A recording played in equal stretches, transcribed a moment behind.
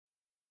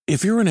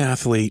If you're an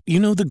athlete, you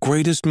know the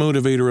greatest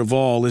motivator of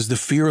all is the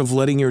fear of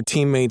letting your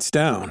teammates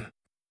down.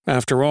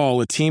 After all,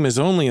 a team is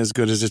only as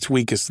good as its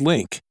weakest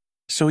link.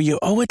 So you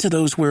owe it to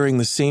those wearing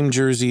the same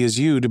jersey as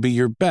you to be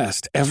your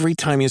best every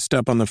time you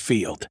step on the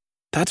field.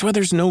 That's why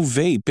there's no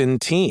vape in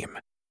team.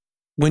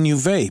 When you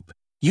vape,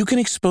 you can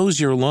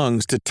expose your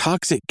lungs to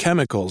toxic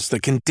chemicals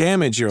that can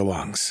damage your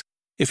lungs.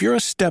 If you're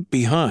a step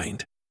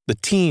behind, the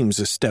team's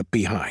a step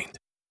behind.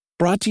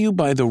 Brought to you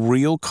by The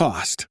Real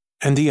Cost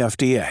and the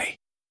FDA.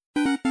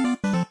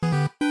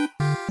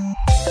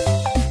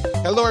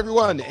 Hello,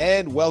 everyone,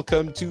 and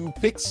welcome to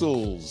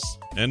Pixels.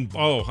 And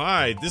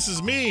hi, this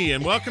is me,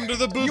 and welcome to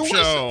the Boop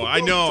Show. I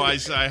know, I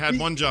had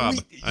one job.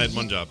 I had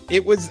one job.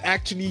 It was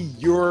actually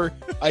your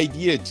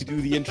idea to do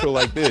the intro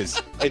like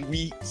this, and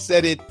we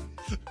said it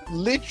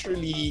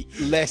literally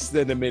less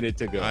than a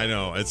minute ago. I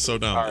know, it's so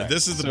dumb. Right,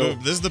 this is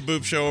the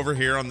Boop Show over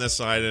here on this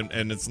side,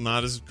 and it's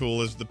not as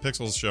cool as the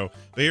Pixels Show.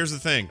 But here's the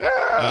thing.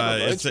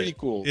 It's pretty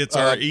cool. It's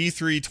our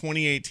E3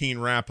 2018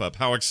 wrap-up.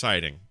 How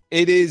exciting.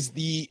 It is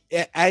the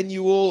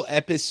annual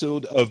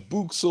episode of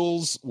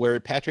Booksels where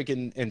Patrick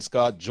and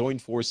Scott join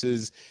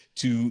forces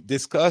to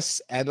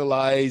discuss,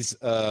 analyze,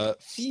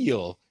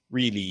 feel,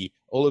 really,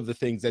 all of the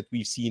things that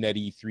we've seen at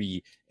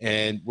E3.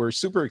 And we're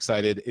super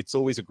excited. It's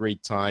always a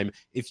great time.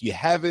 If you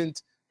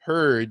haven't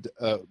heard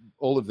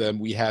all of them,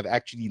 we have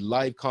actually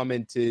live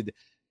commented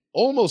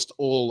almost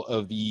all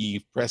of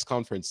the press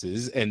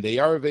conferences, and they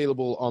are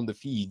available on the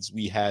feeds.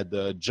 We had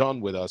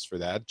John with us for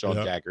that, John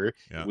Jagger.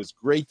 It was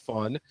great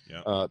fun.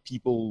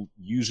 People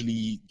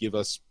usually give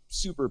us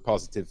super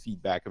positive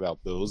feedback about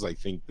those. I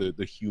think the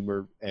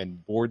humor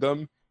and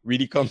boredom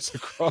really comes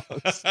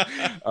across.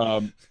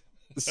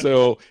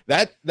 So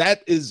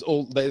that is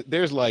all.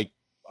 There's like,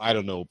 I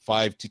don't know,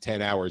 5 to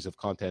 10 hours of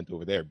content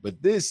over there.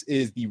 But this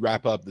is the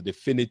wrap up, the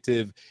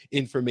definitive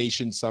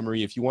information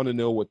summary. If you want to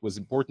know what was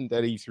important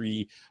at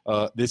E3,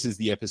 this is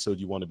the episode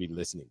you want to be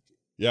listening to.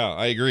 Yeah,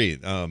 I agree.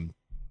 I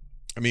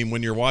mean,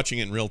 when you're watching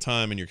it in real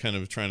time and you're kind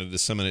of trying to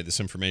disseminate this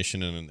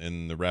information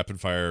in the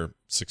rapid fire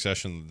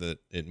succession that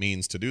it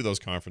means to do those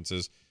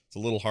conferences, it's a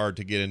little hard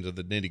to get into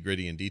the nitty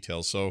gritty and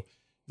details. So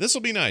this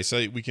will be nice.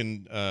 We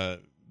can,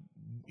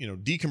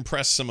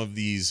 decompress some of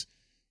these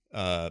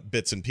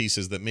bits and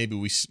pieces that maybe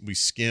we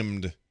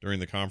skimmed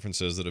during the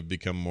conferences that have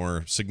become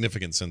more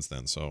significant since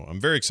then. So I'm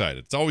very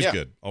excited. It's always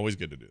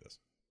good to do this.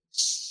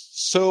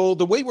 So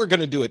the way we're going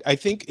to do it, I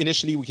think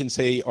initially we can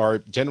say our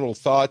general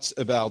thoughts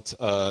about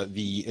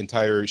the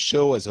entire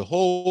show as a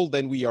whole.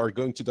 Then we are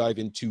going to dive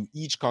into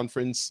each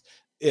conference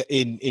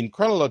in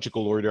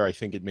chronological order. I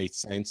think it made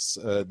sense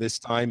this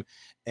time.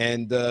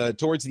 And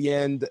towards the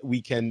end, we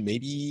can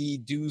maybe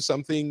do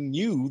something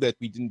new that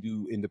we didn't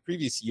do in the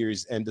previous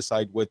years and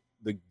decide what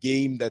the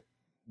game that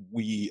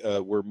we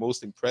were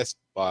most impressed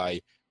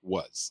by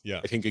was. Yeah.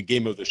 I think a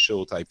game of the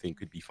show type thing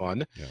could be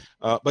fun.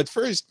 Yeah. But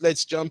first,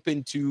 let's jump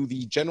into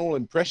the general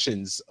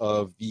impressions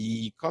of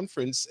the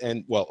conference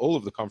and, well, all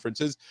of the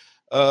conferences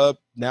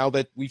now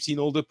that we've seen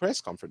all the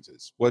press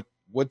conferences.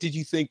 What did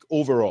you think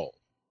overall?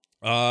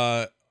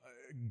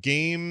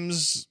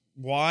 Games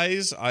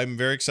wise, I'm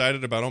very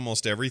excited about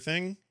almost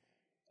everything.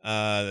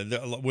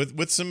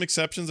 With some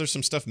exceptions, there's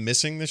some stuff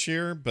missing this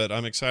year, but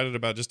I'm excited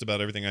about just about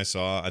everything I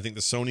saw. I think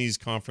the Sony's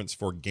conference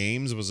for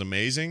games was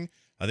amazing.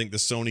 I think the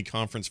Sony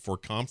conference for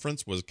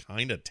conference was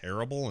kind of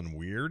terrible and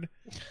weird.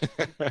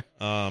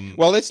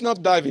 Well, let's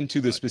not dive into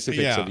the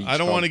specifics of each I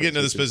don't want to get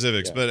into the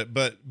specifics, yeah.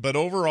 but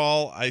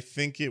overall, I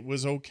think it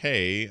was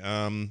okay.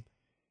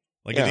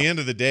 At the end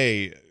of the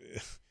day,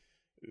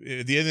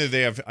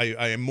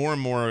 I am more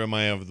and more am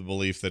I of the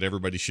belief that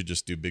everybody should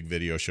just do big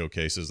video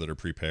showcases that are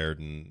prepared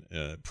and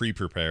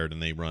pre-prepared,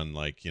 and they run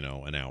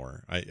an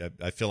hour.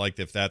 I feel like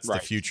if that's the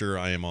future,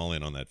 I am all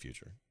in on that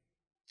future.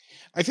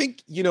 I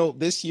think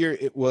this year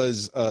it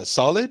was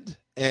solid,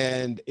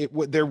 and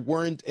there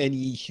weren't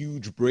any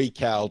huge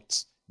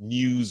breakout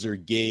news or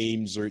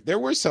games, or there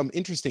were some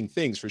interesting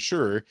things for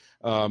sure,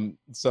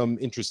 some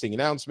interesting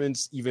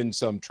announcements, even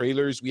some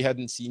trailers we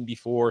hadn't seen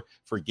before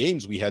for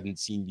games we hadn't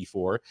seen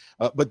before,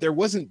 but there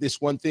wasn't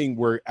this one thing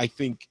where I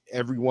think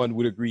everyone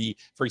would agree.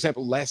 For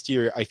example, last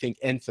year I think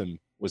Anthem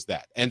was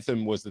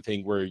the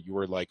thing where you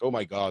were like, oh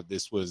my god,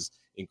 this was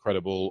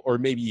incredible, or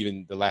maybe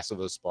even The Last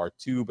of Us Part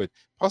 2, but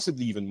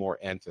possibly even more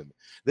Anthem.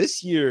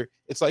 This year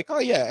it's like, oh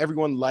yeah,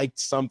 everyone liked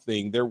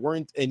something. There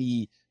weren't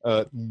any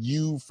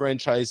new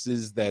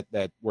franchises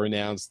that were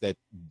announced that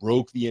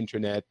broke the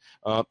internet.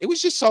 It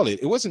was just solid.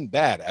 It wasn't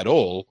bad at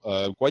all.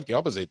 Quite the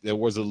opposite. There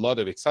was a lot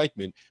of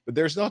excitement, but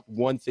there's not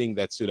one thing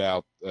that stood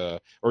out.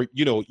 Or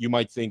you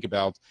might think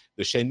about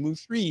the Shenmue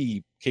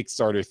 3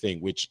 Kickstarter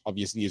thing, which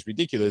obviously is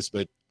ridiculous,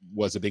 but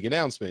was a big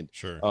announcement.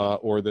 Sure.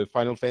 Or the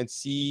Final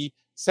Fantasy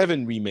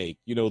 7 remake.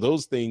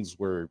 Those things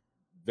were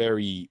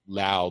very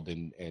loud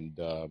and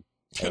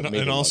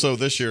also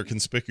this year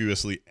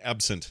conspicuously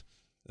absent.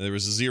 There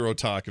was zero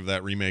talk of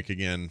that remake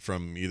again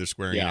from either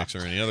Square Enix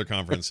or any other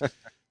conference.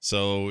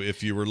 So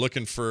if you were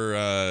looking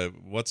for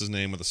what's his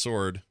name with a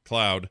sword,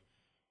 Cloud,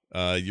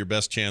 your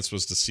best chance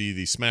was to see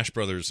the Smash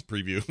Brothers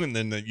preview, and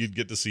then you'd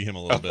get to see him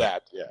a little Of bit.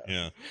 that,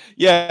 Yeah.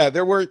 Yeah,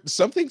 there were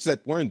some things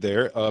that weren't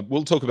there.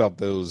 We'll talk about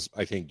those,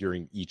 I think,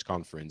 during each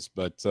conference.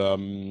 But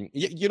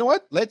you know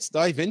what? Let's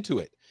dive into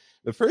it.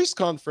 The first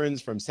conference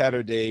from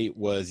Saturday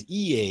was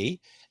EA,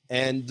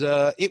 and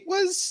it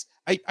was,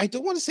 I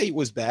don't want to say it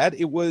was bad.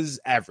 It was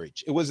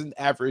average. It was an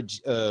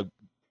average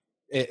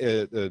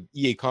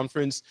EA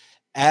conference.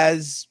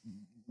 As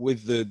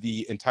with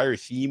the entire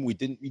theme, we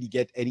didn't really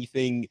get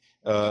anything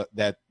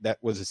that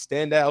was a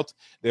standout.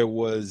 There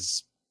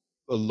was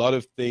a lot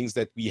of things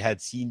that we had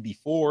seen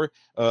before.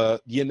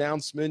 The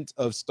announcement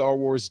of Star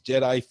Wars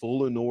Jedi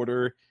Fallen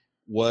Order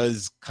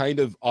was kind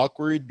of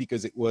awkward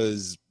because it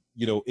was,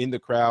 in the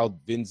crowd,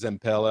 Vince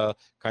Zampella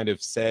kind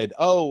of said,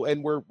 "Oh,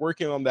 and we're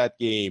working on that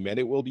game, and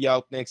it will be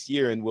out next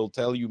year, and we'll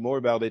tell you more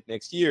about it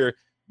next year."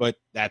 But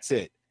that's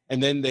it.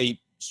 And then they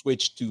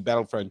switched to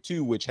Battlefront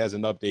 2, which has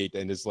an update,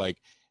 and it's like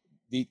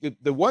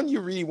the one you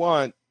really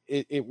want.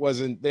 It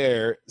wasn't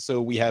there,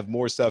 so we have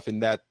more stuff in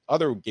that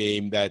other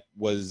game that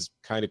was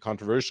kind of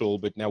controversial,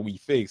 but now we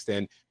fixed,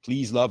 and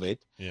please love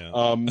it.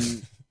 Yeah.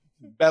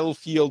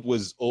 Battlefield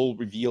was all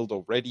revealed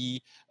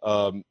already.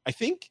 I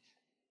think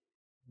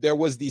there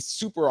was this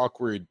super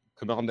awkward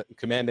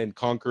Command and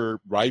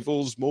Conquer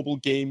Rivals mobile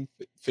game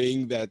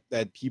thing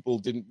that people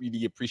didn't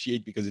really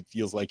appreciate because it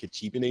feels like a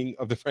cheapening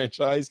of the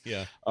franchise.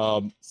 Yeah.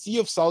 Sea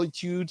of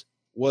Solitude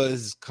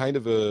was kind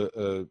of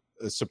a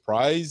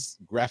surprise.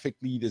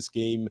 Graphically, this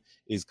game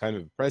is kind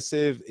of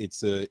impressive.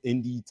 It's an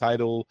indie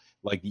title,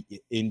 like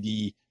the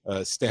indie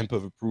stamp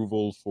of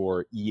approval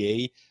for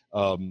EA,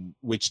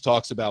 which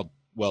talks about,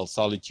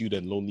 solitude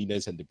and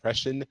loneliness and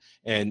depression.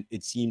 And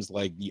it seems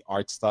like the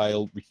art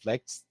style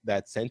reflects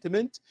that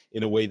sentiment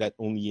in a way that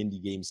only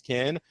indie games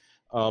can.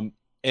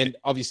 And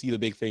obviously the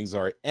big things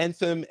are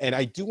Anthem. And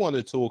I do want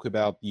to talk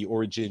about the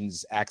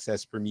Origins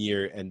Access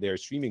Premiere and their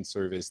streaming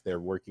service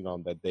they're working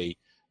on that they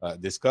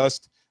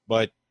discussed.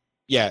 But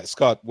yeah,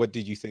 Scott, what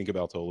did you think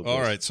about all of this?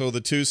 All right, so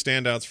the two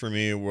standouts for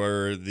me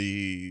were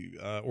the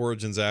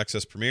Origins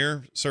Access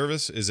Premiere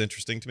service is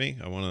interesting to me.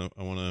 I want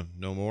to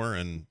know more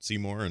and see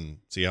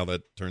how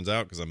that turns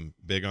out, because I'm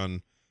big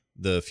on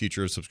the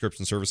future of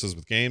subscription services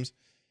with games.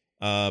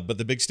 But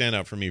the big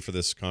standout for me for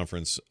this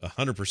conference,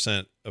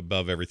 100%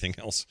 above everything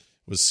else,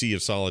 was Sea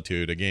of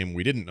Solitude, a game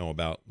we didn't know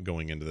about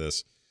going into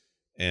this,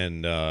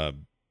 and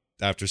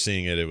after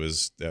seeing it,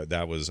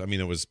 that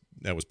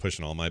was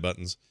pushing all my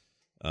buttons.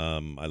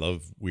 I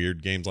love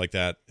weird games like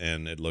that,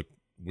 and it looked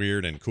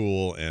weird and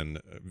cool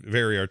and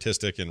very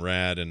artistic and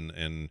rad,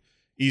 and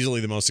easily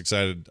the most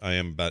excited I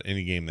am about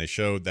any game they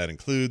showed. That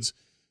includes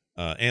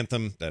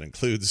Anthem. That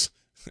includes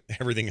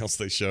everything else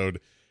they showed.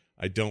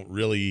 I don't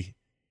really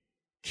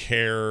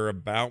care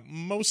about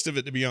most of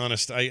it, to be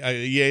honest.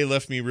 EA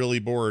left me really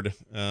bored.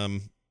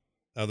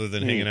 Other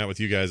than hanging out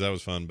with you guys, that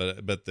was fun.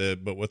 But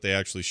what they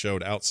actually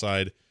showed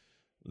outside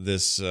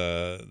this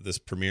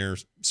premiere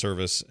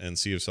service and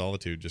Sea of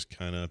Solitude just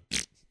kind of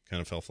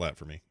fell flat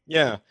for me.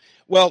 Yeah.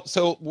 Well,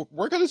 so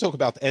we're going to talk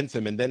about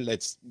Anthem, and then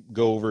let's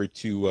go over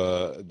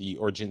to the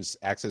Origins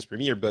Access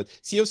Premiere. But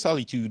Sea of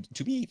Solitude,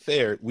 to be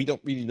fair, we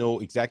don't really know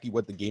exactly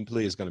what the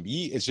gameplay is going to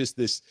be. It's just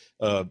this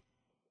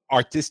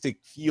artistic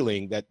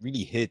feeling that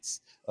really hits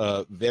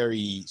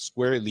very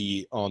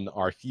squarely on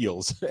our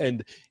feels.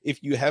 And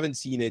if you haven't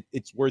seen it,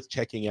 it's worth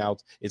checking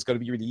out. It's going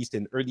to be released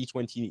in early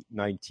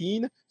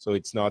 2019, so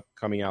it's not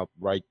coming out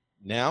right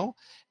now.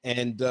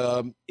 And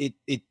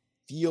it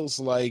feels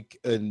like,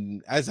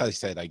 as I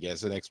said, I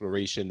guess, an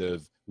exploration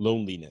of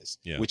loneliness,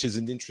 which is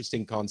an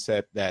interesting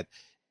concept that,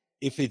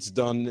 if it's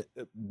done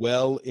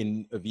well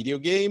in a video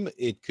game,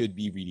 it could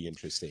be really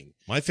interesting.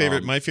 My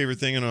favorite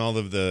thing in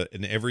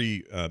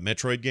every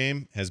Metroid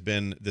game has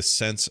been the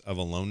sense of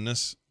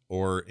aloneness,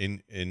 or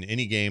in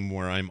any game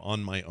where I'm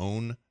on my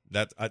own.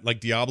 Like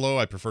Diablo,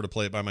 I prefer to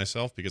play it by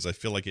myself because I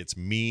feel like it's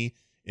me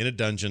in a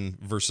dungeon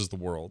versus the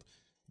world.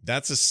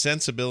 That's a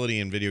sensibility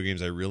in video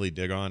games I really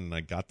dig on, and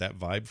I got that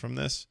vibe from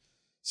this.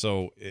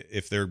 So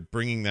if they're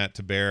bringing that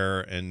to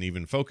bear and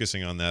even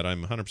focusing on that,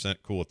 I'm 100%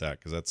 cool with that,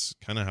 because that's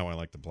kind of how I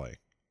like to play.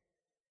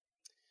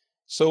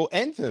 So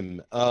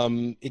Anthem,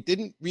 it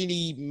didn't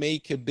really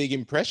make a big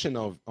impression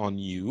on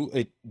you.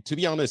 To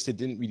be honest, it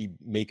didn't really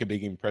make a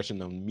big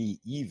impression on me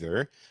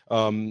either.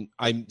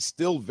 I'm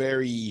still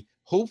very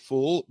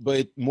hopeful,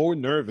 but more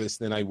nervous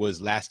than I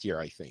was last year,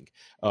 I think.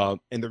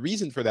 And the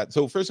reason for that,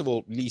 so first of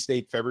all, release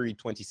date February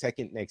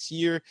 22nd next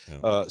year.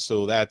 Yeah.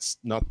 So that's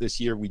not this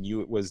year. We knew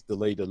it was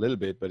delayed a little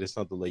bit, but it's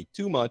not delayed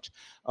too much.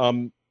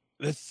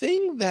 The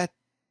thing that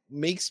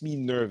makes me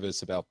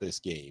nervous about this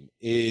game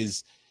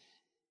is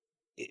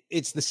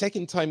it's the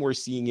second time we're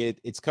seeing it.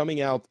 It's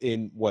coming out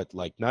in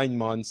 9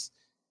 months,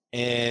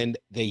 and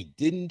they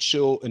didn't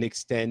show an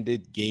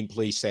extended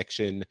gameplay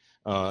section.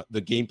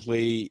 The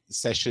gameplay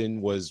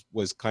session was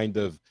kind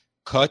of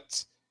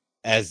cut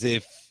as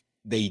if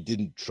they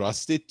didn't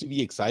trust it to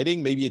be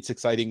exciting. Maybe it's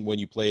exciting when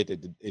you play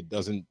it. It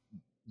doesn't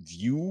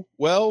view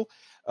well.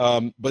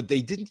 But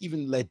they didn't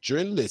even let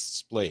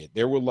journalists play it.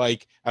 There were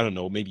like, I don't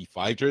know, maybe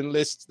 5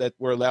 journalists that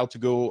were allowed to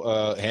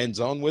go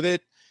hands-on with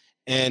it.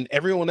 And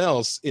everyone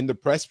else in the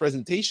press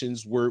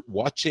presentations were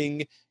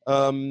watching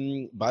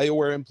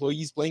BioWare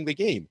employees playing the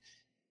game.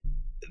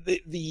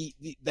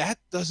 That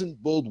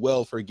doesn't bode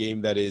well for a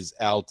game that is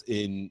out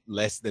in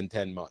less than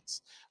 10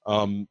 months.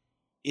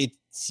 It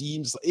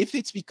seems, if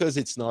it's because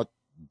it's not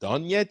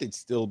done yet, it's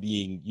still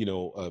being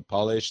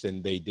polished,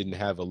 and they didn't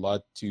have a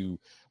lot to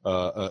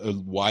a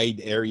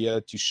wide area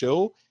to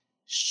show,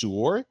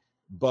 sure.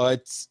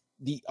 But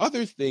the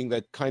other thing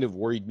that kind of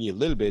worried me a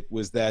little bit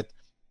was that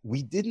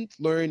we didn't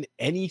learn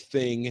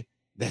anything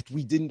that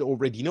we didn't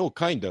already know.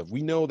 Kind of,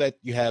 we know that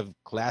you have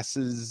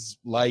classes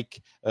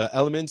like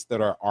elements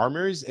that are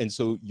armors, and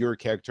so your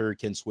character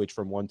can switch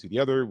from one to the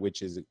other,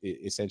 which is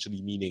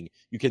essentially meaning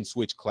you can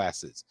switch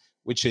classes,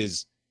 which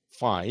is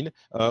fine.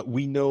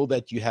 We know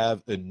that you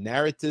have a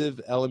narrative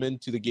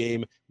element to the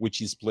game, which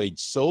is played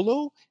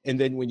solo, and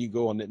then when you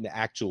go on an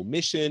actual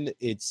mission,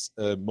 it's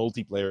a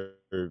multiplayer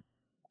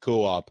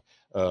co-op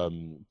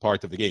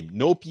part of the game.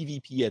 No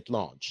PvP at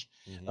launch.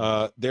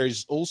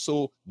 There's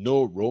also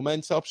no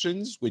romance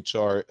options, which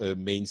are a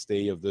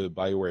mainstay of the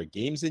BioWare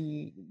games,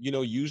 in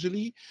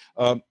usually.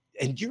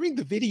 And during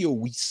the video,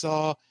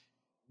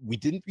 we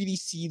didn't really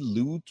see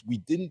loot.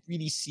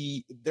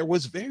 There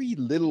was very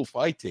little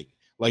fighting.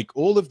 Like,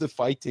 all of the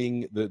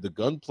fighting, the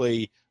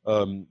gunplay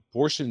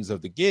portions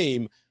of the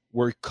game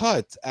were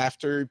cut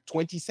after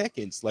 20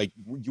 seconds. Like,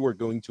 you are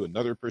going to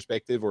another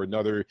perspective or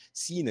another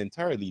scene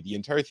entirely. The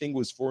entire thing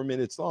was 4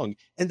 minutes long,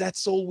 and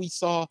that's all we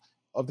saw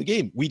of the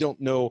game. We don't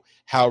know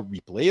how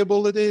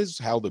replayable it is,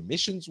 how the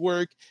missions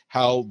work,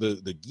 how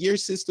the gear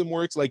system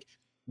works. Like,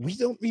 we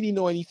don't really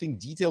know anything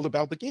detailed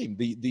about the game.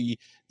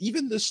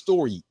 Even the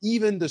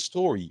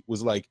story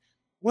was like,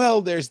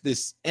 well, there's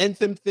this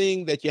Anthem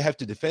thing that you have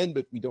to defend,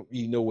 but we don't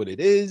really know what it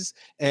is.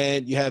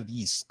 And you have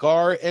these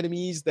Scar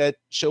enemies that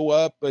show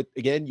up, but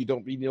again, you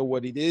don't really know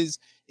what it is.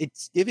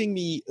 It's giving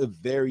me a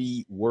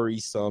very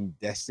worrisome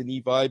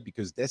Destiny vibe,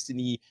 because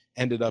Destiny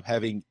ended up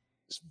having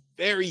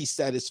very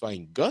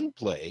satisfying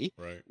gunplay,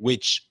 right,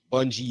 which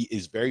Bungie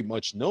is very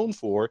much known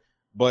for,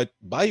 but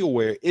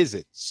BioWare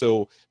isn't.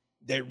 So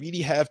they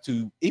really have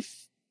to,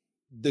 if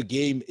the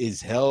game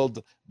is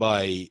held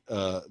by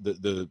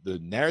the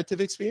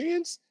narrative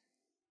experience,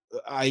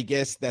 I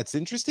guess that's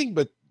interesting.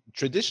 But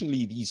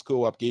traditionally, these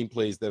co-op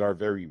gameplays that are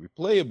very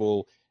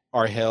replayable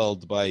are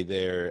held by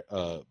their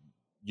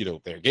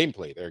their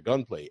gameplay, their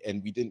gunplay,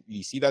 and we didn't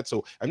really see that.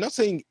 So I'm not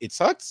saying it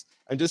sucks.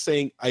 I'm just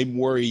saying I'm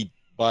worried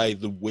by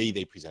the way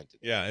they presented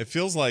it. Yeah, it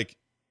feels like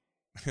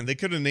they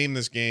could have named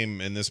this game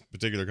in this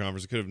particular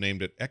conference. They could have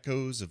named it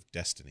Echoes of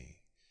Destiny.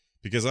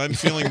 Because I'm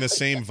feeling the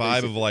same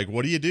vibe of like,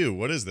 what do you do?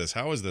 What is this?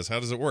 How is this?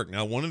 How does it work?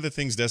 Now, one of the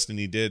things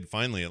Destiny did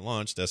finally at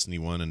launch, Destiny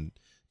 1 and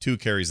 2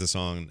 carries this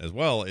on as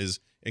well, is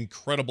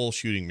incredible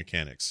shooting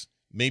mechanics.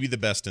 Maybe the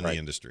best in the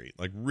industry.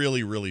 Like,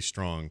 really, really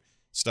strong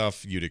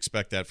stuff. You'd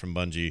expect that from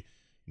Bungie.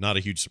 Not a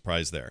huge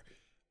surprise there.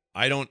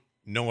 I don't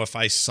know if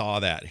I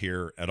saw that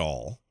here at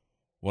all.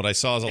 What I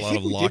saw is a lot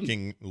of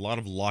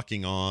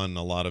locking on,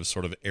 a lot of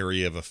sort of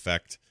area of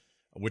effect,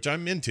 which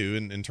I'm into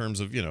in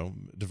terms of,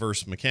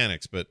 diverse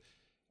mechanics, but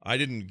I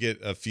didn't get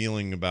a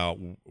feeling about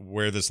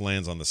where this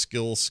lands on the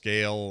skill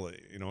scale,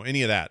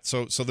 any of that.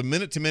 So the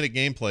minute-to-minute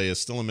gameplay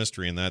is still a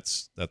mystery, and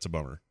that's a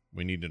bummer.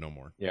 We need to know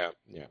more. Yeah.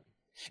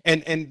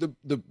 And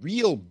the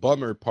real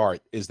bummer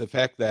part is the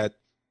fact that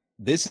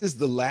this is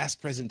the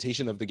last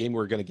presentation of the game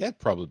we're going to get,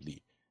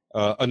 probably,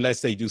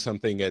 unless they do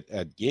something at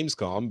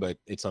Gamescom, but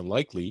it's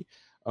unlikely.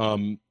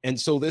 And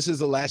so this is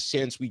the last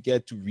chance we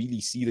get to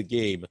really see the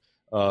game.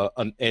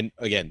 And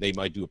again, they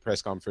might do a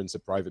press conference, a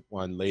private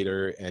one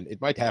later, and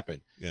it might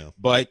happen. Yeah.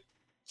 But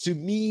to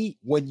me,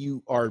 when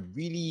you are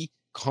really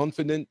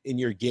confident in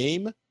your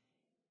game,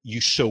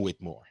 you show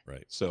it more.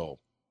 Right. So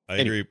I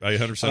agree. I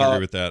 100%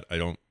 agree with that. I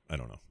don't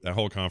know. That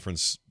whole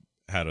conference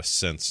had a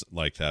sense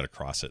like that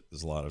across it.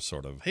 There's a lot of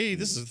sort of, hey,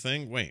 this is a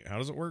thing. Wait, how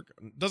does it work?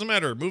 Doesn't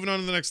matter. Moving on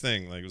to the next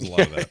thing. Like, there's a lot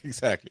of that.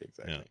 Exactly.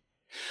 Yeah.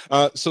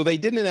 So they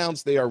did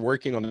announce they are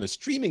working on a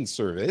streaming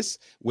service,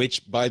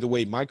 which, by the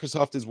way,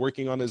 Microsoft is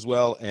working on as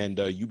well. And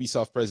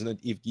Ubisoft president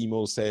Yves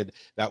Guillemot said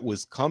that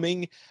was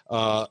coming.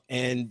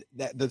 And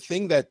the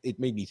thing that it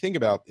made me think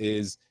about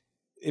is,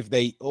 if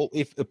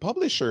a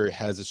publisher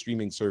has a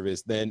streaming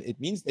service, then it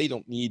means they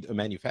don't need a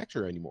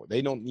manufacturer anymore.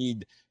 They don't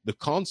need the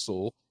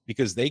console,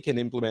 because they can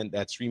implement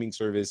that streaming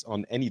service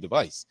on any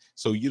device.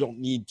 So you don't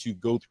need to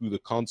go through the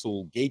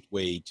console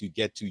gateway to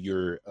get to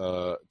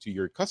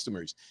your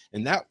customers.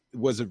 And that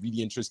was a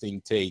really interesting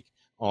take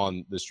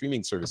on the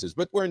streaming services.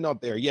 But we're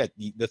not there yet.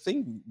 The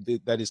thing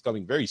that is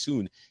coming very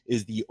soon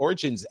is the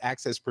Origins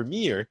Access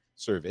Premier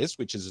service,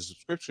 which is a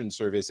subscription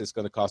service. It's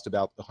going to cost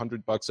about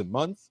 $100 a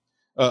month.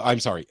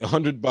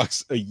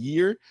 $100 a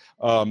year,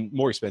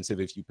 more expensive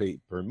if you pay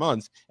per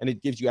month, and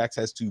it gives you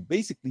access to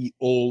basically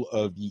all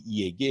of the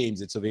EA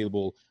games. It's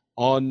available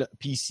on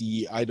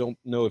PC. I don't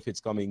know if it's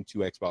coming to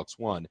Xbox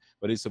One,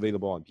 but it's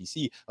available on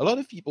PC. A lot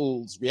of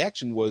people's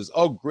reaction was,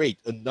 oh, great,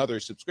 another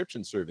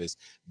subscription service.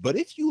 But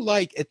if you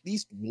like at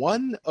least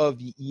one of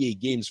the EA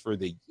games for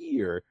the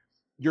year,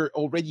 you're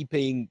already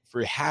paying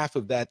for half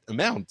of that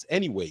amount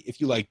anyway. If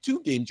you like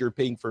 2 games, you're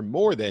paying for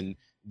more than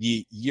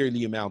the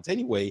yearly amount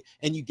anyway,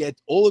 and you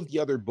get all of the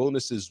other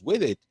bonuses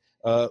with it.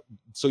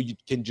 So you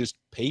can just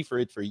pay for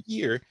it for a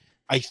year.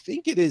 I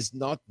think it is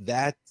not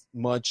that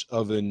much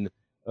of an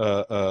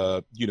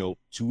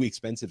too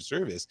expensive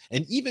service.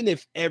 And even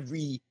if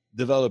every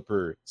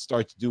developer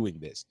starts doing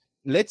this,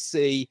 let's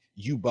say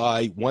you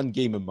buy 1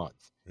 game a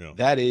month,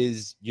 that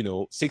is,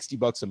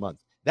 $60 a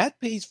month. That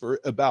pays for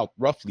about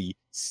roughly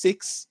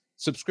 6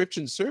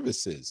 subscription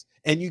services,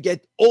 and you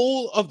get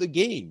all of the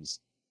games.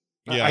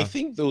 Yeah. I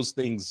think those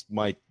things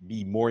might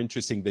be more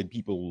interesting than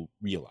people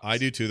realize. I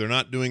do too. They're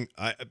not doing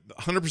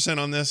 100%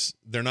 on this.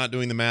 They're not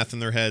doing the math in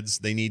their heads.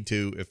 They need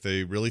to, if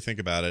they really think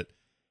about it.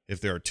 If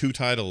there are 2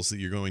 titles that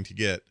you're going to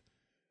get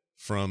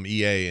from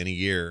EA in a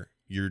year,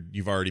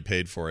 you've already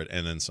paid for it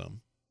and then some.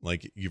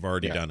 Like, you've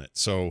already done it.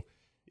 So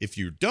if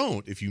you've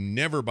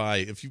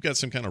got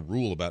some kind of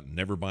rule about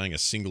never buying a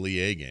single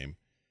EA game,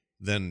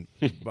 then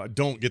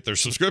don't get their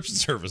subscription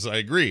service. I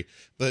agree.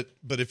 But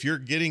if you're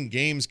getting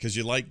games because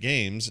you like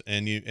games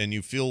and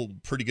you feel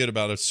pretty good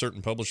about a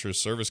certain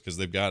publisher's service because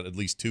they've got at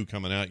least 2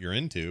 coming out you're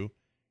into,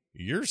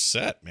 you're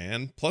set,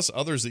 man. Plus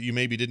others that you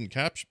maybe didn't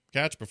catch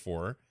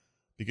before.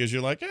 Because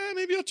you're like,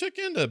 maybe I'll check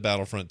into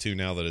Battlefront 2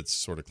 now that it's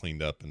sort of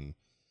cleaned up and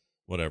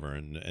whatever,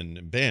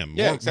 and bam,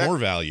 more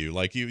value.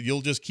 Like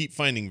you'll just keep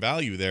finding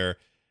value there,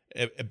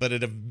 but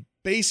at a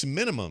base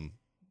minimum,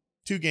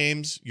 2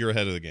 games, you're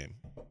ahead of the game.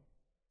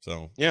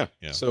 So yeah.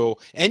 So,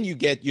 and you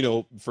get,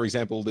 for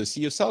example, the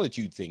Sea of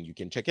Solitude thing. You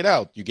can check it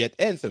out. You get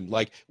Anthem.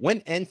 Like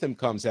when Anthem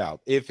comes out,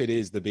 if it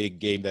is the big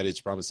game that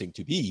it's promising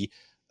to be,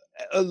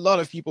 a lot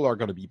of people are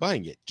going to be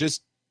buying it.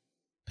 Just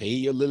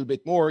pay a little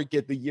bit more,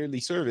 get the yearly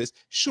service.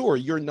 Sure,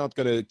 you're not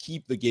going to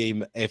keep the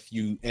game if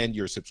you end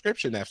your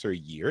subscription after a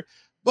year,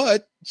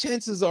 but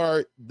chances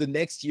are the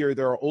next year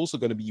there are also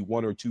going to be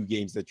 1 or 2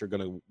 games that you're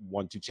going to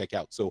want to check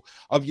out. So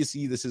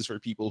obviously this is for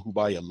people who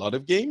buy a lot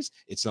of games.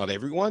 It's not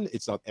everyone.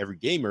 It's not every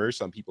gamer.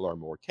 Some people are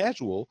more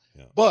casual,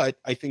 but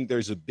I think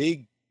there's a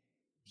big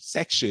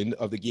section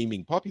of the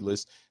gaming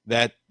populace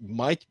that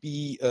might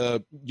be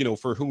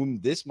for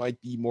whom this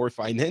might be more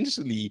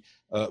financially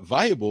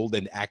viable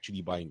than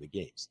actually buying the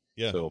games.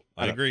 So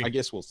I agree. I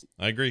guess we'll see.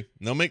 I agree.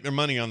 And they'll make their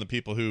money on the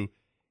people who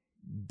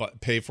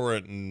pay for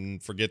it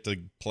and forget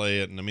to play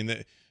it. And I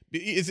mean,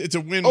 it's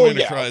a win-win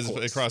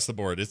across the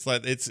board. It's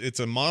like it's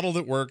a model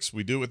that works.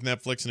 We do it with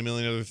Netflix and a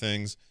million other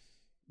things.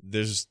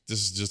 This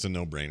is just a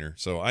no-brainer.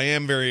 So I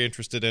am very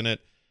interested in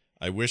it.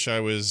 I wish I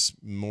was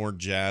more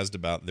jazzed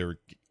about their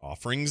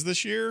offerings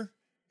this year,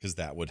 because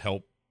that would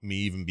help me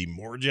even be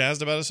more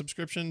jazzed about a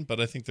subscription,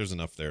 but I think there's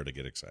enough there to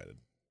get excited.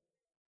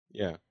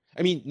 Yeah.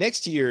 I mean,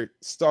 next year,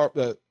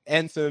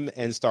 Anthem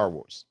and Star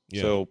Wars.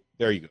 Yeah. So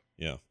there you go.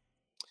 Yeah.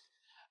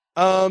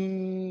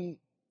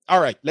 All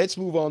right, let's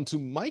move on to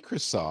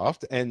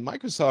Microsoft. And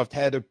Microsoft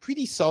had a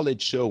pretty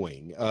solid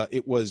showing.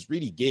 It was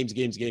really games,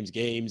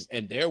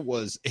 and there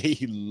was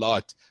a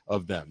lot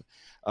of them.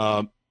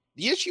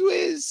 The issue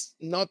is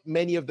not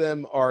many of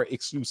them are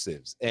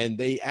exclusives, and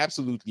they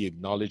absolutely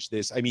acknowledge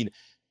this. I mean,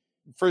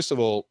 first of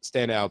all,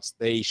 standouts,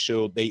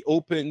 they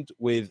opened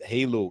with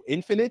Halo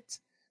Infinite,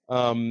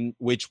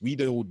 which we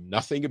know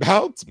nothing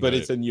about, but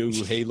It's a new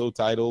Halo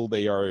title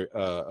they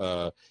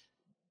are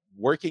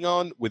working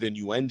on with a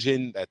new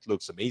engine that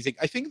looks amazing.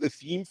 I think the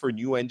theme for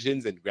new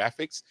engines and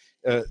graphics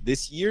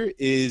this year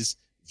is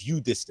view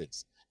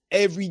distance.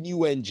 Every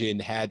new engine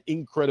had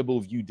incredible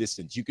view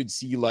distance. You could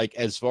see like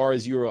as far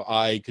as your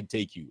eye could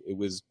take you. It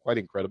was quite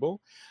incredible.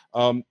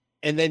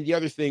 And then the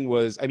other thing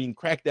was, I mean,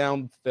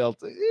 Crackdown felt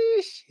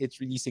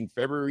it's releasing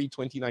February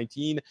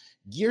 2019.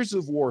 Gears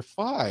of War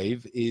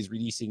 5 is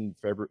releasing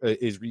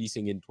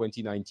in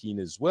 2019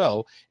 as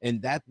well, and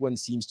that one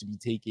seems to be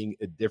taking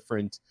a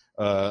different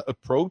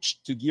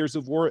approach to Gears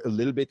of War, a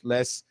little bit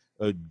less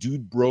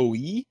dude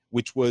bro-y,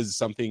 which was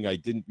something I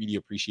didn't really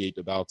appreciate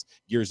about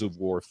Gears of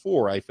War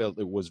 4. I felt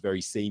it was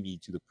very samey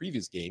to the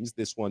previous games.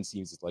 This one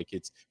seems like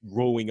it's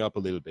growing up a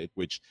little bit,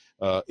 which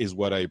is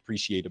what I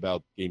appreciate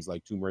about games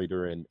like Tomb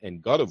Raider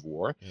and God of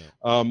War.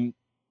 Yeah.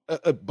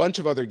 A bunch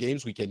of other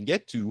games we can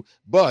get to,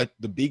 but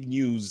the big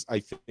news,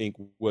 I think,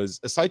 was,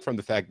 aside from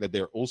the fact that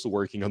they're also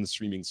working on the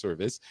streaming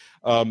service,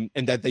 and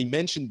that they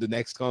mentioned the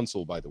next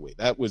console, by the way.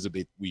 That was a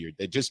bit weird.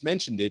 They just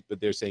mentioned it, but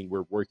they're saying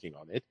we're working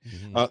on it.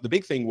 Mm-hmm. The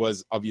big thing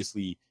was,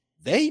 obviously,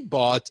 they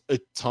bought a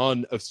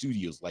ton of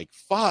studios, like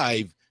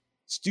 5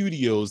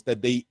 studios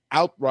that they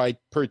outright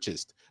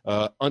purchased.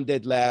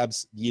 Undead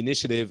Labs, The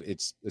Initiative,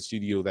 it's a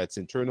studio that's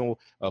internal,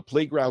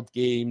 Playground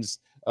Games,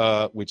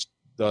 which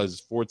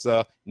does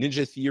Forza,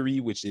 Ninja Theory,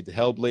 which did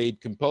Hellblade,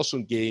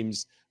 Compulsion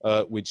Games,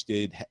 which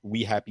did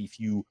We Happy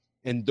Few,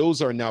 and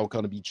those are now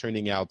going to be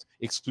churning out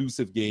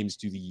exclusive games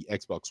to the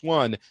Xbox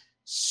One.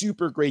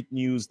 Super great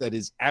news. That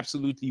is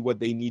absolutely what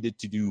they needed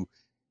to do.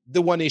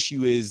 The one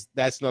issue is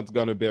that's not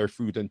going to bear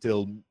fruit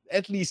until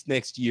at least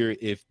next year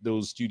if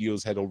those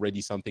studios had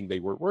already something they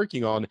were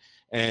working on,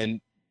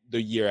 and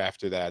the year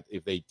after that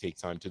if they take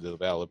time to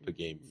develop the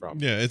game from.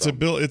 Yeah, it's a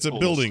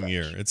building scratch.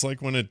 year. It's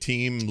like when a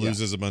team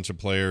loses a bunch of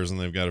players and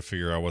they've got to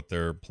figure out what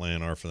their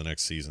plan are for the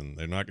next season.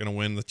 They're not going to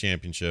win the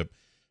championship.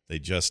 They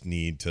just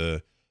need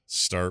to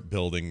start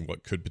building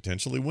what could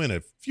potentially win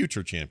a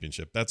future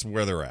championship. That's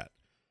where they're at.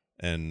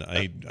 And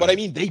I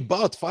mean, they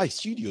bought 5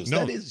 studios.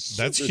 No,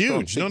 that's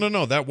huge.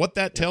 No.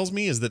 That tells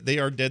me is that they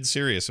are dead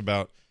serious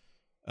about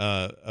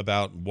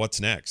what's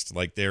next.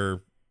 Like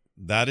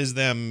that is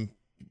them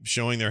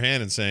showing their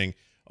hand and saying,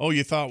 "Oh,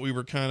 you thought we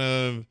were kind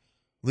of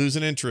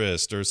losing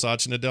interest, or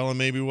Satya Nadella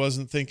maybe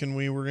wasn't thinking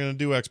we were going to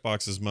do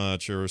Xbox as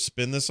much, or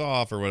spin this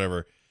off, or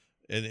whatever."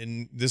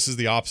 And this is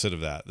the opposite of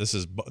that. This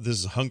is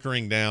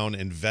hunkering down,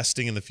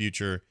 investing in the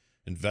future,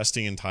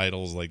 investing in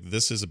titles. Like,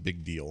 this is a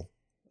big deal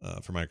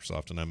for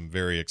Microsoft, and I'm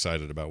very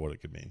excited about what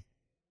it could mean.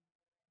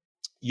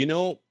 You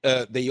know,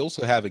 they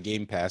also have a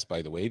Game Pass,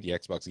 by the way, the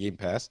Xbox Game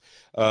Pass.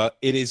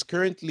 It is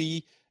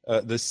currently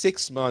the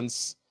 6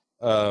 months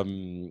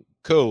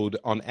code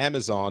on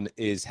Amazon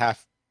is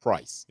half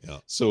price. Yeah.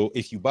 So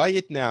if you buy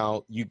it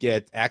now, you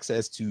get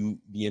access to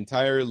the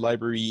entire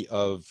library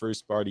of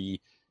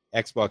first-party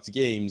Xbox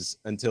games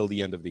until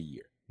the end of the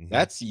year. Mm-hmm.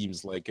 That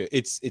seems like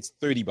it's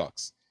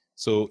 $30.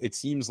 So it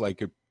seems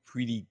like a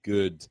pretty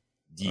good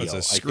deal. It's a I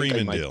screaming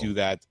think I might deal. do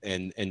that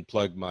and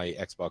plug my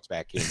Xbox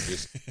back in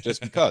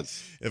just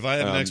because. If I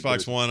had an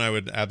Xbox One, I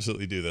would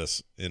absolutely do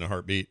this in a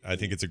heartbeat. I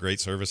think it's a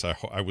great service.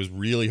 I was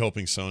really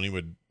hoping Sony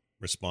would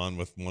respond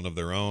with one of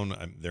their own.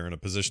 They're in a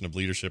position of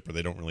leadership where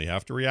they don't really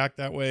have to react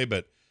that way,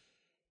 but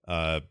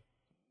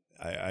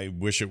I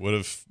wish it would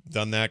have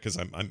done that, because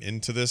I'm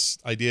into this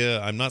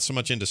idea. I'm not so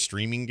much into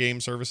streaming game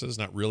services,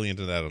 not really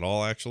into that at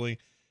all, actually.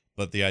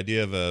 But the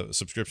idea of a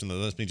subscription that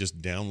lets me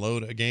just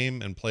download a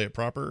game and play it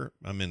proper,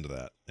 I'm into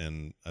that.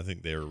 And I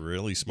think they're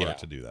really smart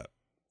to do that.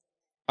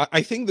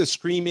 I think the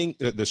streaming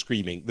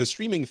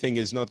thing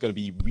is not going to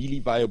be really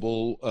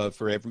viable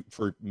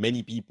for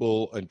many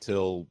people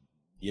until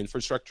the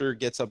infrastructure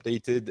gets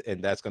updated,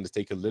 and that's going to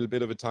take a little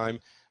bit of time.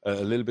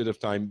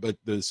 But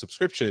the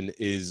subscription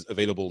is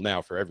available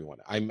now for everyone.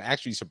 I'm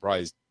actually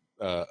surprised.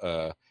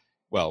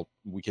 Well,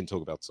 we can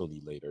talk about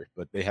Sony later,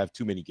 but they have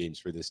too many games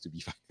for this to be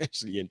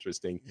financially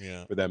interesting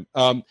for them.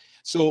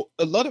 So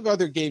a lot of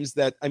other games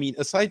that, I mean,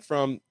 aside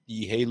from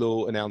the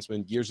Halo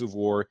announcement, Gears of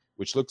War,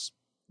 which looks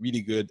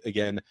really good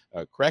again,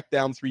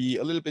 Crackdown 3,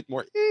 a little bit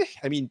more.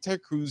 I mean,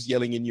 Ted Cruz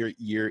yelling in your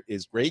ear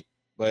is great,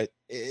 but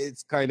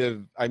it's kind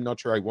of, I'm not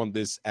sure I want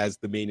this as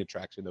the main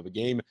attraction of a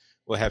game.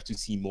 We'll have to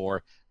see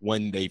more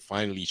when they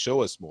finally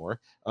show us more.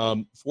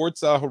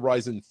 Forza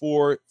Horizon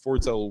 4.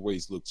 Forza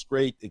always looks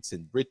great. It's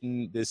in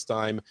Britain this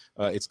time.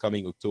 It's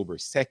coming October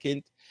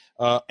 2nd.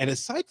 And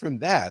aside from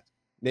that,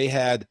 they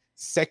had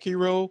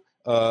Sekiro,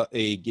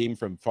 a game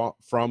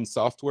from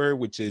Software,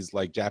 which is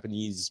like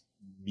Japanese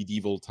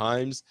medieval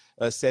times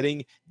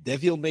setting.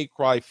 Devil May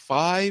Cry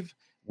 5,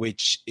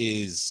 which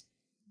is,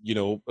 you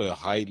know, a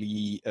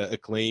highly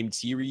acclaimed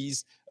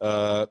series.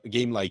 A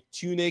game like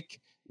Tunic,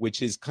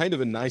 which is kind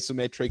of an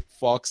isometric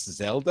Fox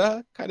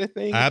Zelda kind of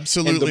thing.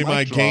 Absolutely,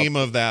 my game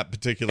of that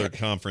particular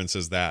conference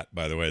is that,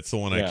 by the way. It's the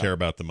one I care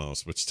about the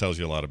most, which tells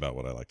you a lot about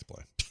what I like to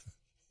play.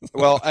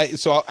 Well,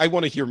 I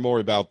want to hear more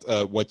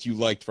about what you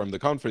liked from the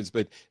conference,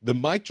 but the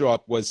mic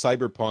drop was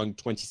Cyberpunk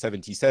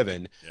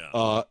 2077.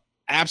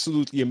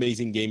 Absolutely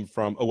amazing game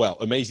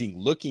amazing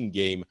looking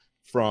game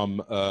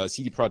from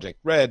CD Projekt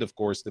Red, of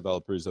course,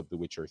 developers of The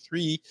Witcher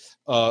 3.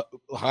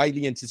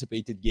 Highly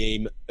anticipated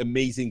game,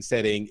 amazing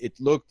setting. It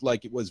looked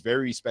like it was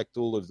very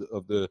respectful of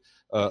the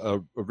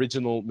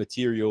original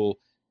material.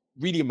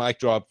 Really a mic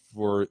drop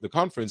for the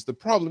conference. The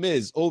problem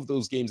is, all of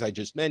those games I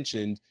just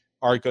mentioned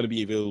are going to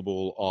be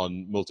available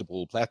on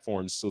multiple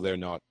platforms, so they're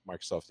not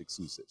Microsoft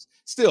exclusives.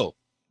 Still,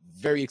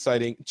 very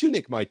exciting.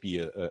 Tunic might be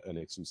an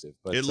exclusive.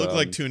 But it looked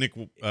like Tunic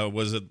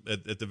was at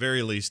the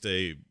very least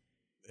a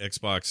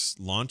Xbox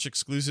launch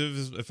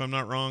exclusive, if I'm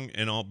not wrong,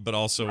 but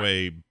also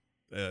a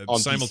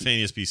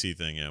simultaneous PC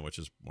thing, which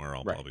is where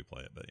I'll probably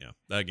play it. But yeah,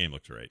 that game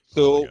looked great.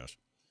 So,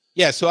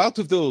 so out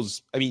of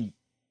those, I mean,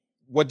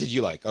 what did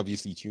you like?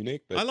 Obviously,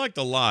 Tunic. But I liked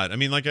a lot. I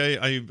mean, like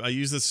I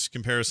used this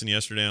comparison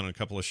yesterday on a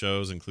couple of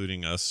shows,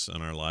 including us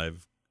on our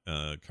live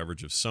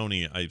coverage of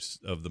Sony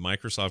of the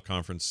Microsoft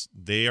conference.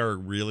 They are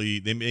really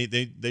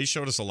they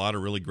showed us a lot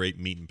of really great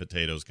meat and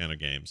potatoes kind of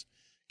games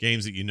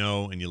that you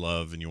know and you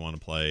love and you want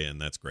to play,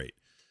 and that's great.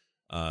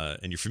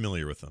 And you're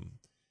familiar with them,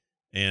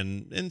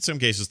 and in some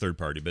cases third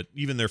party, but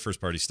even their first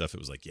party stuff, it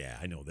was like, yeah,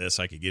 I know this,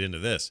 I could get into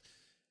this,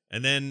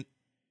 and then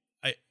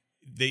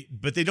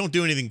but they don't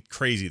do anything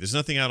crazy. There's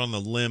nothing out on the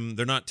limb.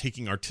 They're not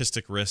taking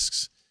artistic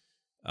risks.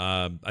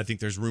 I think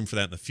there's room for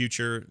that in the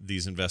future.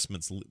 These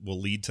investments will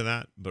lead to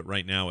that, but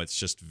right now it's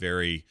just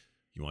very,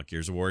 you want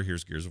Gears of War,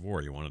 here's Gears of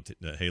War. You want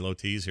a Halo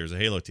tease, here's a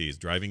Halo tease.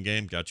 Driving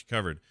game, got you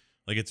covered.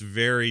 Like, it's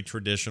very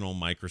traditional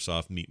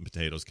Microsoft meat and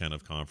potatoes kind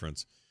of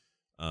conference.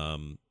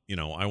 You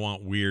know, I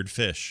want weird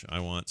fish. I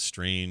want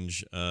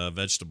strange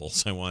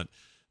vegetables. I want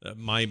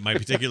my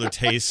particular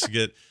tastes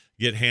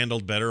get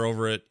handled better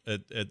over at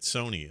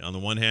Sony. On the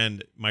one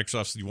hand,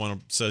 Microsoft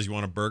says you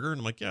want a burger, and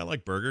I'm like, yeah, I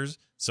like burgers.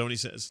 Sony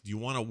says, do you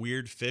want a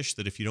weird fish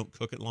that if you don't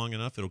cook it long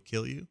enough, it'll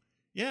kill you?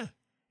 Yeah,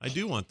 I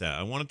do want that.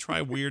 I want to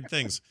try weird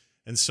things,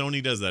 and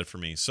Sony does that for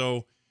me.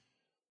 So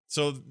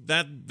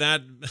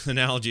that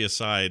analogy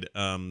aside,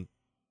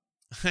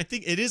 I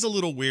think it is a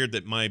little weird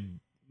that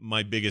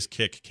my biggest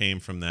kick came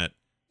from that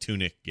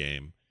Tunic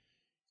game.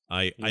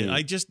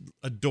 I just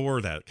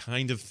adore that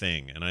kind of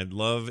thing, and I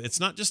love. It's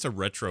not just a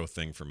retro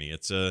thing for me.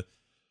 It's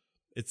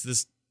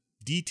this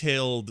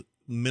detailed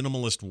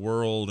minimalist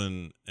world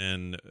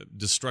and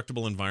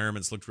destructible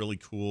environments looked really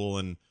cool,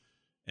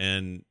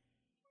 and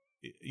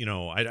you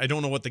know, I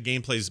don't know what the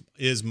gameplay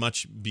is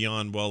much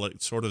beyond. Well,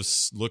 it sort of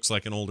looks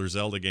like an older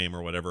Zelda game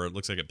or whatever. It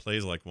looks like it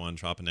plays like one,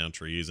 chopping down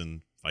trees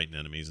and fighting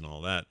enemies and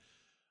all that.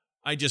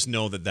 I just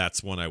know that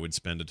that's one I would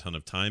spend a ton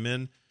of time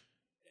in.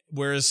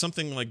 Whereas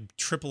something like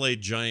AAA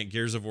giant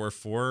Gears of War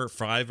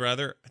 5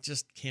 rather, I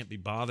just can't be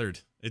bothered.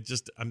 It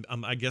just,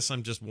 I guess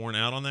I'm just worn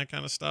out on that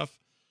kind of stuff.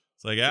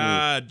 It's like,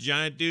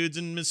 giant dudes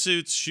in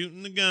suits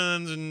shooting the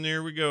guns, and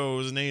there we go,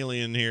 there's an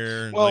alien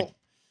here. Well,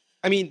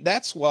 I mean,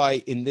 that's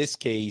why in this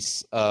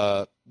case,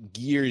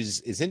 Gears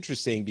is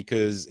interesting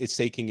because it's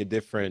taking a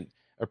different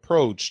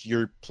approach.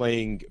 You're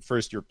playing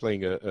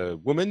a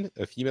woman,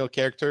 a female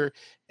character,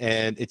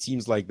 and it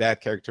seems like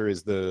that character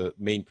is the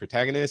main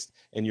protagonist,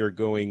 and you're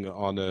going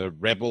on a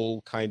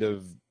rebel kind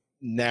of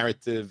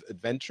narrative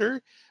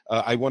adventure.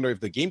 I wonder if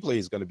the gameplay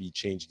is going to be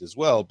changed as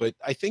well, but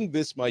I think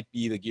this might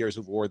be the Gears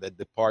of War that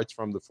departs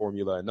from the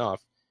formula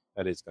enough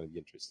that it's going to be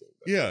interesting.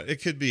 But, yeah,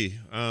 it could be.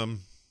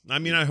 I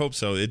mean, I hope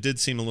so. It did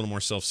seem a little more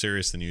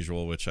self-serious than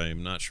usual, which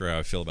I'm not sure how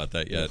I feel about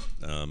that yet.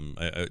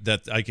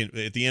 I can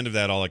at the end of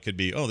that, all it could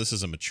be, oh, this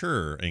is a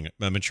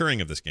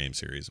maturing of this game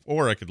series,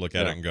 or I could look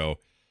at it and go,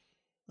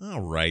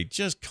 all right,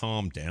 just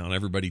calm down,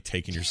 everybody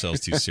taking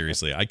yourselves too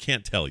seriously. I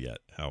can't tell yet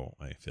how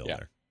I feel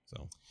there.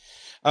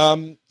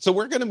 So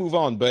we're going to move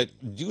on, but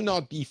do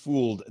not be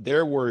fooled.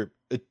 There were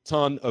a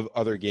ton of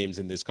other games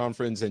in this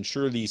conference, and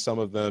surely some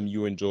of them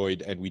you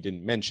enjoyed and we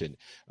didn't mention.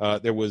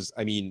 There was,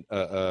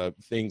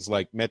 things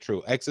like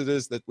Metro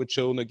Exodus that was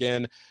shown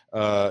again,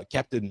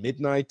 Captain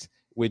Midnight,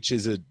 which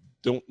is a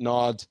Don't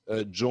Nod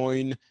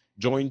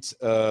joint.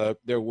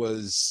 There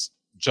was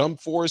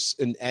Jump Force,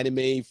 an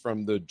anime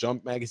from the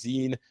Jump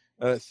magazine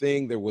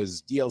thing. There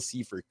was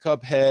DLC for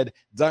Cuphead,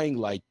 Dying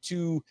Light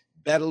 2,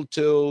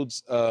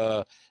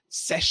 Battletoads,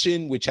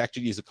 Session, which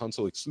actually is a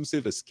console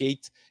exclusive, a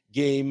skate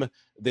game.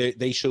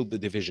 They showed The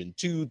Division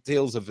 2,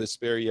 Tales of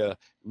Vesperia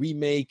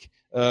remake.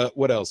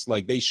 What else?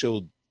 Like they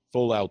showed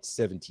Fallout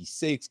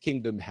 76,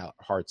 Kingdom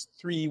Hearts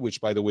 3, which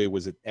by the way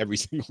was at every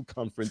single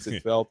conference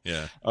it felt.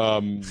 Yeah.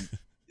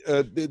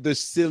 The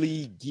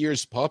silly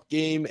Gears Pop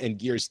game and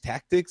Gears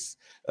Tactics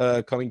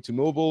coming to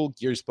mobile.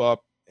 Gears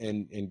Pop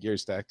and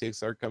Gears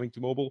Tactics are coming to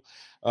mobile.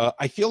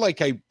 I feel like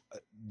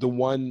the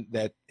one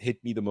that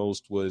hit me the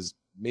most was,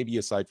 maybe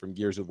aside from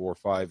Gears of War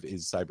 5,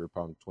 is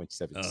Cyberpunk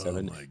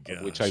 2077,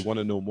 which I want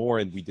to know more,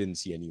 and we didn't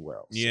see anywhere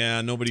else.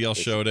 Yeah, nobody else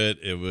showed it.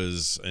 It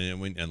was,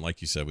 and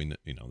like you said,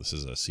 this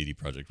is a CD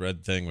Projekt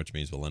Red thing, which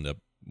means we'll end up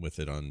with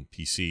it on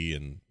PC,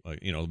 and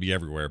it'll be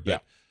everywhere.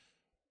 But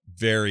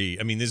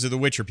these are the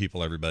Witcher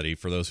people, everybody.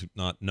 For those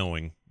not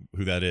knowing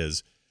who that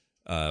is,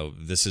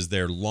 this is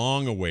their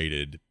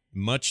long-awaited,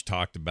 much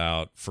talked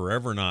about,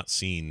 forever not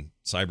seen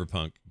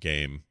Cyberpunk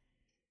game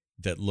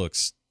that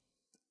looks.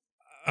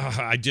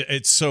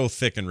 It's so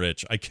thick and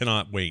rich. I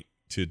cannot wait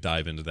to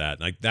dive into that.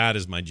 Like that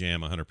is my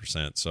jam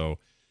 100%. So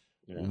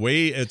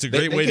it's a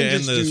great way to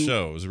end the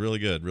show. It was really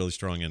good, really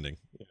strong ending.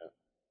 Yeah.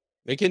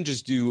 They can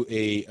just do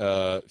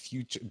a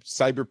future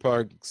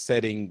Cyberpunk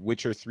setting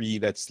Witcher 3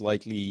 that's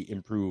slightly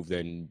improved,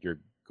 and you're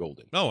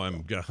golden. Oh,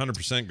 I'm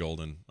 100%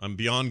 golden. I'm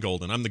beyond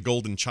golden. I'm the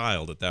golden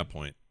child at that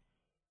point.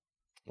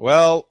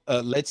 Well,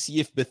 let's see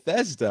if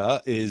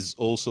Bethesda is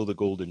also the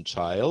golden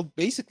child.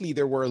 Basically,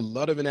 there were a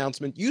lot of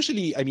announcements.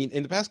 Usually,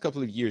 in the past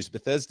couple of years,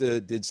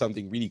 Bethesda did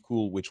something really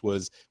cool, which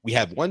was, we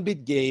have one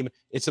big game.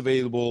 It's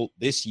available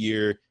this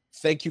year.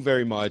 Thank you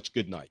very much.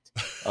 Good night.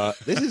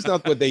 This is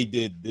not what they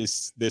did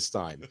this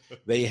time.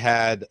 They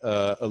had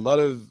a lot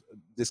of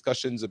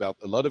discussions about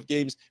a lot of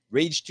games.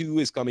 Rage 2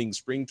 is coming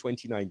spring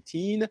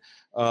 2019.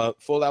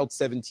 Fallout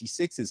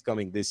 76 is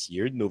coming this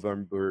year,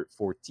 November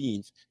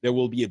 14th. There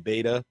will be a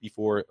beta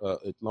before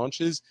it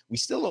launches. We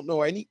still don't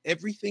know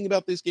everything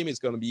about this game. It's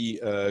going to be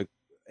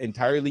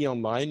entirely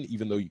online,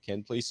 even though you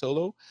can play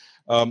solo.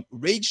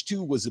 Rage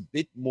 2 was a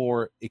bit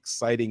more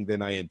exciting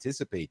than I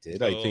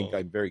anticipated. I think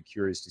I'm very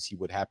curious to see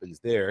what happens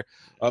there.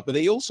 But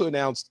they also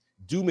announced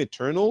Doom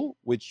Eternal,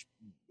 which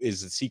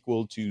is a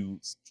sequel to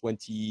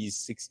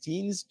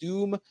 2016's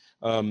Doom.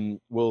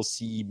 We'll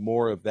see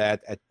more of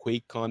that at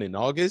QuakeCon in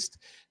August.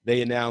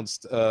 They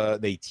announced,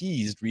 they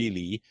teased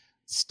really,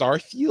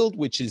 Starfield,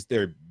 which is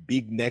their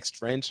big next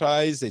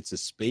franchise. It's a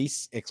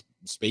space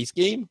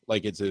game,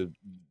 like it's a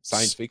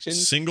science fiction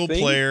single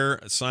player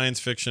science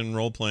fiction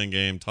role-playing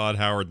game. Todd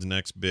Howard's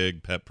next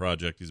big pet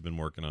project he's been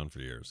working on for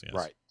years. Yes.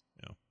 Right.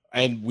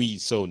 and we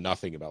saw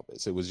nothing about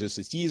this. It was just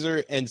a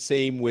teaser, and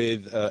same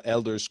with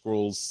Elder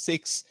Scrolls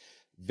 6,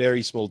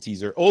 very small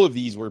teaser. All of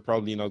these we're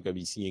probably not going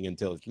to be seeing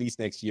until at least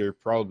next year,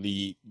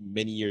 probably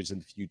many years in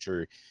the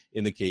future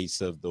in the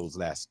case of those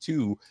last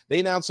two. They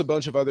announced a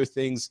bunch of other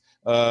things,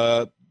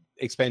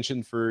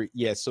 expansion for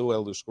ESO,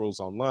 Elder Scrolls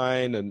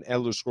Online, and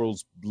Elder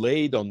Scrolls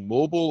Blade on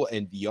mobile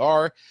and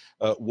VR,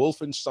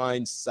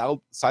 Wolfenstein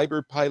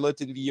Cyberpilot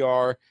in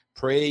VR,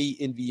 Prey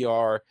in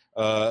VR,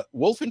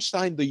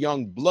 Wolfenstein The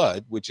Young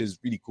Blood, which is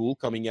really cool,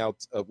 coming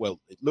out,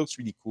 it looks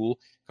really cool,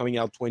 coming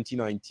out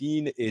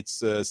 2019.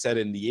 It's set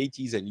in the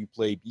 80s, and you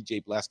play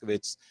BJ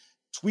Blazkowicz's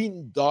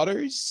twin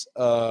daughters.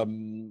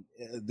 The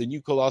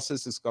new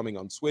Colossus is coming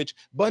on Switch.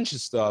 Bunch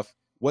of stuff.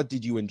 What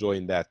did you enjoy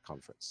in that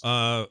conference?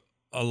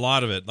 A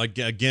lot of it. Like,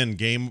 again,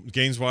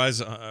 games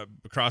wise,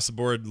 across the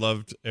board,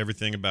 loved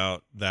everything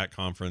about that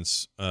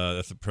conference.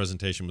 The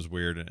presentation was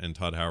weird, and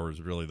Todd Howard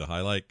was really the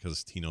highlight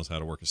because he knows how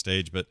to work a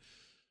stage. But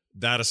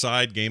that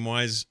aside, game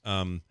wise,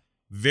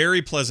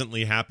 very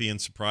pleasantly happy and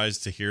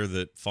surprised to hear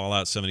that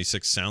Fallout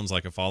 76 sounds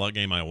like a Fallout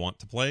game I want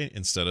to play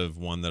instead of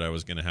one that I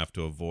was going to have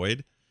to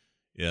avoid.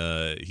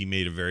 He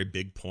made a very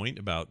big point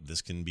about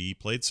this can be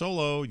played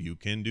solo. You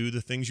can do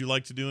the things you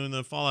like to do in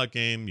the Fallout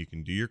game. You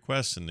can do your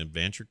quests and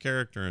advance your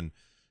character and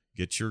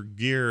get your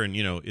gear. And,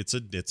 it's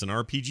an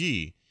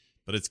RPG,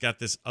 but it's got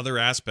this other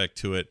aspect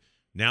to it.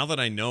 Now that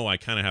I know I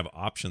kind of have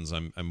options,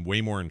 I'm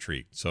way more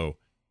intrigued. So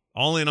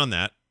all in on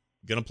that.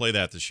 Gonna play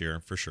that this year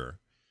for sure.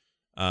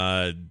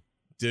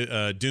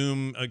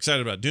 Doom,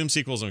 excited about Doom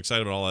sequels. I'm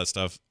excited about all that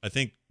stuff. I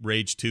think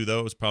Rage 2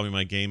 though is probably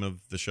my game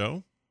of the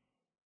show.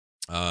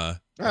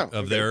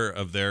 Of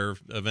their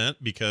event,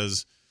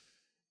 because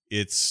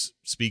it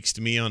speaks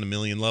to me on a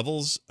million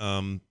levels.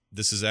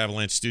 This is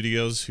Avalanche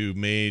Studios, who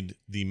made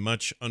the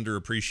much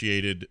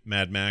underappreciated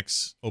Mad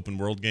Max open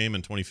world game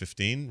in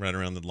 2015, right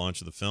around the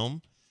launch of the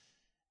film.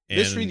 And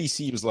this really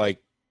seems like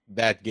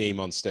that game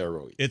on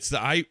steroids. It's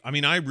I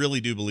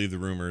really do believe the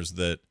rumors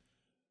that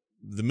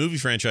the movie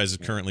franchise is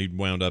currently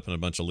wound up in a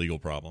bunch of legal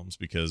problems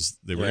because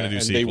they were going to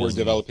do sequels. They were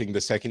developing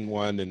the second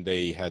one, and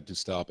they had to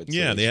stop it.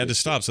 Yeah, they had to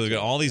stop. So they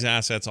got all these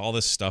assets, all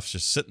this stuff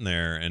just sitting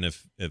there. And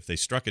if they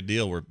struck a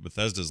deal where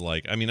Bethesda's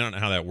like, I don't know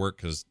how that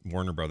worked because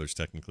Warner Brothers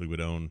technically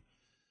would own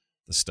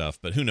the stuff,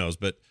 but who knows?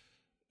 But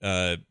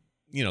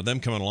them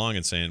coming along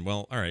and saying,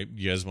 well, all right,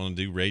 you guys want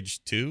to do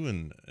Rage 2,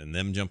 and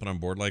them jumping on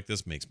board like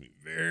this makes me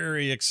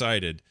very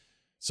excited.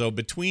 So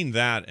between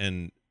that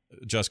and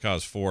Just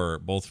Cause 4,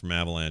 both from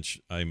Avalanche,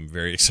 I'm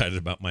very excited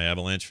about my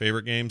Avalanche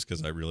favorite games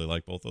because I really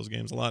like both those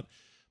games a lot.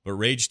 But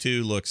Rage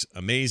 2 looks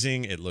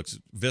amazing. It looks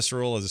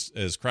visceral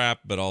as crap,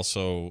 but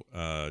also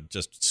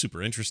just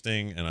super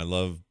interesting. And I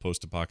love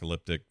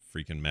post-apocalyptic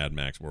freaking Mad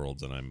Max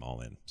worlds, and I'm all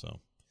in.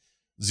 So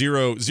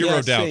zero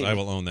doubt same. I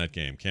will own that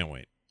game. Can't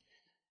wait.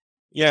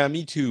 Yeah,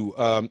 me too.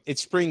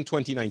 It's spring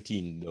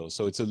 2019 though,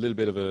 so it's a little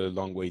bit of a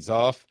long ways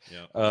off.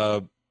 Yeah.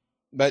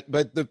 But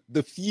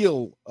the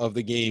feel of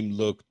the game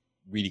looked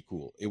really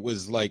cool. It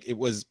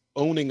was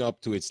owning up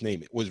to its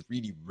name. It was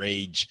really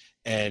Rage,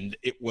 and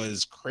it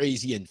was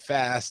crazy and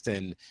fast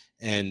and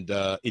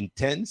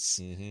intense.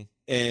 Mm-hmm.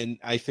 And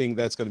I think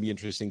that's going to be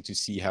interesting to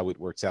see how it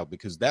works out,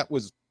 because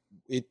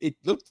it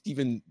looked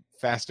even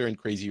faster and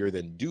crazier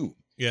than Doom.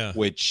 Yeah.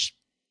 Which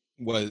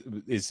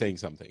is saying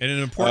something. And an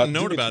important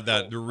note about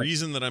that, the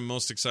reason that I'm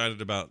most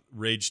excited about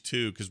Rage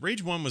 2, because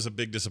Rage 1 was a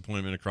big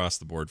disappointment across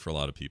the board for a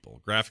lot of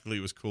people. Graphically,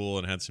 it was cool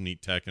and had some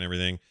neat tech and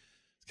everything.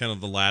 It's kind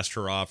of the last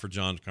hurrah for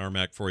John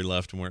Carmack before he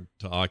left and went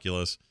to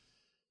Oculus.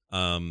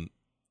 But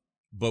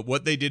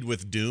what they did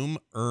with Doom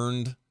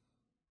earned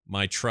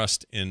my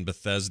trust in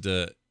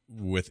Bethesda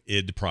with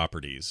id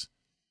properties.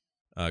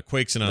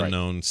 Quake's an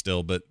unknown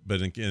still, but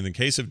in the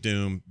case of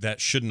Doom, that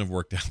shouldn't have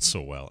worked out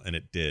so well, and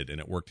it did, and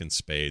it worked in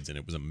spades, and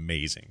it was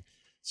amazing.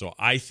 So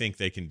I think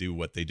they can do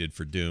what they did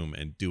for Doom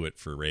and do it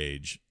for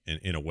Rage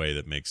in a way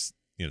that makes,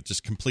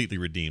 just completely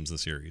redeems the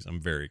series.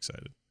 I'm very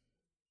excited.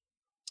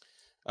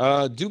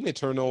 Doom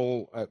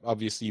Eternal,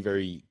 obviously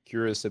very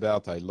curious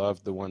about. I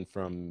loved the one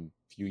from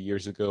a few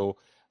years ago.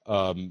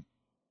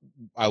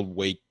 I'll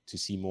wait to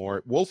see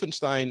more.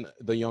 Wolfenstein,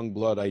 The Young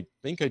Blood, I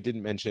think I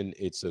didn't mention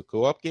it's a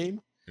co-op game.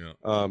 Yeah.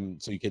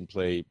 So you can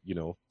play,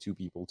 two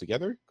people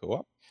together,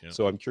 co-op. Yeah.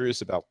 So I'm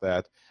curious about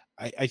that.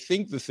 I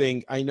think the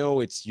thing, I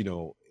know it's,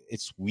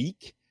 it's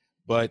weak,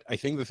 but I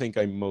think the thing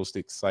I'm most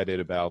excited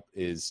about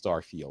is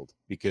Starfield,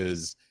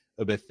 because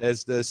a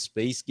Bethesda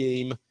space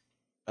game,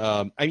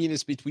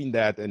 it's between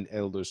that and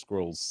Elder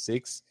Scrolls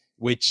 6,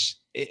 which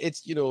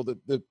it's,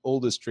 the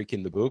oldest trick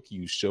in the book.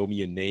 You show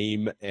me a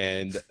name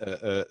and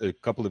a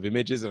couple of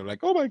images, and I'm like,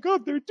 oh my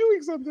God, they're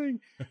doing something.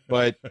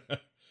 But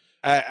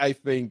I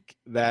think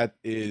that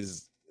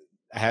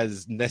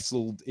has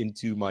nestled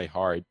into my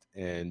heart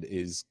and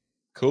is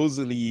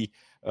cozily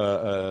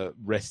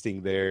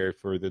resting there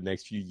for the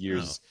next few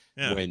years.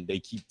 When they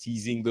keep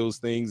teasing those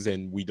things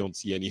and we don't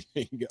see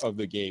anything of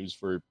the games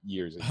for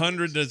years.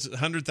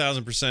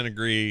 100,000%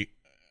 agree.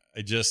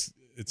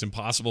 It's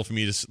impossible for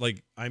me to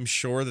I'm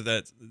sure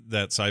that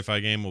sci-fi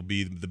game will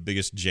be the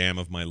biggest jam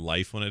of my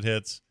life when it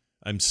hits.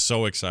 I'm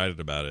so excited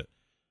about it,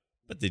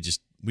 but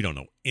we don't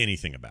know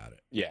anything about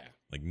it. Yeah.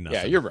 Like nothing.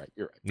 Yeah, you're right.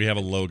 We have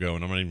a logo,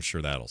 and I'm not even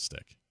sure that'll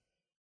stick.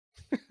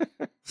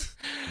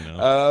 You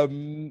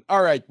know?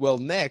 All right. Well,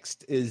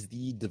 next is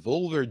the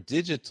Devolver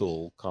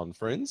Digital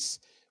Conference,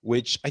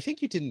 which I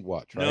think you didn't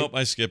watch, right? Nope,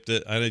 I skipped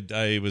it. I had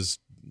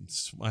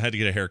to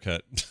get a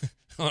haircut,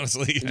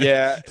 honestly.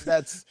 Yeah,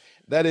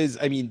 that is.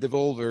 I mean,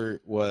 Devolver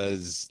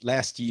was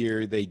last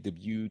year. They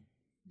debuted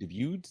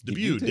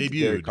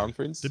their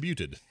conference.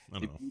 Debuted. I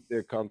don't know.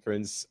 Their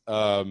conference.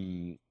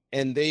 And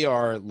they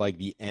are like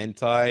the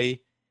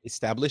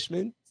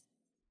anti-establishment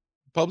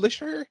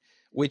publisher,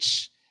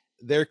 which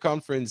their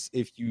conference,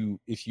 if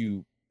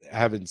you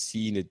haven't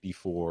seen it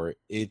before,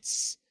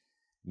 it's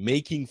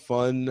making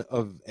fun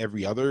of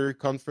every other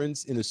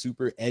conference in a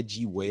super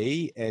edgy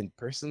way. And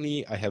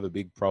personally, I have a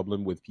big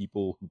problem with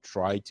people who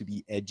try to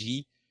be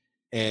edgy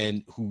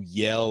and who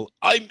yell,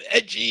 "I'm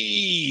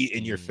edgy"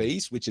 in your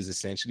face, which is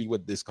essentially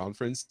what this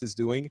conference is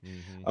doing.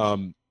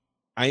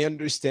 I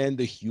understand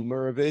the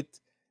humor of it,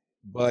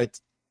 but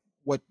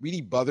what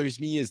really bothers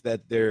me is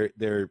that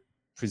they're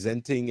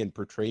presenting and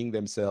portraying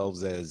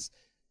themselves as,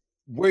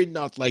 we're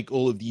not like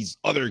all of these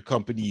other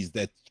companies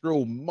that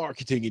throw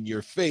marketing in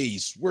your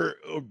face. We're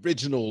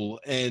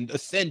original and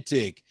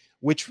authentic,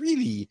 which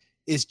really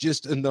is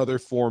just another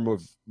form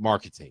of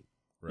marketing.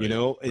 Right,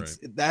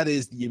 that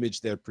is the image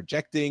they're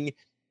projecting,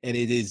 and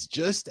it is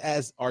just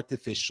as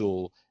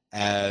artificial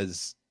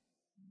as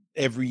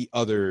every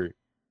other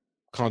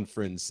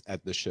conference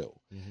at the show.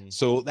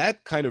 So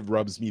that kind of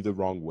rubs me the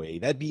wrong way.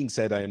 That being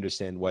said, I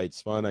understand why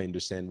it's fun. I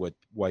understand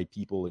why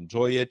people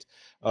enjoy it.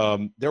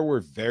 There were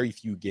very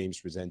few games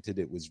presented.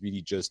 It was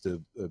really just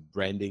a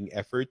branding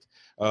effort.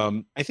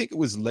 I think it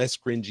was less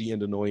cringy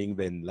and annoying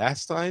than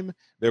last time.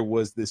 There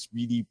was this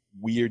really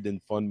weird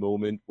and fun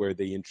moment where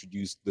they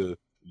introduced the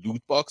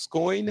loot box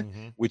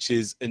coin, which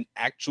is an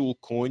actual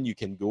coin you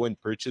can go and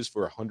purchase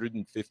for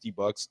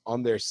 $150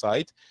 on their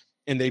site.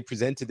 And they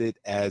presented it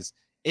as,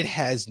 it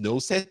has no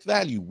set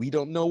value. We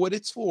don't know what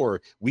it's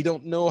for. We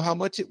don't know how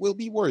much it will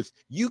be worth.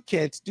 You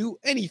can't do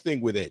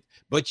anything with it,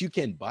 but you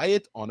can buy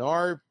it on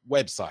our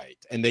website.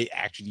 And they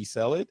actually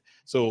sell it.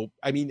 So,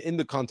 I mean, in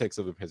the context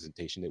of the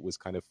presentation, it was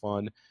kind of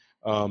fun.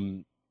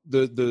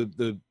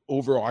 The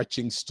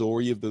overarching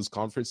story of those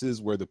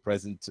conferences where the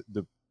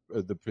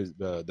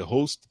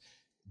host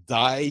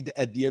died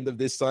at the end of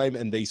this time,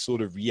 and they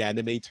sort of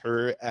reanimate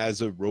her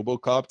as a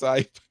RoboCop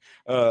type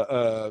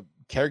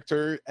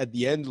character at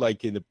the end,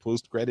 like in the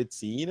post-credit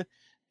scene,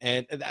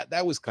 and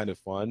that was kind of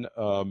fun.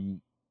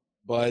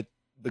 But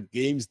the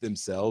games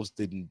themselves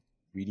didn't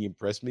really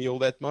impress me all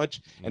that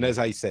much. And as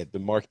I said, the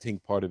marketing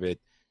part of it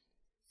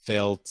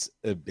felt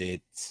a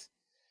bit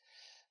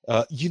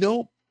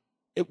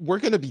we're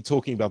going to be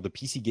talking about the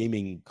PC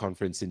gaming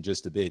conference in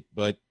just a bit,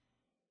 but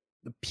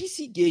the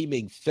PC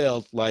gaming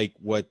felt like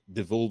what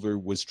Devolver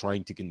was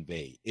trying to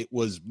convey. It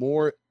was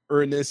more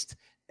earnest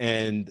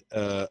and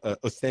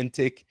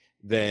authentic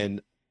than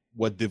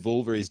what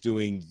Devolver is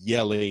doing,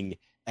 yelling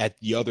at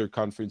the other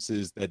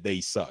conferences that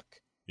they suck.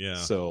 Yeah.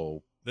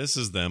 So this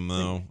is them,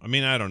 though. I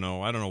mean, I don't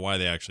know why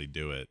they actually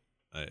do it.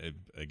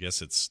 I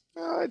guess it's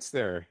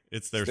their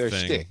thing.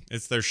 Shtick.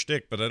 It's their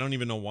shtick, but I don't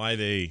even know why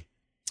I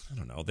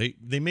don't know.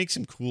 They make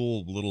some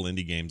cool little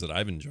indie games that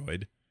I've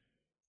enjoyed.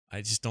 I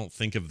just don't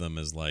think of them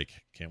as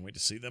like, can't wait to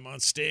see them on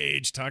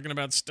stage talking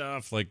about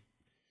stuff. Like,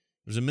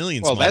 there's a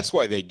million. Well, that's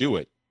why they do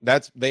it.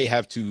 They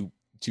have to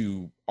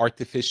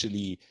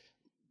artificially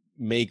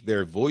make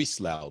their voice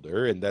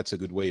louder, and that's a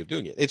good way of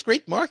doing it. It's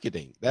great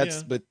marketing.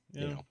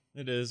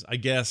 It is. I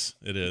guess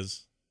it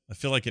is. I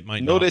feel like it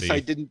might Notice not be. I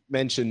didn't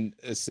mention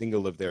a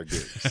single of their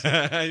games.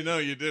 I know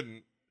you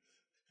didn't.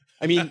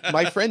 I mean,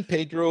 my friend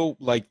Pedro,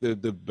 like the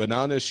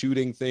banana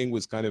shooting thing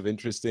was kind of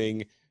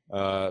interesting.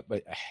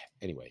 But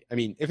anyway, I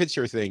mean, if it's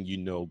your thing, you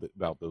know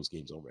about those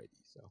games already.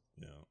 So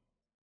yeah.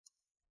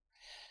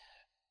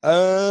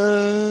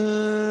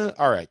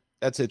 All right,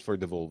 that's it for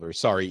Devolver.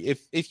 Sorry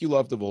if you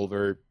love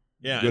Devolver.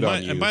 Yeah, good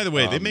on you. And by the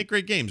way, they make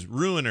great games.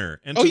 Ruiner,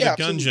 Enter the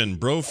Gungeon,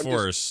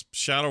 Broforce,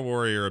 Shadow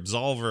Warrior,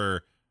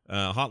 Absolver,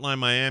 Hotline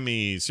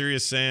Miami,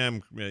 Serious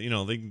Sam.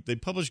 They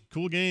publish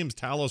cool games.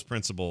 Talos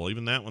Principle,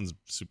 even that one's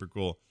super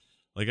cool.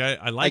 Like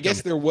I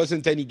guess there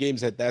wasn't any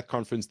games at that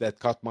conference that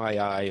caught my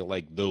eye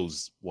like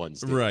those ones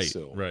did,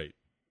 Right.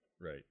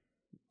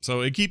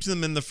 So it keeps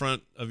them in the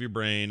front of your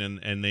brain,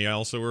 and they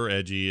also are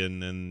edgy,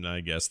 and I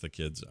guess the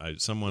kids,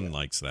 someone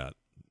likes that.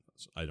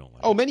 I don't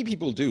like. Oh, many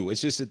people do.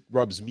 It's just it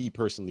rubs me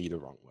personally the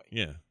wrong way.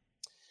 Yeah.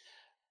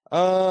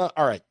 All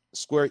right.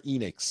 Square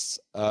Enix.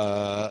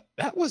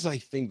 That was, I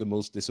think, the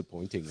most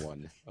disappointing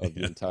one of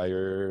the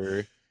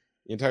entire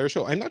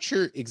show. I'm not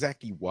sure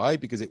exactly why,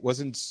 because it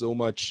wasn't so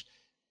much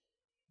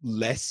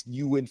less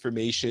new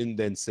information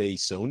than, say,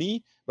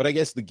 Sony. But I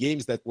guess the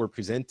games that were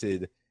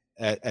presented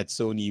at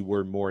Sony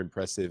were more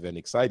impressive and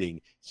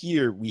exciting.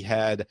 Here we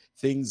had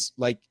things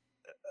like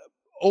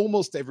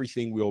almost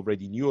everything we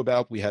already knew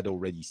about. We had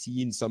already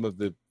seen. Some of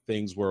the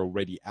things were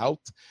already out.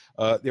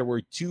 There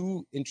were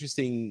two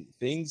interesting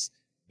things.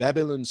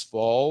 Babylon's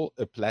Fall,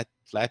 a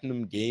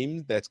platinum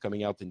game that's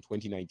coming out in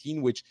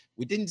 2019, which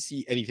we didn't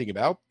see anything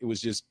about. It was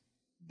just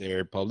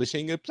they're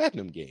publishing a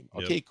platinum game.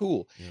 Okay,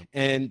 cool. Yep.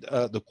 And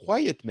The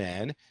Quiet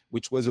Man,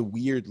 which was a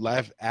weird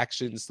live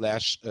action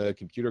 /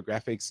 computer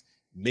graphics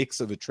mix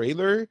of a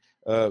trailer.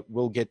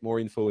 We'll get more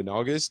info in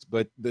August,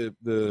 but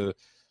the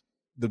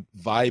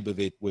vibe of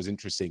it was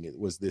interesting. It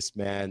was this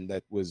man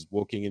that was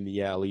walking in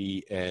the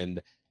alley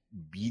and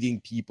beating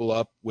people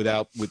up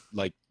without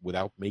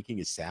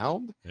making a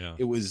sound. Yeah.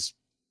 It was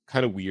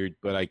kind of weird,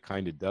 but I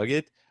kind of dug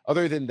it.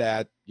 Other than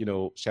that,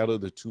 Shadow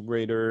of the Tomb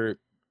Raider,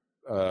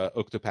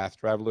 Octopath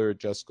Traveler,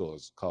 Just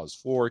Cause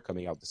 4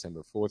 coming out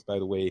December 4th, by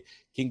the way.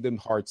 Kingdom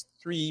Hearts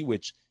 3,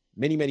 which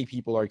many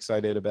people are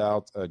excited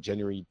about,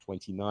 January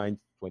 29th,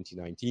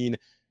 2019.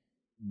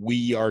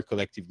 We are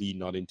collectively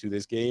not into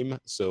this game,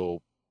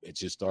 so it's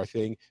just our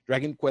thing.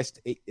 Dragon Quest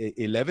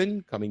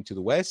 11 coming to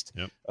the West.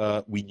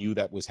 Yep. We knew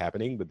that was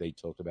happening, but they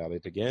talked about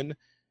it again.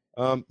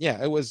 I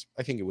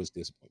think it was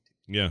disappointing.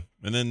 Yeah,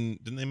 and then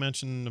didn't they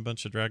mention a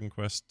bunch of Dragon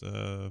Quest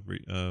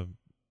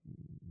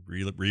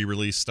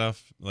re-release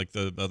stuff, like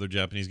the other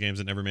Japanese games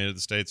that never made it to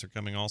the States are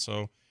coming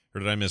also?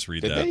 Or did I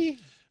misread that? They?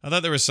 I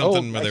thought there was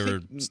something where they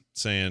were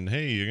saying,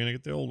 "Hey, you're gonna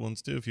get the old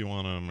ones too if you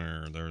want them."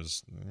 Or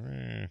there's.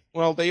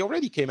 Well, they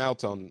already came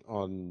out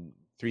on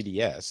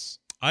 3DS.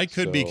 I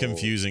could be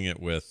confusing it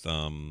with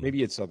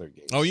maybe it's other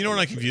games. Oh, you know what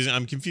I'm confusing?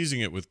 I'm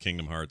confusing it with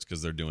Kingdom Hearts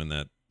because they're doing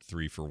that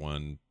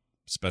 3-for-1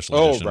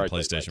 special edition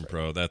PlayStation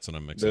Pro. That's what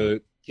I'm mixing.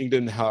 The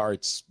Kingdom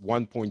Hearts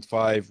 1.5,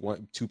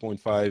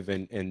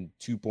 2.5, and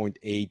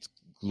 2.8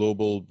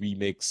 global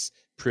remix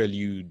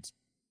prelude.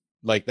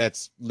 Like,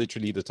 that's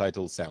literally the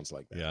title sounds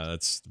like that. Yeah,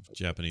 that's the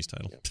Japanese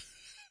title.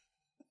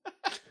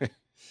 Yeah.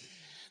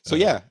 So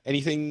yeah,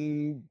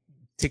 anything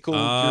tickle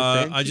your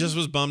fancy? I just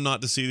was bummed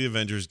not to see the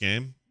Avengers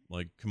game.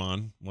 Like, come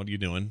on, what are you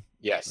doing?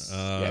 Yes,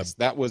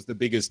 that was the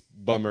biggest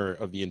bummer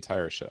of the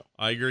entire show.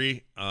 I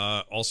agree.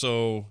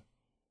 Also,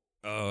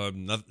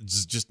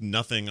 just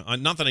nothing.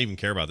 Not that I even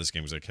care about this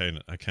game, because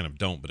I kind of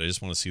don't. But I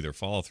just want to see their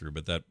follow through.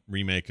 But that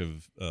remake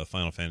of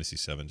Final Fantasy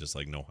VII, just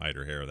like no hide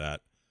or hair of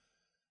that.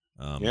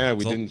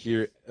 We didn't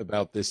hear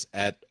about this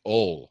at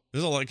all.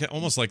 There's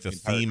almost like the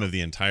theme of the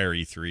entire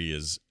E3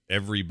 is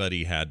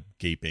everybody had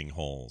gaping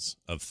holes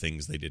of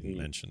things they didn't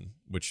mention,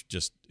 which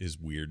just is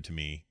weird to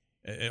me.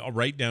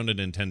 Right down to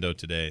Nintendo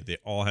today, they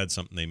all had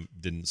something they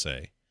didn't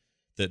say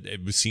that it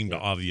seemed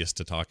obvious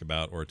to talk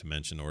about or to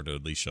mention or to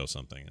at least show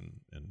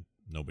something, and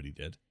nobody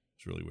did.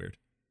 It's really weird,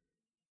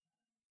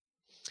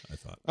 I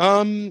thought.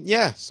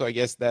 So I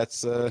guess that's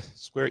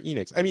Square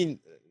Enix. I mean,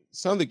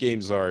 some of the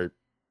games are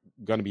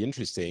going to be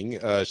interesting.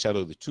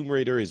 Shadow of the Tomb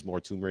Raider is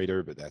more Tomb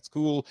Raider, but that's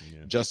cool.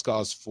 Yeah. Just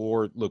Cause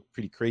 4 looked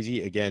pretty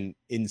crazy. Again,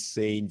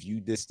 insane view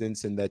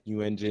distance in that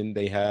new engine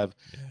they have.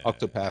 Yeah.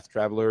 Octopath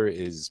Traveler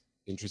is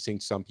interesting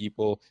to some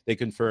people. They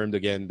confirmed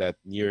again that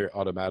Nier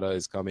Automata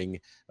is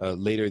coming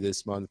later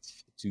this month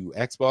to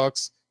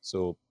Xbox,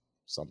 so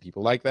some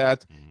people like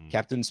that.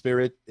 Captain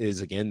Spirit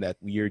is again that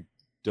weird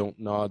don't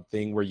nod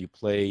thing where you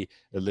play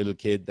a little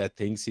kid that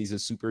thinks he's a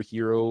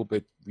superhero,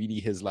 but really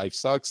his life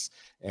sucks.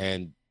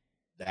 And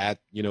that,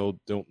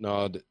 don't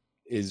nod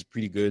is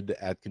pretty good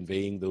at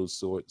conveying those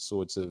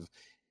sorts of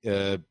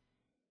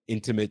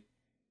intimate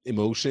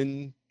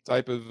emotion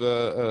type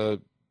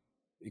of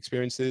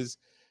experiences.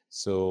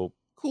 So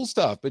cool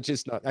stuff, but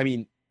just not,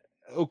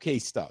 okay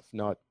stuff,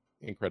 not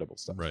incredible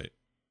stuff. Right.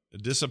 A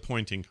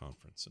disappointing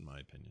conference, in my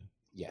opinion.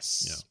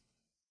 Yes.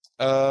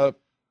 Yeah.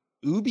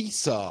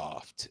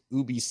 Ubisoft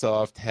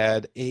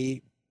had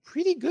a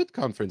pretty good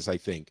conference, I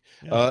think.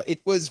 Yeah.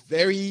 It was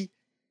very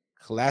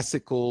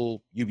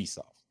classical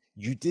Ubisoft.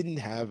 You didn't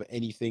have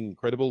anything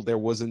incredible. There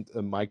wasn't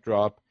a mic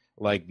drop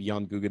like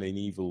Beyond Good and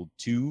Evil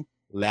 2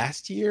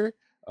 last year.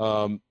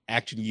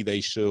 Actually,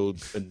 they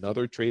showed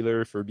another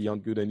trailer for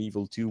Beyond Good and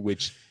Evil 2,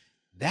 which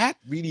that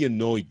really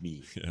annoyed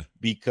me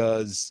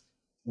because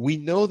we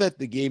know that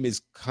the game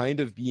is kind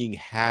of being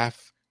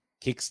half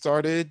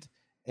kickstarted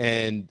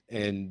and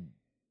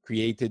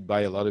created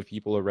by a lot of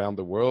people around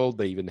the world.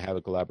 They even have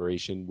a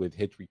collaboration with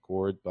Hit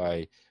Record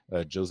by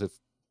Joseph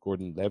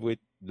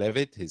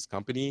Gordon-Levitt, his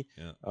company.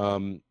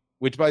 Yeah.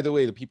 Which, by the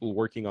way, the people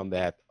working on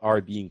that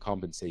are being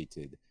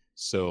compensated.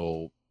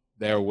 So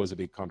there was a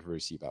big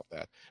controversy about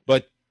that.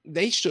 But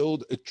they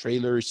showed a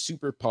trailer,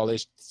 super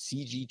polished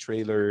CG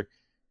trailer,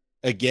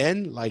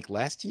 again, like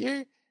last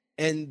year.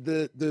 And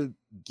the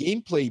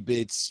gameplay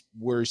bits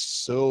were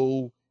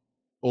so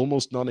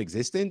almost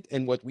non-existent.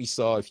 And what we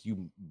saw a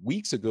few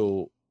weeks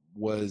ago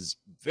was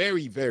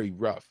very, very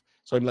rough.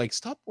 So I'm like,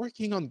 stop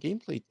working on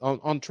gameplay,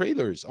 on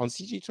trailers, on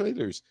CG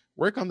trailers.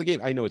 Work on the game.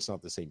 I know it's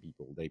not the same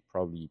people. They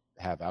probably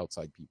have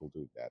outside people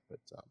doing that. But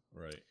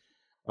right.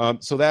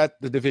 So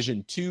that The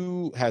Division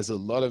 2 has a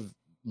lot of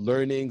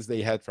learnings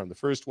they had from the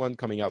first one,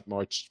 coming out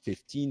March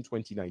 15,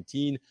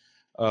 2019.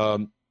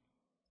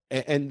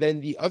 And then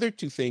the other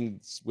two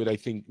things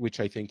which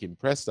I think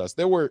impressed us,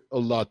 there were a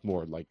lot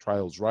more, like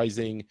Trials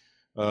Rising,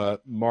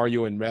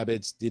 Mario and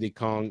Rabbids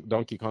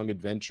Donkey Kong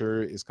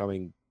Adventure is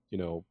coming,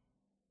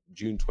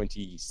 June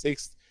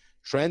 26th.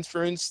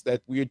 Transference,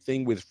 that weird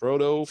thing with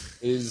Frodo,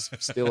 is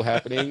still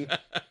happening.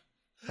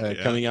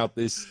 Coming out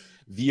this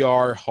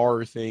VR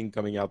horror thing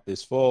coming out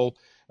this fall.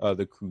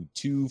 The Crew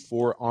 2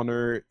 For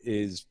Honor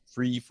is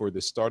free for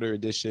the starter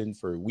edition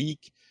for a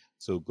week,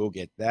 so go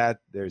get that.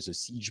 There's a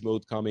siege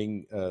mode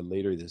coming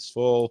later this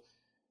fall.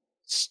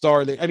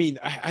 Starlink, I mean,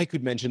 I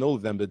could mention all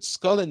of them, but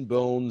Skull and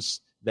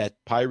Bones, that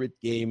pirate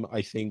game,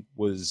 I think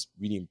was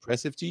really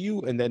impressive to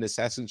you. And then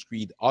Assassin's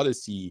Creed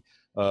Odyssey,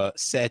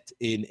 set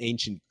in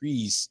ancient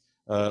Greece,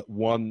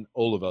 won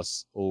all of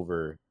us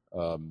over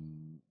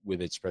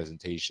with its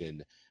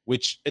presentation,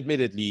 which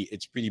admittedly,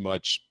 it's pretty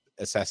much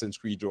Assassin's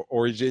Creed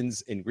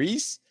Origins in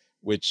Greece,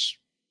 which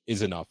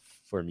is enough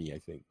for me, I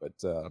think. But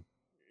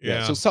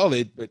so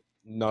solid, but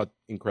not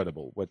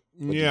incredible. What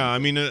I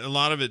mean, a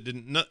lot of it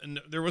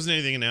there wasn't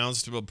anything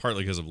announced, about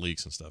partly because of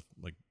leaks and stuff,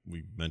 like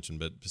we mentioned,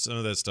 but some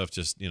of that stuff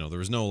just, there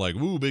was no like,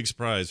 woo, big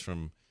surprise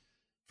from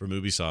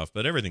Ubisoft,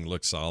 but everything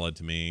looked solid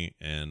to me.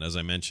 And as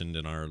I mentioned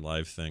in our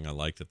live thing, I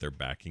like that they're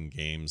backing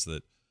games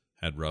that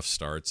had rough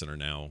starts and are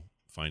now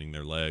finding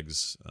their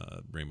legs.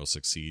 Rainbow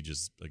Six Siege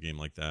is a game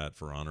like that.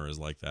 For Honor is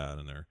like that,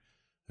 and they're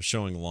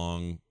showing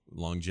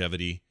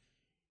longevity,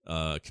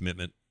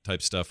 commitment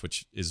type stuff,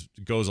 which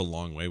goes a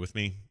long way with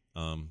me.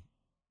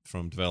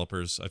 From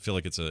developers, I feel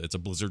like it's a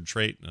Blizzard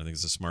trait, and I think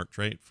it's a smart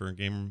trait for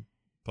game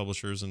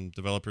publishers and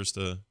developers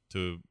to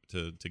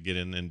get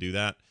in and do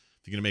that.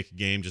 If you're gonna make a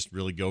game, just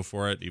really go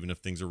for it, even if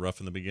things are rough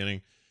in the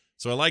beginning.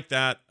 So I like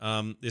that.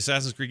 The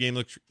Assassin's Creed game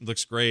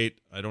looks great.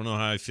 I don't know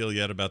how I feel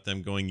yet about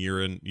them going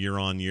year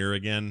on year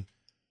again.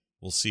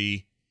 We'll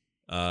see.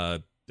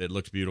 It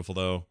looked beautiful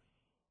though.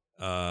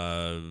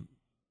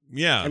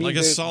 Yeah, I mean, like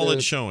a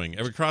solid showing.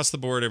 Across the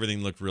board,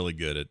 everything looked really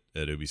good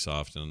at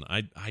Ubisoft, and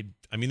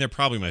I mean, they're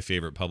probably my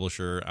favorite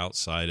publisher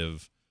outside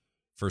of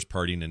first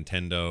party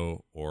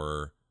Nintendo,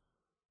 or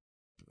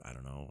I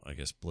don't know, I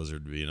guess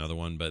Blizzard would be another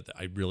one, but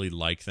I really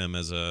like them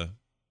as a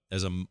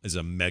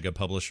mega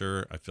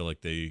publisher. I feel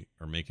like they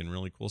are making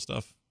really cool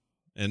stuff,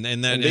 and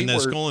that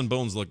Skull and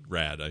Bones looked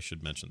rad. I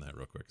should mention that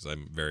real quick because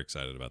I'm very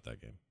excited about that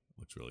game.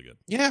 Looks really good.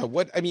 Yeah,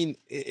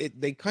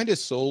 they kind of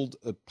sold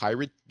a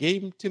pirate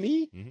game to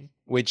me,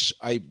 which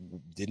I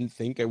didn't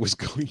think I was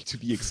going to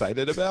be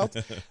excited about,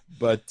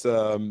 but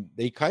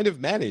they kind of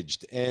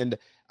managed. And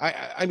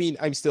I mean,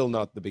 I'm still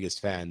not the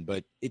biggest fan,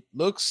 but it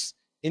looks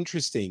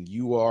interesting.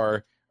 You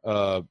are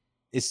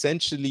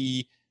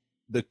essentially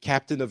the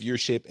captain of your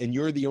ship, and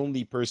you're the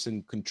only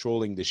person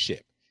controlling the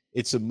ship.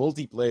 It's a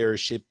multiplayer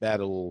ship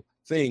battle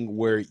thing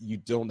where you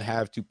don't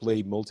have to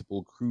play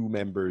multiple crew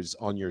members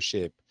on your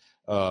ship.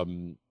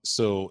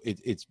 So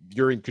it's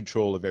you're in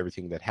control of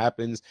everything that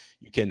happens.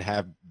 You can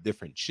have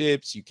different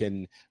ships, you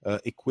can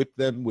equip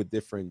them with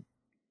different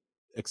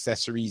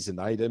accessories and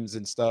items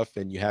and stuff,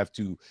 and you have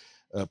to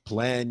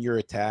plan your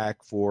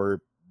attack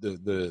for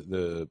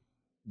the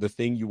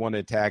thing you want to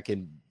attack,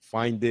 and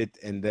find it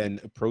and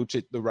then approach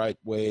it the right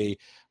way.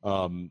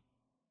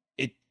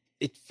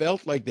 It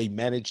felt like they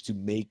managed to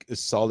make a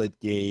solid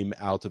game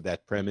out of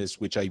that premise,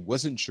 which I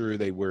wasn't sure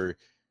they were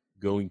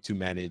going to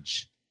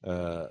manage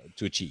to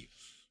achieve.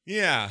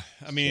 Yeah,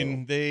 I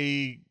mean,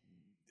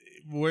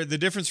 where the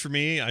difference for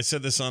me, I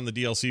said this on the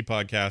DLC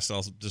podcast,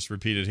 I'll just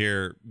repeat it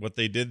here. What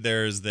they did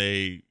there is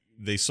they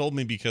sold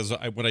me, because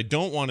what I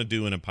don't want to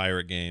do in a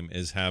pirate game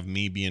is have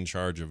me be in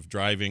charge of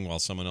driving while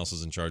someone else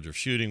is in charge of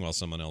shooting, while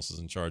someone else is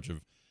in charge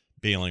of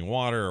bailing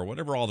water, or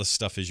whatever all the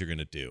stuff is you're going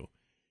to do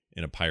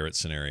in a pirate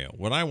scenario.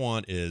 What I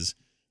want is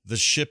the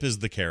ship is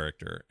the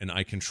character, and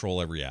I control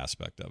every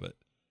aspect of it.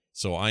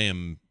 So I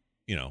am,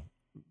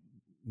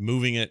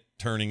 moving it,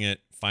 turning it,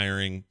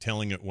 firing,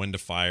 telling it when to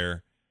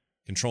fire,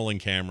 controlling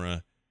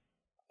camera.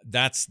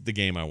 That's the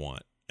game I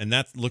want. And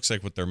that looks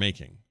like what they're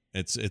making.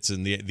 It's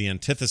in the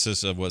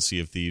antithesis of what Sea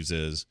of Thieves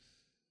is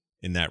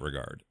in that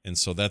regard. And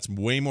so that's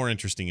way more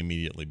interesting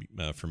immediately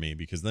for me,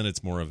 because then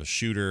it's more of a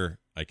shooter.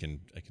 I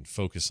can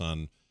focus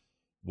on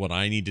what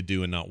I need to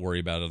do and not worry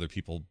about other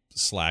people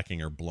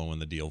slacking or blowing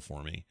the deal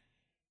for me.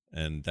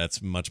 And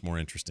that's much more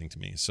interesting to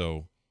me.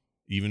 So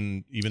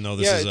even though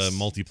this is a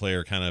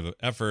multiplayer kind of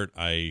effort,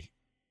 I'm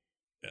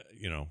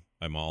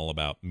all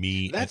about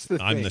me. That's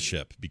the I'm thing. the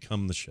ship.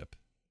 Become the ship.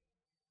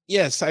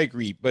 Yes, I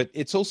agree. But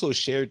it's also a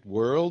shared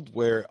world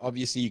where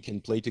obviously you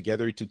can play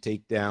together to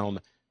take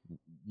down,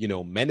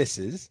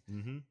 menaces.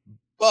 Mm-hmm.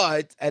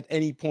 But at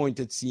any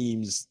point, it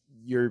seems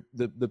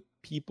the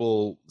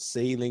people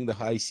sailing the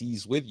high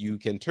seas with you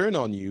can turn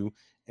on you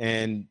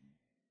and,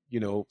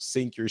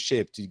 sink your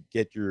ship to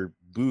get your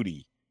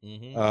booty.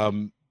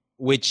 Mm-hmm.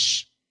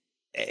 Which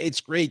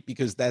it's great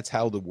because that's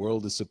how the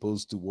world is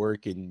supposed to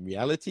work in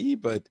reality.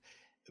 But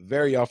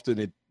very often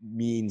it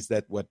means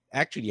that what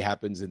actually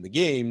happens in the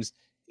games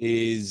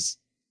is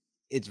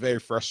it's very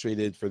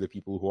frustrated for the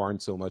people who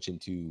aren't so much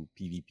into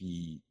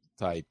PvP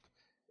type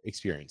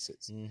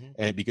experiences. Mm-hmm.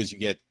 And because you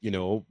get,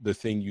 the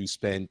thing you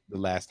spent the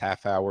last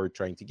half hour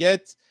trying to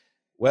get,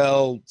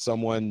 well,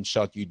 someone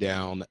shut you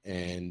down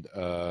and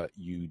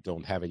you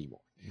don't have any more.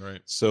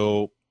 Right.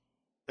 So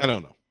I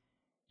don't know.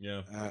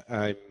 Yeah.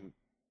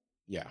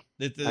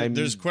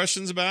 There's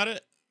questions about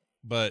it,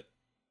 but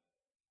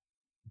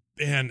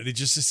man, it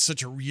just is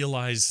such a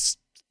realized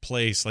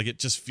place. Like, it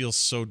just feels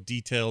so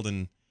detailed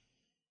and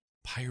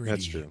piratey.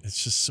 That's true.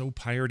 It's just so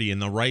piratey in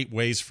the right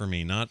ways for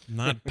me. Not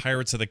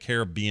Pirates of the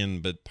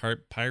Caribbean, but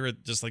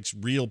pirate, just like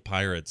real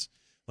pirates.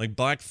 Like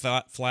Black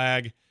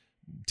Flag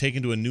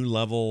taken to a new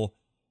level.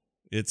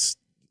 It's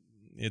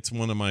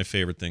one of my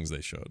favorite things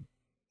they showed.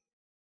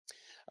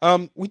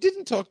 We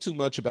didn't talk too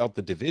much about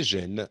The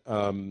Division.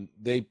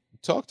 They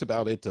talked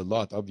about it a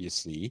lot,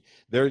 obviously.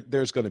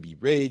 There's going to be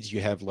raids.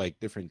 You have like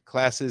different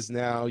classes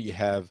now. You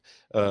have,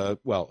 a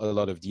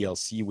lot of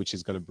DLC, which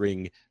is going to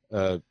bring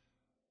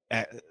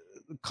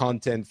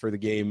content for the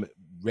game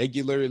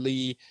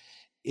regularly.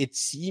 It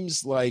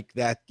seems like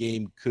that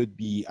game could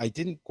be. I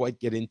didn't quite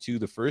get into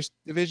the first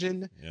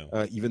Division,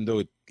 even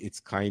though it's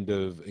kind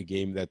of a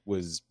game that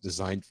was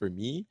designed for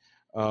me.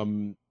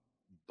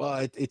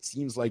 But it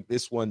seems like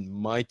this one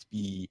might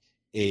be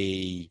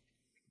a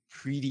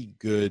pretty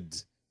good,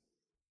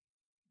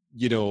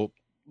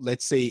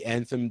 let's say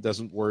Anthem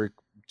doesn't work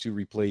to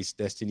replace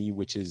Destiny,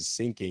 which is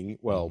sinking,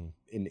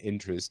 in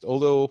interest.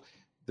 Although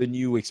the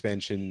new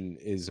expansion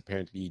is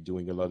apparently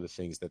doing a lot of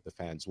things that the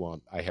fans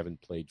want. I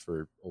haven't played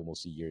for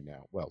almost a year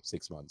now.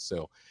 6 months.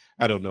 So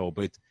I don't know,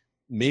 but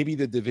maybe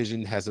the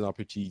Division has an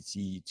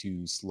opportunity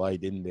to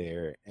slide in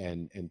there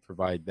and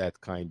provide that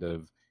kind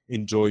of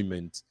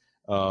enjoyment.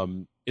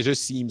 It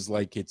just seems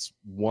like it's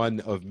one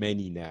of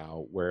many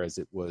now, whereas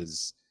it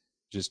was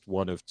just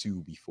one of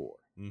two before.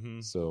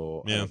 Mm-hmm.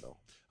 So yeah. I don't know.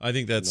 I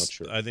think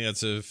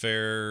that's a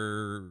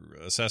fair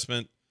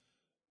assessment.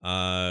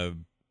 I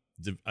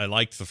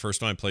liked the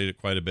first one. I played it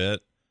quite a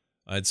bit.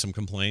 I had some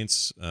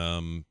complaints.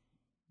 I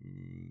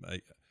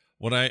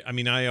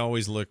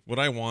always look. What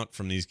I want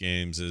from these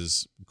games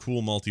is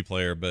cool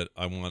multiplayer, but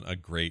I want a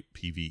great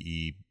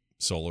PvE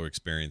solo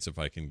experience if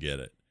I can get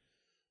it.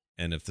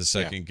 And if the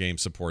second game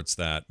supports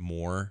that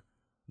more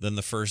than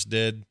the first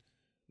did,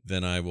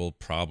 then I will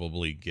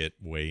probably get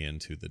way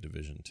into the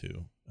Division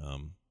 2.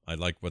 I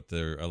like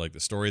the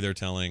story they're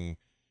telling.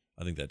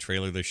 I think that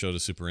trailer they showed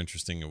is super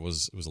interesting. It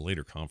was a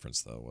later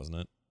conference though, wasn't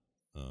it?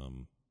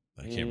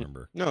 I can't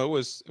remember. No, it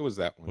was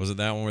that one. Was it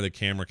that one where the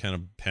camera kind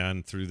of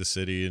panned through the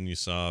city and you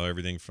saw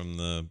everything from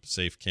the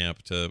safe camp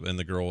and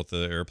the girl with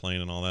the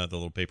airplane and all that, the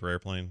little paper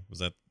airplane? Was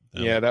that?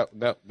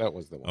 That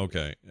was the one.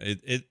 Okay.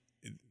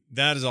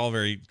 That is all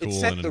very cool it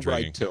set and the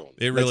intriguing. Right tone.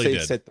 It really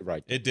did. It set the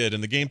right tone. It did.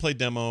 And the gameplay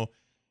demo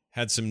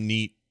had some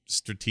neat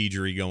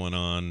strategery going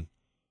on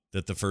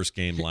that the first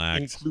game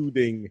lacked.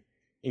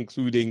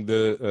 including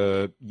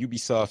the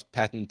Ubisoft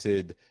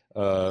patented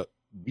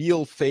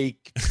real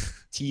fake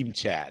team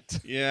chat.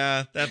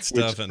 Yeah, that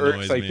stuff which annoys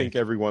irks, me. I think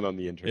everyone on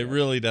the internet. It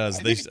really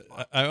does.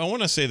 I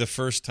want to say the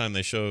first time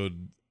they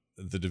showed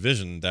the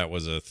Division, that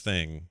was a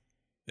thing.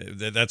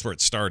 That's where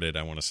it started,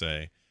 I want to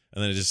say.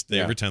 And then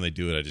every time they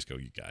do it, I just go,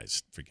 you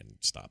guys freaking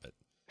stop it.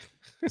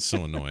 It's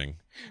so annoying.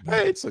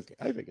 It's okay.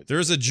 I think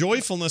there's a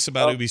joyfulness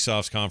about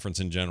Ubisoft's conference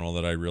in general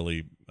that I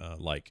really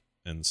like.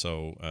 And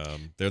so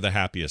they're the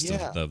happiest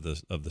of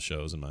the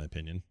shows, in my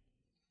opinion.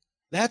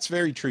 That's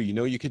very true.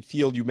 You could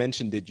feel, you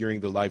mentioned it during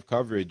the live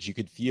coverage, you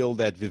could feel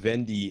that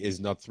Vivendi is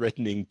not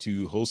threatening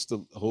to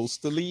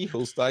hostilely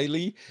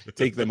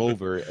take them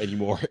over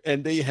anymore.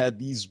 And they had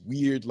these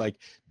weird, like,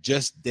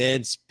 Just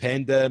Dance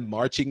Panda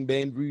marching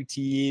band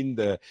routine.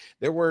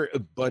 There were a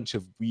bunch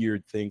of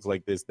weird things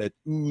like this that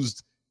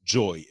oozed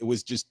joy. It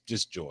was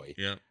just joy.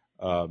 Yeah.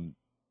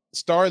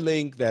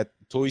 Starlink, that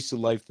Toys to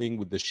Life thing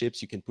with the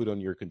ships you can put on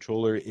your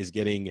controller, is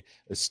getting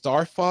a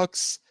Star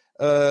Fox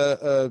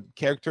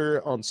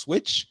character on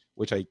Switch,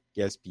 which I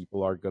guess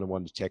people are going to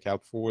want to check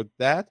out for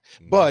that.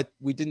 But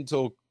we didn't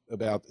talk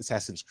about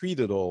Assassin's Creed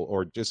at all,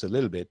 or just a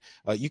little bit.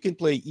 You can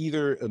play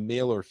either a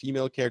male or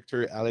female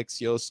character,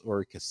 Alexios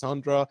or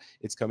Cassandra.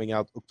 It's coming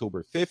out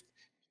October 5th,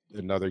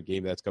 another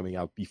game that's coming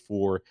out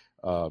before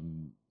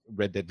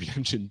Red Dead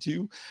Redemption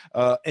 2.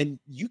 And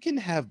you can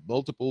have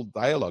multiple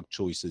dialogue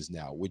choices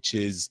now, which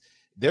is,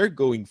 they're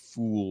going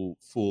full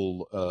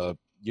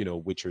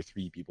Witcher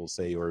 3, people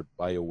say, or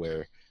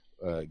BioWare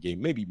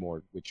game, maybe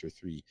more Witcher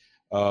 3.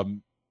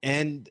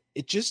 And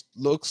it just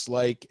looks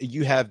like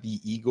you have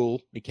the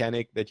eagle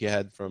mechanic that you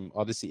had from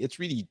Odyssey. It's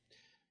really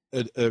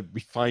a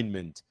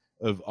refinement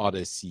of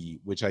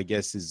Odyssey, which I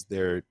guess is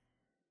their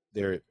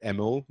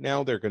MO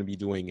now. They're going to be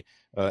doing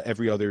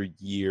every other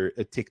year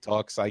a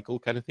TikTok cycle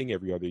kind of thing.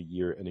 Every other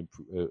year an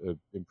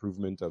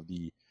improvement of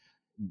the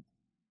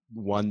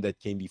one that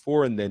came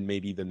before, and then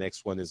maybe the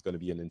next one is going to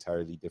be an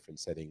entirely different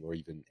setting, or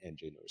even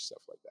engine or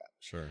stuff like that.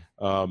 Sure.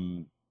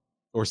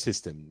 Or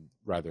system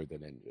rather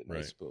than engine, right.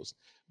 I suppose.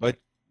 But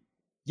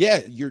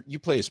yeah, you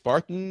play a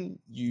Spartan.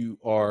 You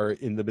are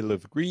in the middle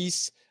of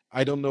Greece.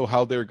 I don't know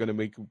how they're going to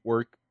make it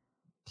work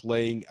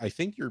playing. I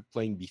think you're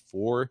playing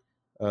before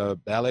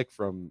Balak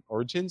from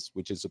Origins,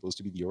 which is supposed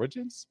to be the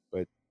Origins,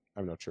 but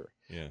I'm not sure.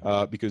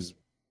 Yeah. Because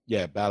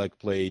Balak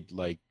played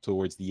like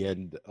towards the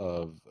end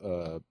of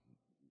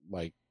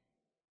like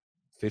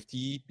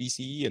 50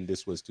 BCE, and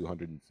this was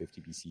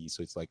 250 BCE.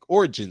 So it's like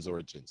Origins.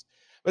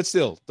 But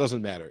still,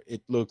 doesn't matter.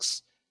 It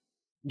looks,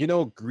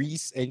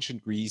 Greece,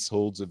 ancient Greece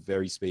holds a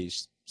very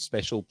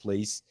special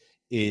place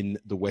in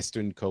the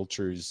Western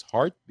culture's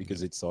heart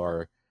because it's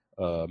our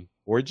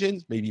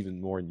origins, maybe even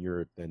more in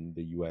Europe than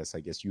the US. I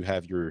guess you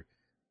have your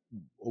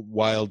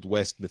Wild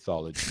West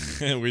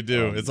mythology. We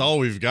do. It's all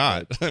we've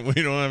got. We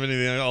don't have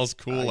anything else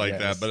cool like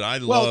that. But I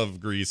love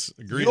Greece.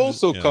 You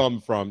also come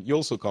from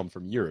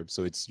Europe,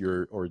 so it's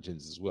your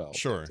origins as well.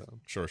 Sure.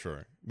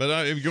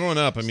 But growing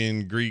up, I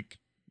mean, Greek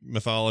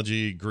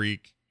mythology,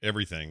 Greek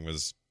everything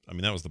was. I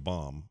mean, that was the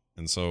bomb.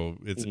 And so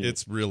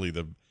it's really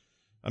the.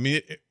 I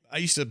mean, I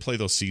used to play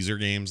those Caesar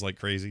games like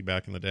crazy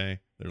back in the day.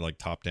 They're like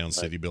top-down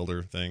city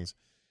builder things,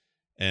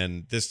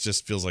 and this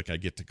just feels like I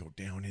get to go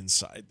down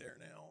inside there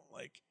now.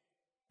 Like,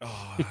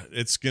 oh,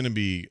 it's gonna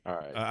be. All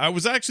right. I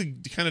was actually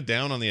kind of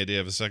down on the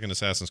idea of a second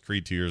Assassin's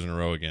Creed 2 years in a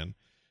row again,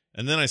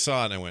 and then I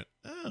saw it and I went,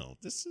 "Oh,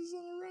 this is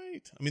all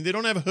right." I mean, they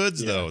don't have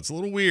hoods though. It's a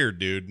little weird,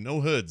 dude.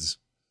 No hoods.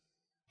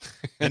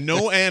 And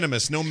no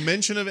animus, no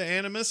mention of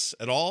animus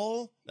at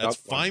all. That's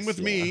fine with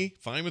me.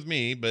 Fine with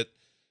me, but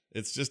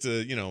it's just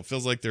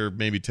feels like they're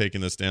maybe taking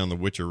this down the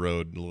Witcher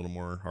road a little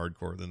more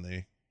hardcore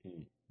than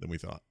we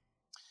thought.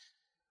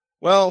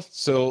 Well,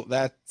 so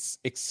that's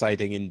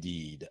exciting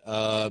indeed.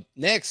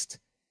 Next,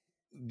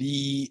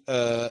 the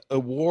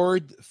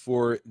award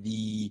for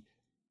the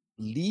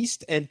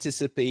least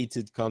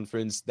anticipated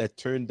conference that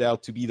turned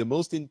out to be the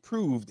most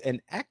improved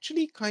and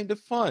actually kind of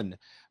fun,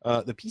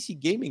 the PC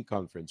Gaming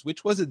Conference,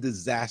 which was a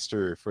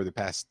disaster for the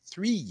past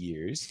 3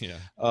 years.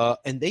 Yeah.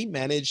 And they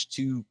managed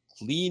to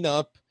clean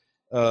up,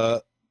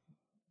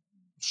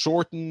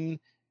 shorten,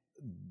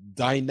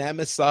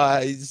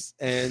 dynamicize,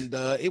 and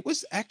it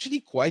was actually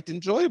quite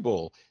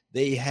enjoyable.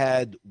 They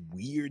had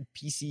weird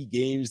PC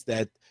games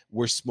that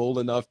were small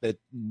enough that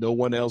no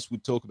one else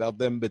would talk about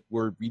them, but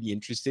were really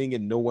interesting,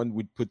 and no one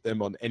would put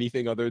them on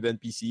anything other than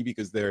PC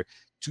because they're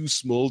too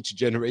small to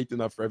generate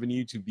enough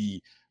revenue to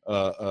be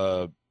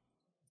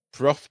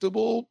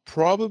profitable,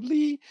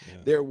 probably. Yeah.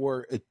 There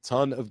were a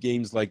ton of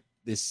games like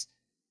this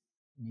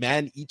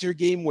Man-Eater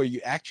game where you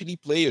actually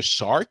play a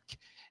shark,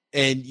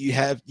 and you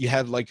have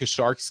like a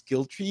shark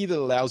skill tree that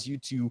allows you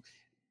to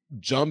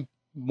jump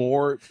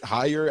more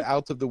higher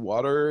out of the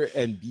water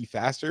and be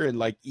faster and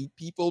like eat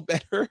people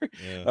better.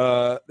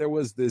 Yeah. There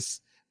was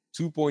this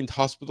 2 Point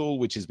Hospital,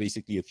 which is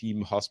basically a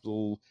theme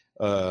hospital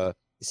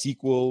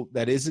sequel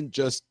that isn't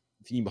just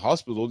theme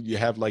hospital. You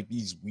have like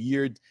these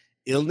weird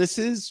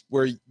illnesses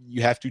where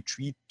you have to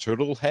treat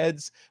turtle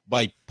heads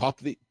by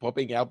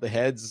popping out the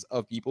heads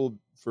of people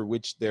for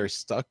which they're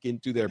stuck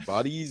into their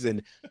bodies,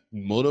 and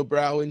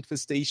monobrow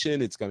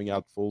infestation. It's coming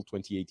out fall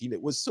 2018.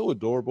 It was so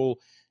adorable.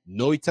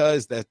 Noita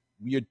is that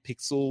weird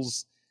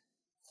pixels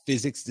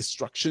physics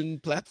destruction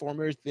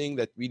platformer thing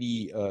that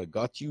really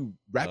got you.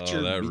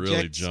 Rapture that Rejects,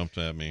 really jumped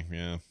at me.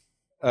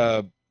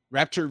 Yeah.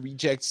 Rapture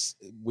Rejects,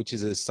 which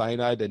is a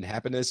cyanide and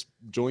happiness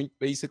joint,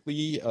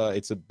 basically.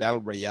 It's a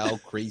battle royale,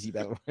 crazy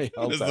battle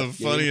royale. It's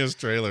the funniest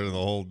trailer in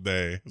the whole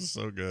day. It's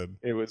so good.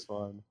 It was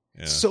fun.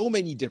 Yeah. So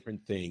many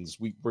different things.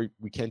 We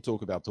can't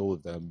talk about all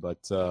of them,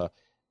 but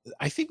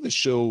I think the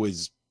show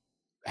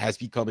has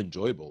become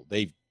enjoyable.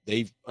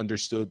 They've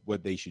understood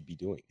what they should be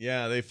doing.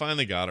 Yeah, they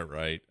finally got it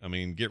right. I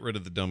mean, get rid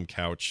of the dumb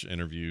couch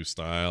interview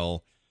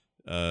style.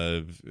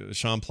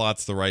 Sean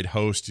Platt's the right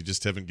host. You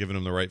just haven't given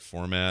him the right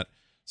format.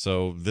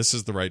 So this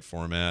is the right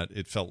format.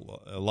 It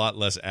felt a lot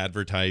less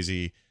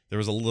advertising. There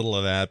was a little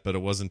of that, but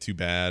it wasn't too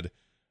bad.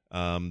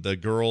 The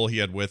girl he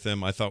had with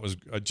him, I thought was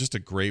just a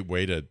great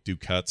way to do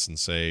cuts and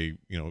say,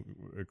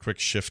 a quick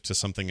shift to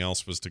something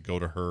else was to go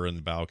to her in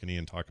the balcony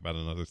and talk about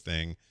another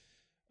thing.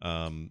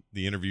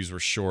 The interviews were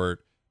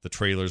short. The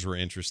trailers were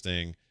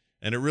interesting.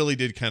 And it really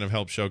did kind of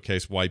help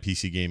showcase why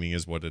PC gaming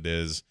is what it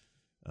is.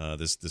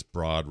 This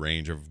broad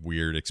range of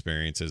weird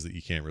experiences that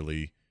you can't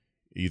really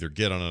either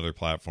get on other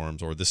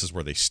platforms, or this is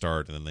where they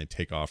start and then they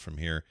take off from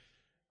here.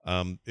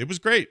 It was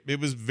great. It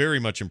was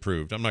very much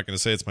improved. I'm not going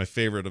to say it's my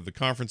favorite of the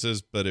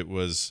conferences, but it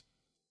was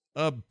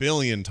a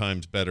billion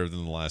times better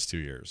than the last 2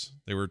 years.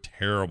 They were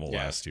terrible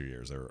last 2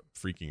 years. They were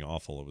freaking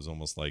awful. It was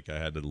almost like I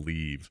had to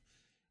leave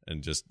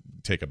and just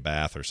take a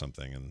bath or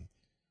something. And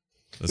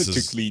this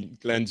is to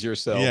cleanse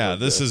yourself. Yeah,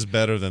 this is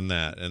better than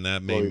that. And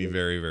that made me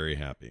very, very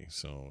happy.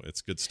 So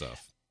it's good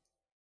stuff.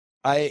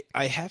 I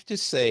have to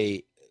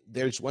say,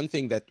 there's one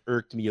thing that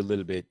irked me a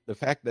little bit. The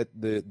fact that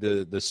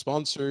the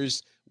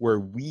sponsors were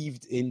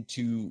weaved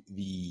into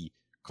the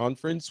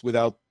conference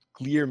without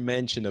clear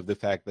mention of the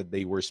fact that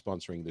they were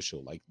sponsoring the show.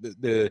 Like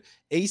the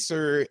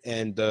Acer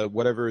and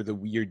whatever the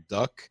weird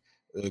duck,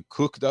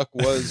 Cook Duck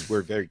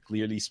were very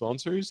clearly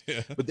sponsors.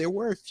 Yeah. But there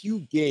were a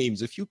few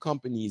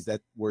companies that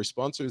were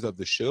sponsors of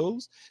the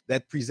shows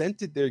that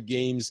presented their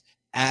games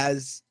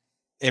as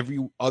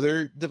every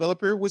other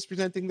developer was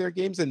presenting their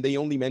games, and they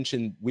only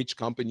mentioned which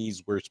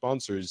companies were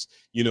sponsors,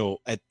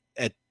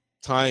 at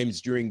times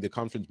during the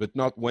conference, but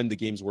not when the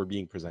games were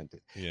being presented.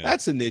 Yeah.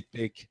 That's a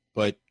nitpick,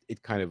 but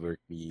it kind of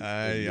irked me.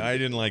 I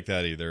didn't like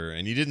that either,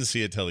 and you didn't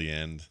see it till the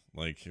end.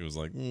 Like it was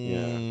like,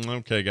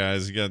 okay,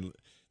 guys,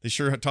 they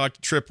sure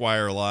talked to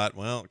Tripwire a lot.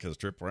 Well, because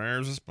Tripwire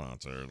is a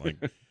sponsor. Like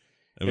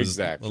it was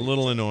exactly. a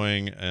little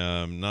annoying.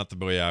 Not the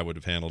way I would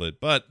have handled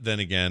it, but then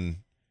again,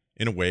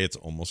 in a way, it's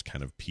almost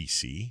kind of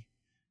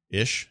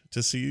PC-ish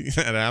to see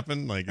that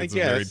happen. Like, it's a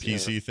very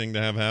PC thing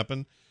to have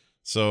happen.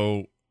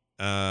 So,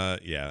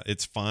 yeah,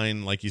 it's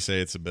fine. Like you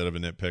say, it's a bit of a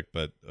nitpick,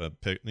 but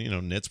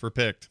nits were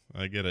picked.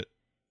 I get it.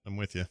 I'm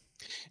with you.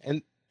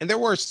 And there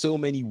were so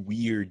many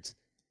weird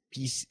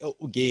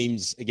PC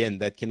games, again,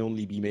 that can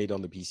only be made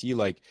on the PC.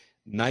 Like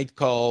Night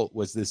Call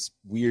was this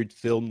weird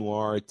film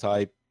noir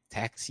type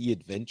taxi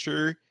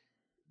adventure,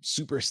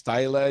 super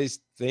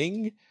stylized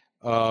thing.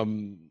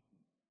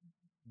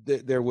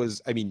 There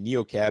was, I mean,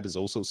 NeoCab is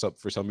also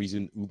for some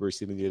reason, Uber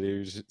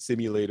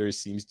simulators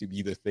seems to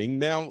be the thing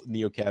now.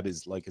 NeoCab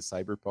is like a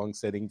cyberpunk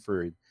setting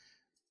for a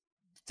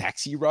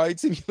taxi ride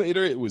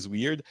simulator. It was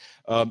weird.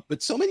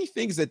 But so many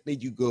things that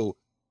made you go,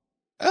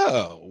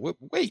 oh,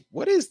 wait,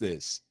 what is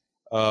this?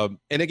 And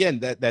again,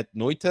 that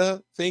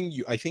Noita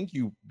thing, I think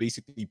you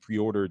basically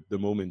pre-ordered the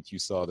moment you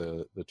saw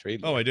the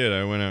trailer. Oh, I did.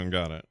 I went out and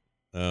got it.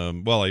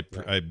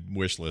 I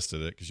wish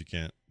listed it because you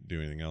can't do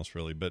anything else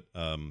really. But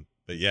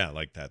yeah,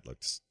 like that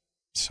looks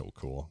so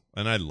cool,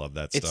 and I love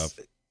that stuff.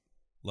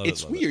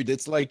 It's weird.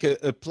 It's like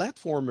a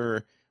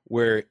platformer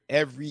where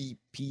every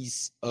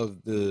piece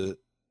of the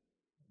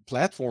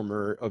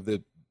platformer of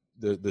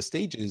the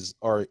stages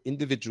are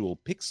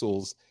individual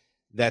pixels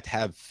that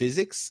have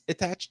physics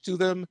attached to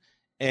them,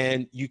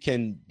 and you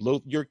can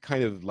blow. You're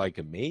kind of like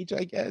a mage,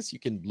 I guess. You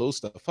can blow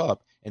stuff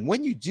up, and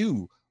when you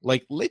do,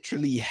 like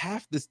literally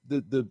half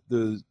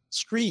the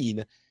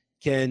screen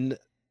can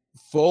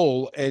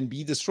fall and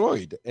be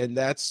destroyed, and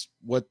that's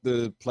what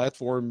the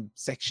platform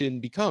section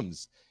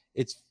becomes.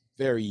 It's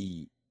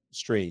very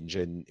strange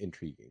and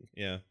intriguing.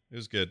 Yeah, it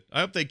was good. I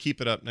hope they keep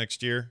it up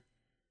next year,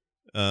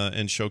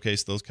 and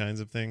showcase those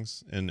kinds of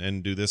things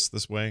and do this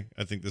way.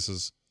 I think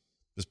this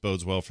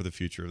bodes well for the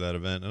future of that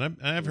event, and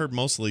I've heard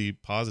mostly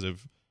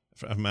positive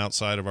from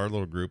outside of our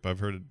little group. I've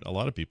heard a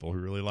lot of people who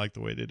really like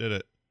the way they did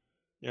it.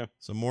 Yeah,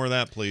 so more of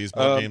that, please.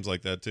 More games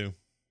like that too.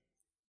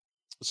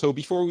 So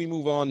before we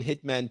move on,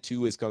 Hitman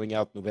 2 is coming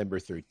out November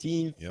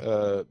 13th.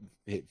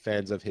 Yep.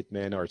 Fans of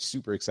Hitman are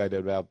super excited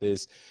about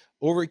this.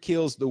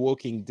 Overkill's The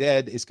Walking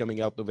Dead is coming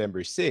out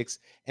November 6th.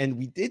 And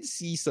we did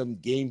see some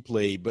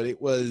gameplay, but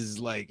it was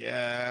like,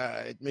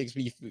 it makes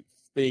me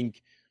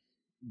think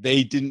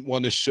they didn't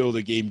want to show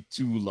the game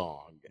too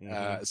long.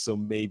 Mm-hmm. So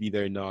maybe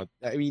they're not.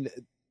 I mean,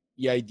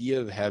 the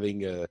idea of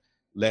having a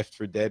Left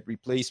 4 Dead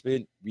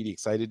replacement really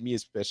excited me,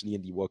 especially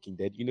in the Walking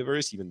Dead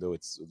universe, even though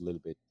it's a little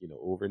bit,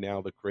 over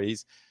now, the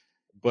craze.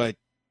 But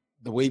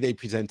the way they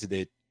presented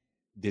it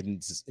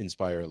didn't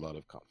inspire a lot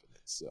of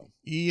confidence. So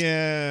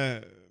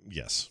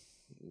yes.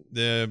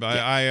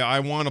 I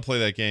want to play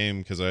that game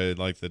because I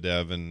like the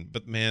dev,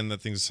 but man,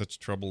 that thing's such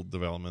troubled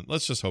development.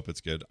 Let's just hope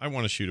it's good. I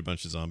want to shoot a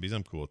bunch of zombies.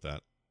 I'm cool with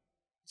that.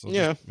 So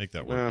just make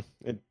that work.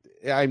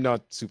 I'm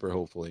not super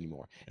hopeful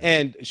anymore. Yeah.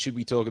 And should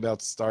we talk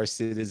about Star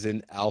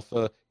Citizen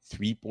Alpha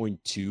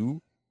 3.2?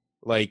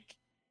 Like,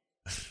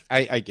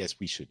 I guess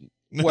we shouldn't.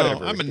 No,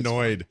 whatever. I'm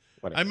annoyed.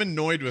 I'm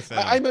annoyed with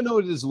that. I'm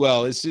annoyed as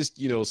well. It's just,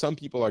 some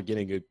people are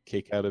getting a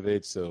kick out of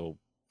it, so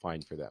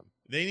fine for them.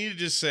 They need to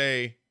just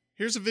say,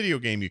 here's a video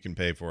game you can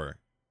pay for,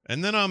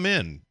 and then I'm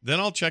in. Then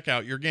I'll check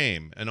out your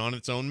game, and on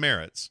its own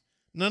merits.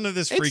 None of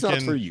this freaking... It's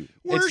not for you.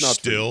 We're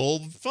still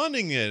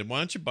funding it. Why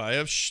don't you buy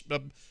a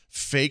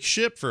fake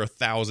ship for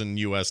 $1,000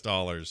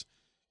 US?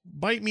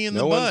 Bite me in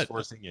the butt. No one's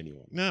forcing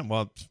anyone. No,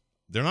 well,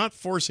 they're not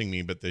forcing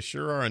me, but they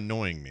sure are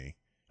annoying me.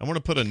 I want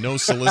to put a no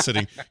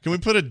soliciting. Can we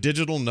put a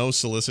digital no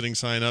soliciting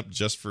sign up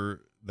just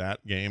for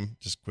that game?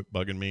 Just quit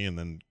bugging me and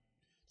then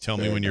tell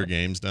me when your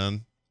game's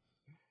done.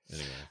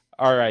 Anyway.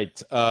 All right.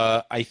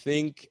 I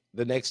think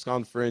the next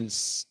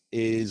conference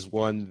is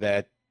one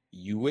that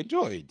you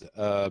enjoyed.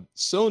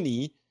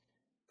 Sony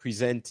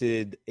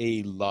presented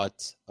a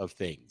lot of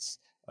things.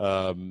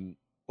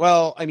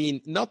 Well, I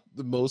mean, not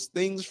the most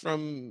things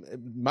from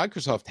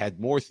Microsoft had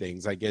more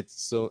things. I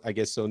guess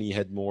Sony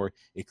had more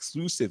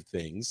exclusive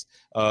things.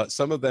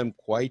 Some of them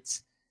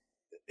quite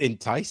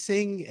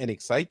enticing and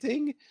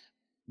exciting.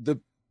 The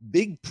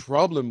big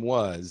problem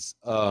was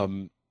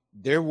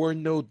there were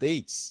no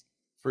dates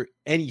for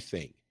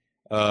anything.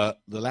 The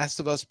Last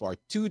of Us Part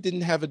 2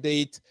 didn't have a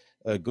date.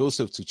 Ghost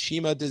of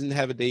Tsushima didn't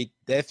have a date.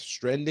 Death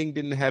Stranding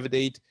didn't have a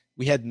date.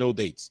 We had no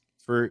dates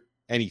for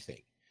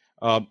anything.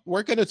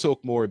 We're going to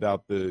talk more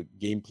about the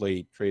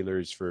gameplay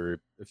trailers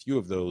for a few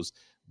of those,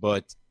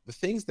 but the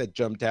things that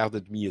jumped out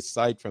at me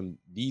aside from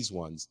these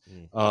ones,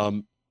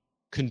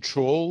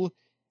 Control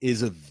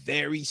is a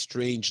very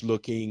strange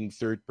looking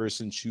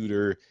third-person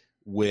shooter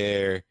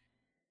where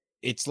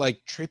it's like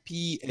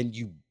trippy and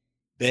you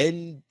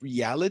bend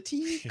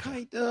reality,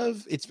 kind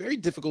of. It's very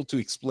difficult to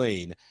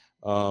explain.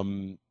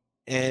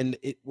 And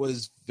it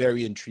was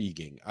very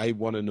intriguing. I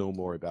want to know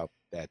more about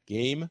that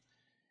game.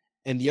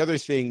 And the other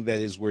thing that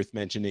is worth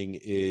mentioning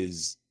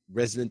is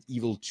Resident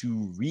Evil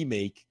 2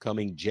 Remake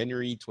coming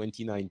January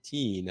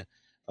 2019.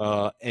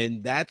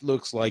 And that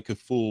looks like a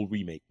full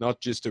remake, not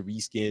just a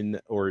reskin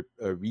or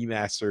a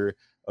remaster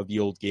of the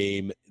old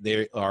game.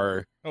 There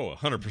are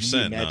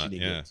 100%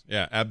 not.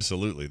 Yeah,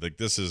 absolutely. Like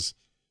this is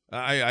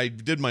I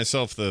did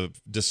myself the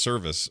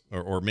disservice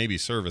or maybe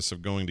service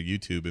of going to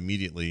YouTube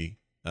immediately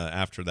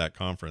after that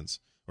conference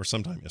or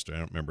sometime yesterday.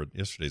 I don't remember.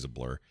 Yesterday's a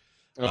blur.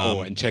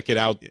 And check it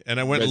out. And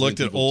I went and looked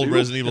at old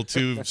Resident Evil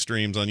 2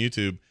 streams on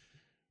YouTube.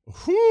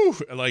 Whew,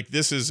 like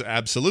this is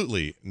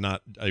absolutely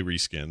not a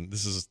reskin.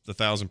 This is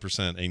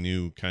 1,000% a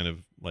new kind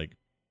of like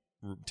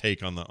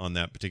take on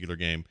that particular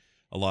game.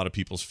 A lot of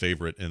people's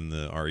favorite in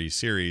the RE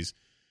series.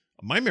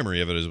 My memory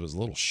of it is it was a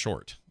little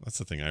short. That's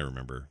the thing I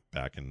remember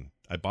back in.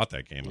 I bought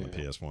that game on the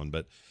PS1,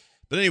 but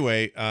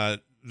anyway,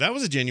 that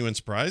was a genuine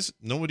surprise.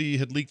 Nobody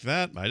had leaked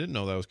that. I didn't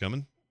know that was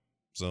coming,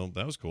 so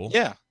that was cool.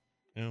 Yeah.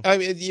 Yeah. I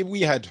mean,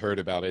 we had heard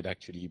about it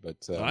actually, but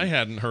I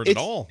hadn't heard at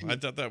all. I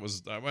thought that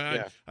was.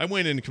 I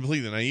went in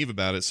completely naive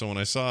about it. So when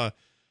I saw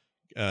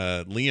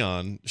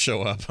Leon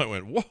show up, I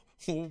went,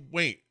 "Whoa,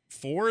 wait,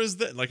 4 is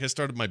that?" Like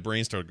my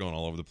brain started going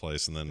all over the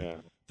place, and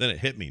then it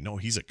hit me. No,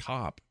 he's a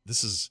cop.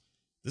 This is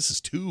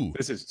 2.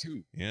 This is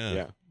 2.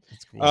 Yeah.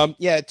 That's cool.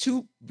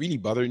 2 really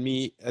bothered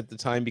me at the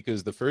time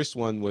because the first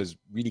one was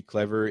really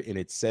clever in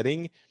its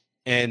setting,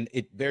 and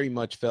it very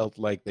much felt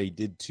like they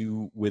did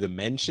 2 with a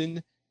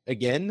mention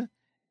again.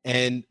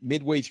 And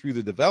midway through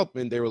the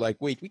development, they were like,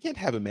 wait, we can't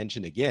have a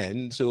mention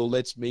again, so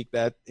let's make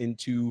that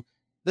into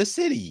the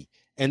city.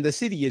 And the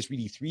city is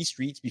really 3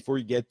 streets before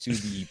you get to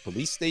the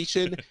police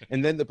station.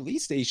 And then the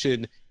police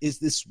station is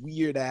this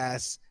weird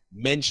ass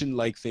mention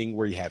like thing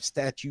where you have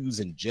statues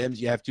and gems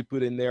you have to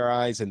put in their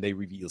eyes, and they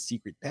reveal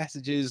secret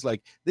passages.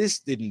 Like I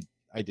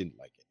didn't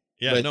like it.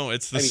 Yeah, but, no,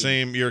 it's the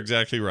same. You're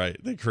exactly right.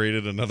 They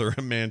created another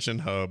mansion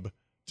hub,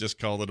 just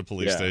called it a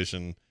police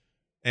station,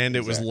 and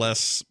it was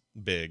less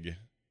big.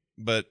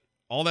 But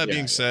all that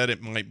being said,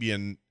 it might be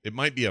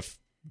a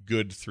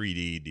good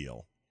 3D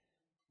deal.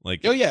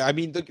 Like, I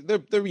mean, the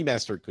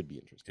remaster could be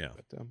interesting.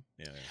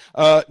 Yeah.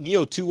 But,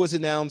 Neo 2 was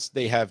announced.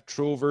 They have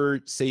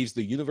Trover Saves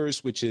the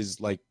Universe, which is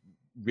like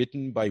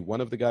written by one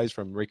of the guys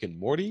from Rick and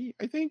Morty.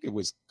 I think it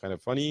was kind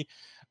of funny.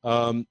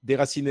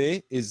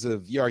 Déraciné is a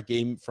VR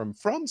game from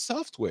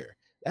Software.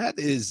 That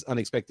is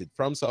unexpected.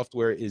 From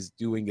Software is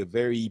doing a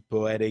very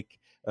poetic,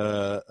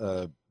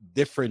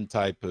 different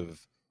type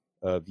of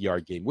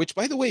VR game. Which,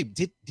 by the way,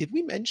 did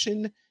we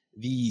mention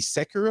the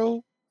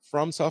Sekiro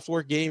From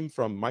Software game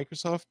from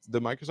Microsoft, the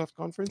Microsoft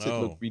conference? It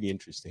looked really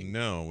interesting.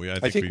 No,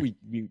 I think we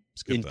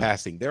in that.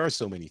 passing. There are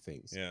so many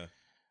things. Yeah.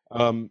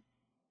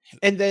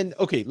 And then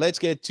let's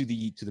get to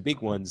the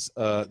big ones.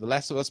 The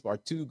Last of Us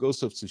Part 2,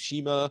 Ghost of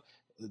Tsushima,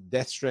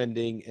 Death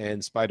Stranding,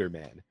 and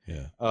Spider-Man.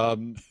 Yeah.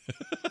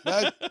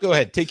 Go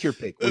ahead, take your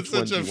pick. That's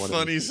such a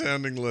funny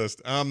sounding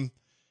list.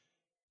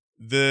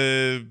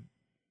 The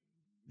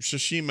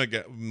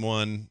Tsushima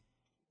one.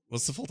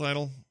 What's the full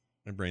title?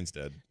 My brain's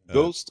dead.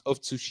 Ghost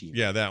of Tsushima.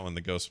 Yeah, that one,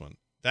 the Ghost one.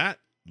 That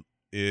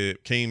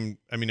it came.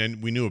 I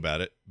mean, we knew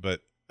about it, but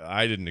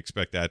I didn't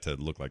expect that to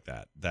look like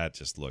that. That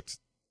just looked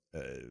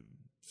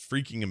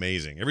freaking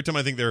amazing. Every time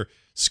I think they're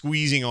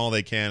squeezing all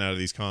they can out of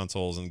these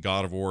consoles, and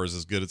God of War is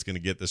as good as it's going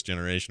to get this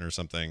generation or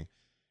something,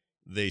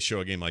 they show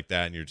a game like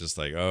that, and you're just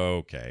like, oh,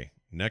 okay,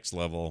 next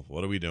level.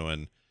 What are we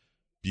doing?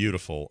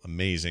 Beautiful,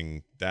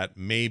 amazing. That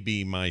may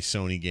be my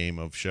Sony game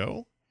of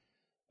show.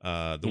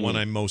 The one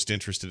I'm most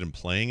interested in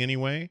playing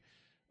anyway.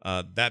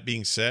 That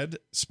being said,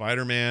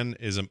 Spider-Man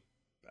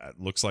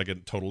looks like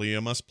totally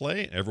a must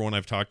play. Everyone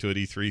I've talked to at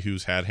E3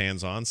 who's had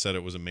hands on said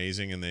it was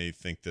amazing, and they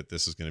think that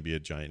this is going to be a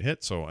giant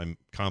hit. So I'm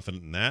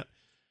confident in that.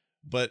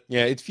 But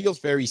yeah, it feels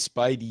very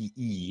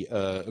Spidey-y,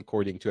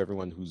 according to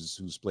everyone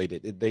who's played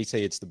it. They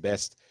say it's the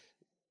best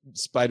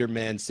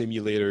Spider-Man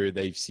simulator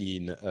they've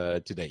seen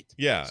to date.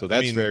 Yeah, so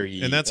that's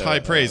and that's high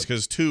praise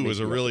because 2 was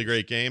a really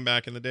great game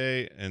back in the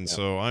day, and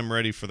so I'm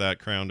ready for that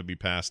crown to be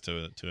passed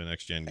to a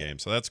next gen game.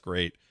 So that's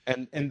great.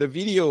 And the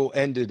video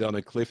ended on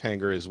a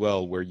cliffhanger as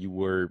well, where you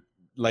were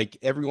like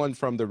everyone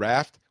from the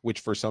Raft, which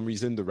for some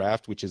reason the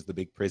Raft, which is the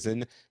big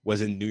prison,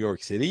 was in New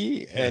York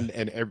City,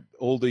 and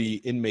all the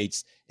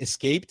inmates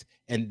escaped,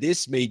 and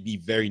this made me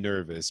very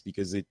nervous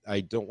because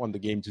I don't want the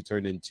game to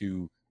turn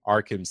into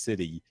Arkham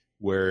City,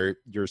 where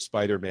you're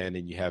Spider-Man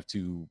and you have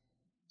to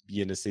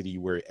be in a city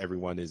where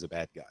everyone is a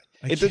bad guy.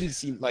 It doesn't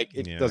seem like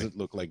doesn't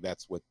look like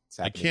that's what's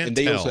happening. And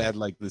they also had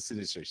like the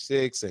Sinister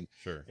Six and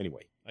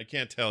anyway. I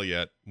can't tell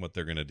yet what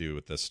they're going to do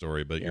with this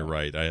story, but you're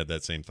right. I had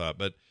that same thought.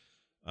 But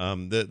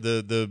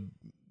the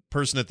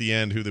person at the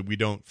end who we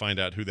don't find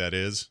out who that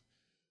is,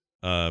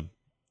 whoever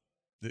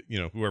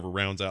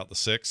rounds out the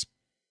 6,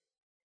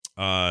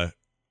 I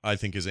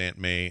think is Aunt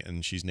May,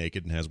 and she's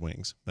naked and has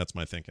wings. That's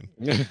my thinking.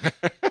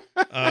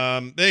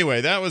 Anyway,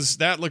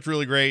 that looked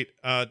really great.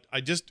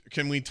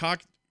 Can we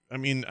talk? I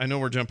mean, I know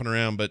we're jumping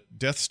around, but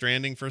Death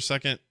Stranding for a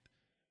second.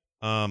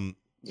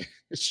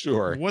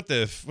 Sure. What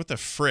the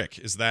frick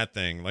is that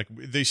thing? Like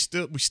we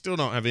still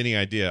don't have any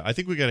idea. I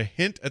think we got a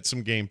hint at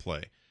some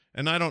gameplay,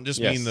 and I don't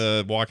just mean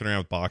the walking around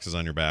with boxes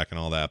on your back and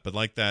all that, but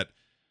like that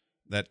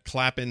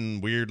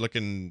clapping weird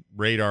looking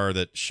radar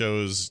that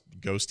shows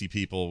ghosty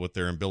people with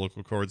their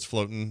umbilical cords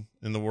floating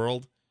in the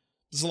world.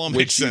 This all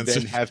makes sense. Which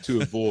you then have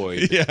to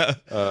avoid.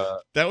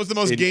 That was the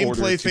most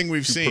gameplay thing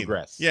we've seen.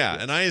 Progress. Yeah,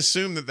 and I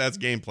assume that's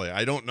gameplay.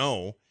 I don't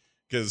know,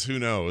 because who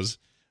knows.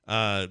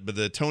 But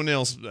the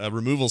toenail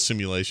removal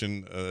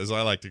simulation, as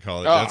I like to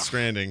call it, Death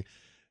Stranding,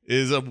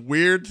 is a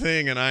weird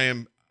thing, and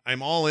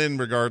I'm all in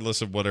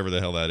regardless of whatever the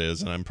hell that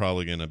is, and I'm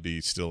probably going to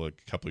be still a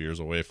couple years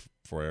away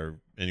before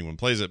anyone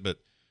plays it, but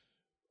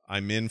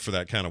I'm in for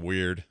that kind of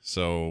weird,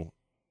 so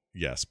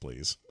yes,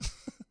 please.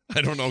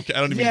 I don't know. I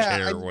don't even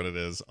care what it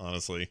is,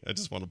 honestly. I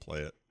just want to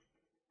play it.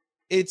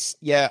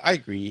 I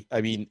agree.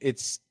 I mean,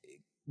 it's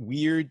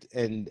weird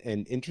and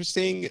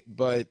interesting,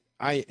 but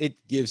it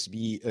gives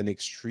me an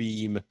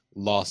extreme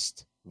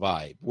Lost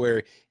vibe,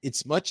 where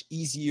it's much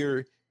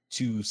easier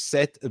to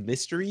set a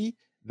mystery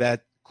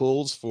that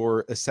calls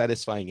for a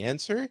satisfying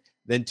answer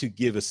than to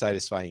give a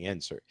satisfying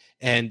answer.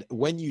 And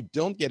when you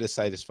don't get a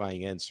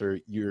satisfying answer,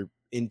 you're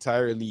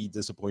entirely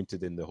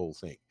disappointed in the whole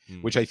thing,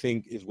 which I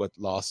think is what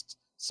Lost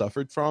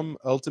suffered from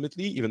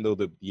ultimately, even though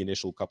the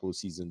initial couple of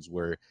seasons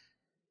were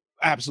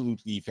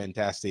absolutely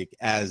fantastic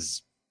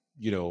as,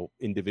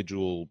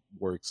 individual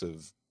works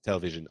of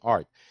television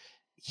art.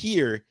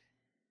 Here,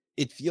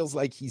 it feels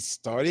like he's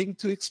starting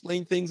to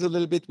explain things a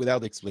little bit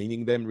without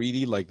explaining them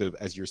really. Like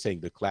as you're saying,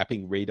 the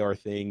clapping radar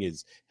thing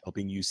is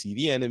helping you see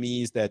the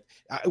enemies that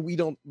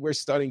we're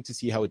starting to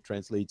see how it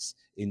translates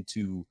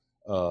into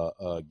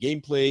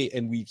gameplay.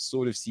 And we've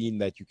sort of seen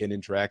that you can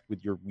interact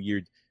with your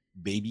weird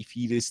baby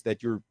fetus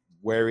that you're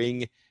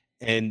wearing,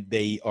 and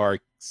they are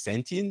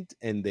sentient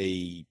and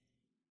they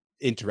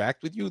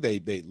interact with you. They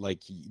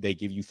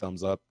give you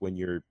thumbs up when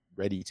you're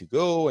ready to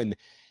go. And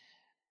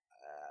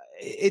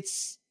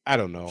it's, I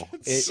don't know.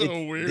 It's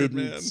so weird,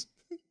 man.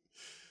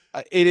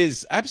 It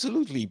is,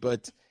 absolutely,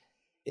 but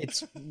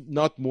it's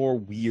not more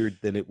weird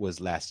than it was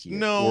last year.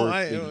 No,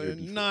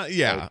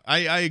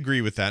 I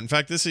agree with that. In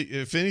fact, this,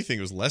 if anything,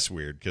 was less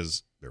weird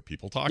because there are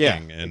people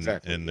talking,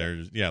 and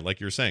there's like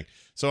you're saying.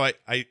 So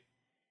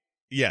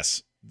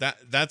yes,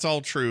 that's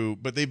all true,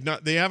 but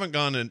they haven't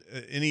gone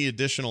any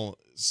additional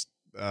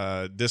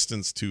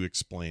distance to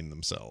explain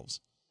themselves.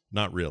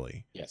 Not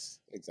really. Yes,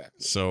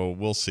 exactly. So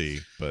we'll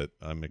see, but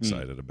I'm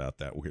excited about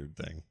that weird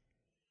thing.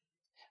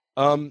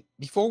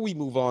 Before we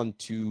move on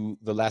to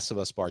The Last of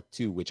Us Part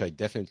 2, which I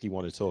definitely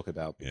want to talk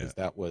about because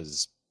that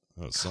was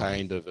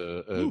kind of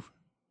a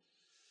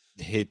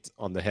hit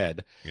on the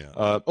head.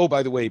 Yeah.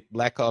 By the way,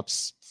 Black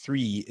Ops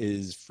 3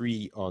 is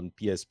free on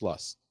PS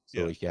Plus.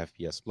 So if you have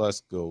PS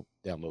Plus, go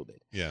download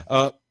it. Yeah.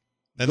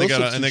 And they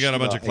got a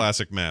bunch of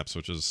classic maps,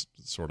 which is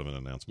sort of an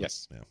announcement.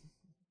 Yes.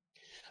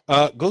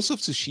 Yeah. Ghost of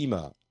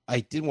Tsushima, I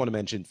did want to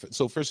mention.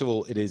 So first of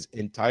all, it is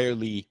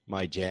entirely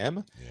my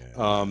jam.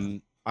 Yeah.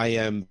 I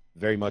am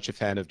very much a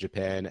fan of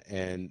Japan,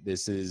 and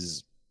this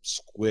is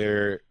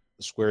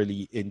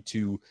squarely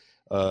into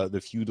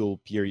the feudal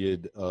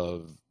period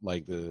of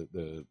like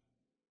the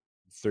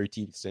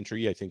 13th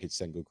century. I think it's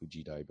Sengoku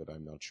Jidai, but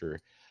I'm not sure.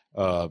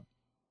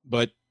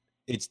 But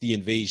it's the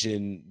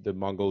invasion, the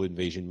Mongol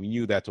invasion. We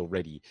knew that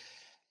already.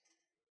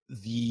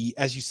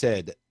 As you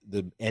said,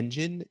 the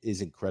engine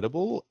is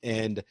incredible,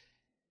 and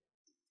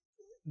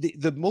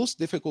the most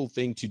difficult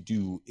thing to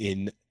do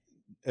in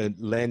a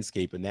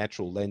landscape, a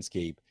natural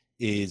landscape,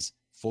 is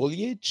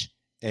foliage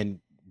and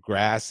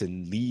grass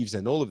and leaves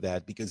and all of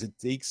that, because it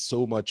takes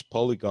so much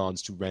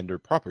polygons to render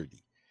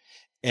properly.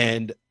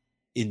 And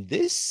in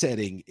this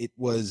setting,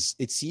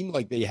 it seemed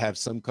like they have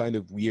some kind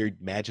of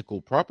weird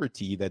magical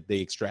property that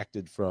they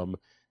extracted from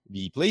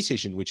the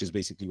PlayStation, which is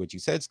basically what you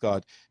said,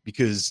 Scott,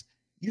 because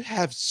you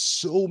have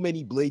so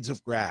many blades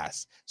of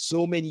grass,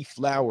 so many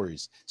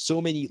flowers,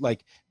 so many,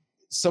 like,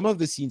 some of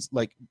the scenes,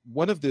 like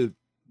one of the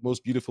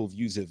most beautiful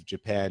views of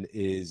Japan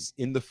is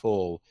in the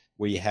fall,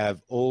 where you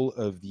have all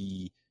of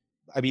the,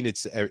 I mean,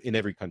 it's in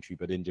every country,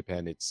 but in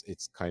Japan,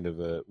 it's kind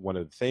of one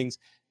of the things,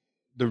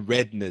 the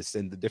redness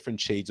and the different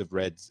shades of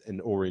reds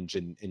and orange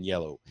and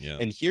yellow. Yeah.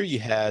 And here you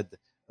had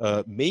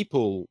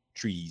maple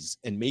trees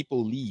and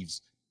maple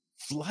leaves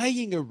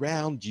flying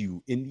around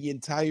you in the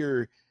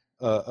entire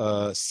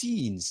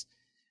scenes,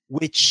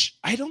 which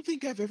I don't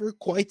think I've ever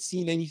quite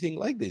seen anything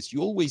like this.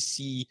 You always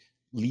see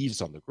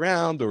leaves on the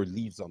ground or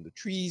leaves on the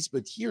trees,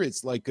 but here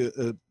it's like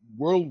a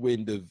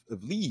whirlwind of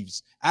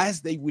leaves,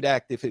 as they would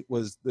act if it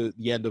was the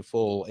end of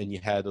fall and you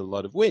had a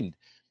lot of wind.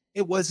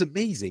 It was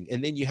amazing.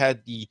 And then you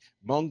had the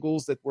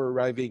Mongols that were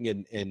arriving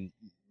and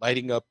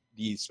lighting up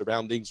the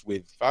surroundings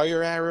with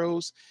fire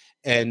arrows,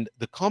 and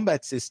the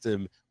combat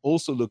system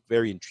also looked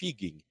very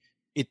intriguing.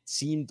 It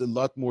seemed a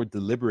lot more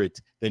deliberate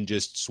than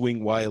just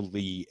swing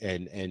wildly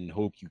and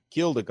hope you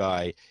kill the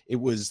guy. It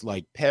was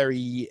like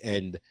parry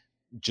and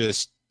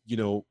just,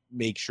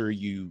 make sure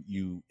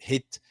you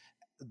hit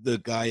the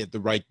guy at the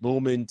right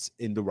moment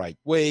in the right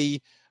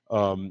way.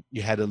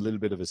 You had a little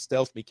bit of a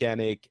stealth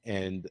mechanic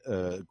and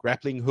a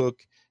grappling hook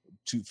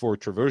for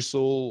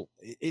traversal.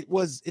 It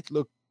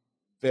looked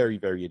very,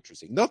 very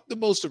interesting. Not the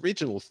most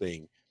original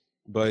thing,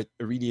 but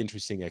a really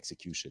interesting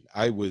execution.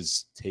 I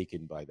was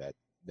taken by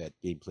that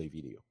gameplay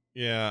video.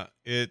 Yeah,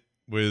 it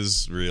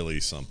was really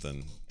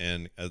something,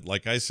 and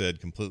like I said,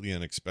 completely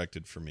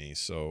unexpected for me.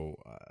 So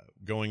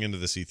going into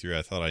the E3,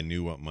 I thought I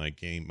knew what my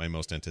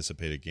most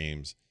anticipated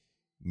games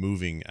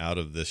moving out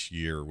of this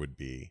year would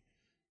be,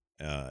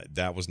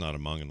 that was not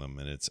among them,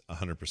 and it's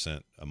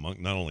 100%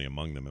 not only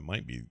among them, it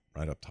might be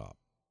right up top.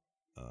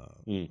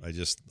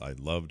 I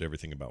loved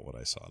everything about what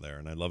I saw there,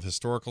 and I love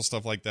historical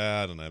stuff like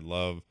that, and I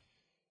love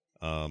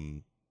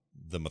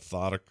the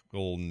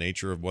methodical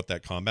nature of what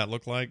that combat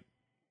looked like.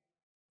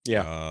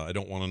 Yeah, I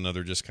don't want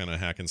another just kind of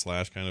hack and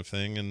slash kind of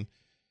thing, and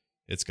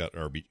it's got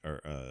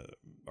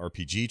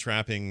RPG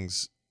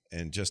trappings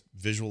and just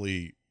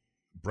visually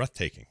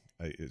breathtaking.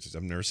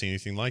 I've never seen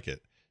anything like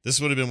it. This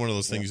would have been one of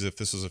those things. If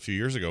this was a few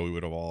years ago, we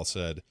would have all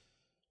said,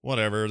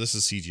 "Whatever, this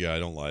is CGI.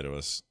 Don't lie to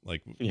us."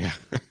 Like,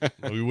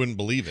 we wouldn't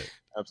believe it.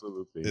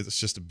 Absolutely, it's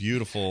just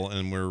beautiful,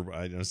 and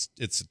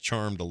it's a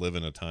charm to live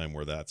in a time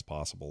where that's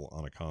possible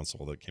on a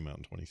console that came out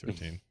in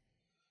 2013.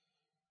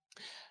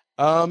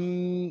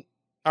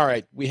 All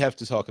right, we have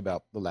to talk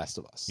about The Last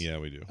of Us. Yeah,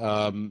 we do.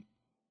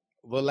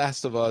 The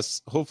Last of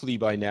Us. Hopefully,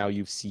 by now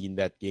you've seen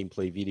that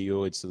gameplay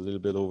video. It's a little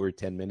bit over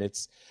 10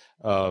 minutes.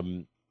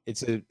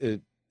 It's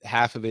a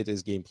half of it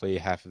is gameplay,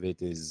 half of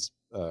it is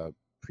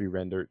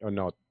pre-rendered, or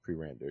not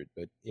pre-rendered,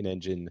 but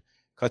in-engine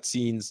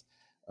cutscenes.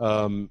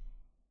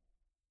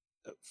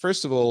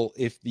 First of all,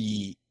 if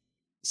the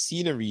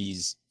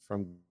sceneries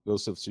from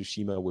Ghost of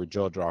Tsushima were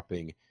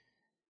jaw-dropping,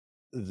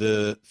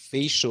 the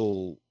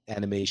facial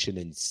animation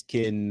and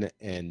skin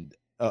and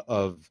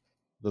of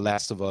The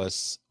Last of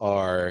Us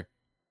are,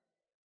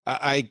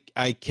 I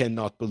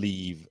cannot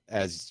believe,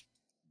 as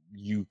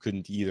you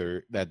couldn't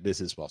either, that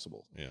this is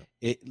possible. Yeah.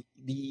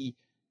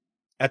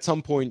 At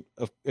some point,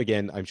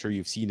 again, I'm sure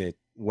you've seen it,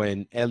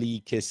 when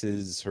Ellie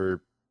kisses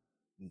her,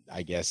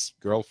 I guess,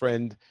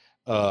 girlfriend.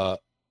 By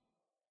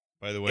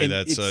the way,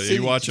 that's are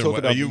you watching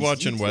details.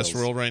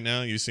 Westworld right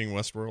now? You seeing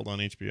Westworld on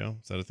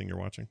HBO? Is that a thing you're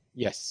watching?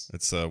 Yes.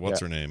 It's what's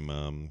her name?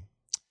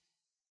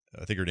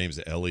 I think her name's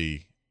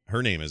Ellie.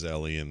 Her name is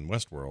Ellie in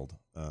Westworld.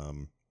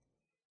 I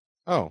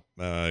can't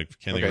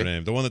think of her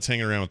name. The one that's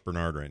hanging around with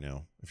Bernard right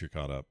now. If you're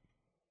caught up.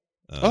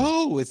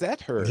 Is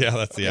that her? Yeah,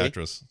 that's the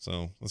actress.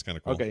 So that's kind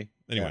of cool. Okay.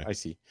 Anyway, yeah, I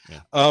see.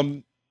 Yeah.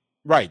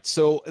 Right.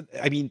 So,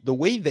 I mean, the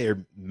way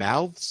their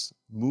mouths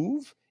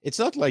move, it's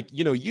not like,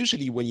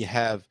 usually when you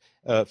have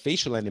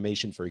facial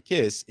animation for a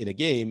kiss in a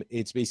game,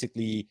 it's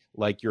basically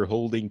like you're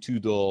holding two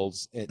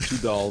dolls and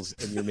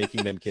you're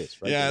making them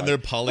kiss, right? Yeah, and they're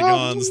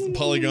polygons.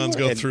 Polygons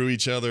go through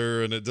each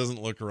other, and it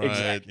doesn't look right.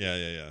 Exactly.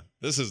 Yeah.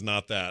 This is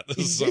not that. This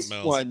is something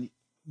else. One,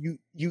 you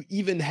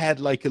even had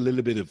like a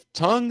little bit of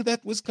tongue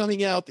that was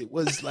coming out. It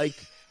was like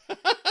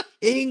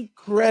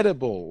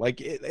incredible.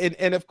 Like,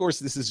 and of course,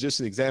 this is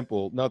just an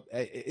example. Not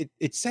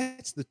it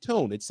sets the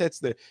tone. It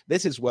sets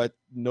this is what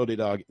Naughty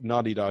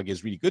Dog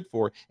is really good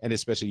for, and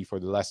especially for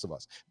The Last of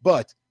Us.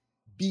 But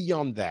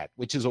beyond that,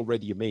 which is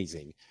already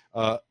amazing,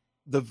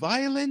 the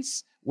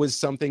violence was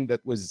something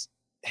that was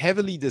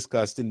heavily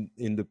discussed in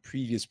the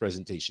previous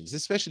presentations,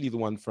 especially the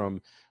one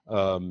from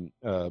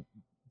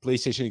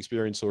PlayStation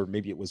Experience, or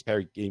maybe it was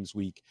Paris Games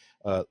Week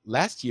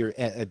last year,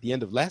 at the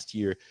end of last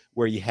year,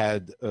 where you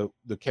had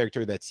the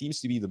character that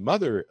seems to be the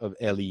mother of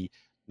Ellie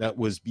that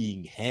was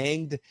being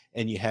hanged,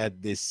 and you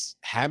had this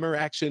hammer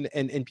action,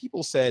 and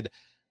people said,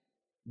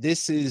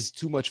 this is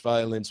too much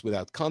violence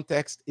without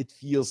context. It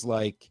feels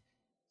like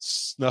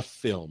snuff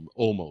film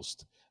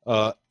almost.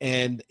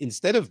 And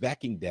instead of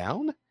backing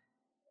down,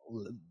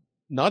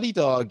 Naughty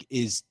Dog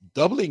is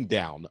doubling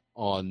down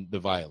on the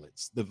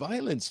violence. The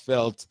violence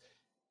felt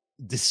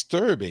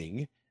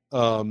disturbing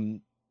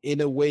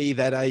in a way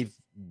that I've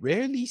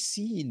rarely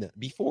seen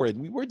before, and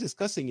we were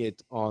discussing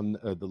it on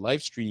the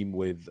live stream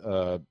with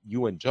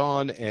you and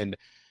John, and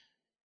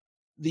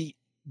the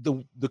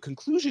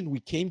conclusion we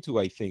came to,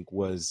 I think,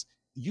 was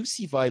you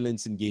see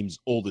violence in games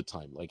all the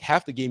time. Like,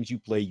 half the games you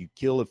play, you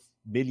kill 1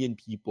 million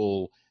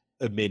people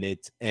a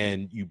minute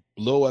and you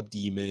blow up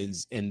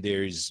demons and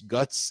there's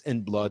guts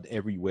and blood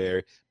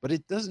everywhere, but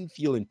it doesn't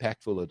feel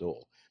impactful at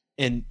all.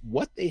 And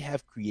what they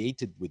have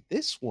created with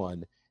this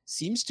one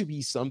seems to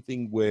be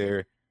something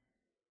where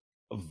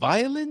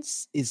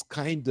violence is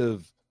kind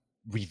of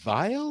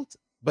reviled,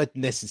 but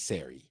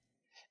necessary.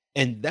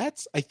 And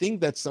I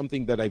think that's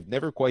something that I've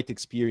never quite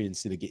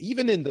experienced in a game.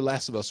 Even in The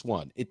Last of Us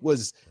 1, it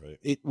was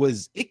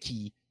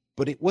icky,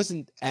 but it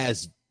wasn't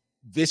as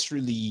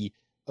viscerally,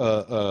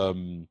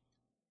 I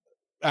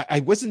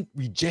wasn't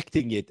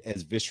rejecting it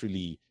as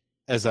viscerally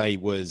as I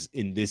was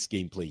in this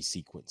gameplay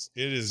sequence.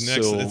 It is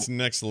it's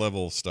next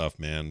level stuff,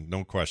 man.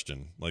 No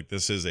question. Like,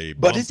 this is a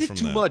bump. But is it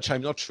too much?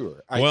 I'm not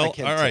sure. I all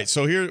can't right. tell.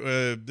 So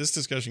here, this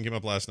discussion came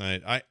up last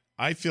night.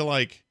 I feel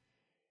like,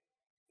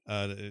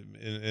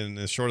 in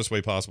the shortest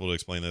way possible to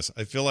explain this,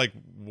 I feel like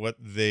what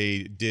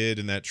they did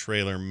in that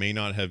trailer may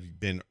not have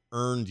been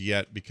earned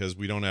yet because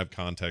we don't have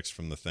context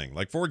from the thing.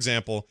 Like, for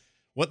example,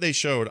 what they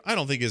showed, I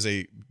don't think is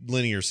a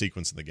linear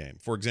sequence in the game.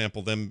 For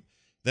example, them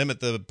at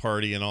the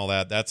party and all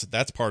that,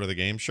 that's part of the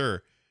game,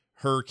 sure.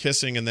 Her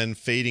kissing and then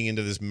fading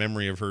into this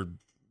memory of her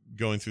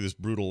going through this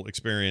brutal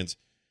experience,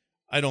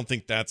 I don't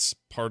think that's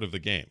part of the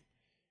game.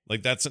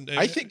 Like, that's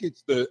I think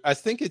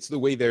it's the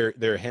way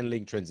they're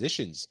handling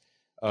transitions.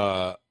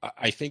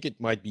 I think it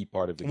might be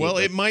part of the game. Well,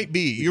 it might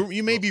be.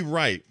 You may be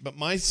right, but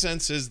my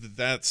sense is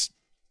that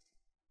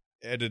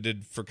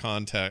edited for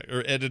contact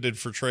or edited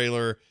for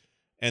trailer,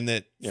 and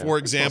that, Yeah, for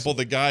it's example, possible.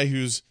 the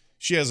guy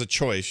she has a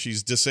choice.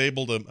 She's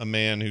disabled a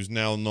man who's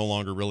now no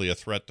longer really a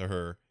threat to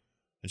her,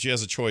 and she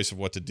has a choice of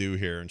what to do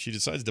here, and she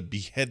decides to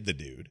behead the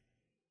dude,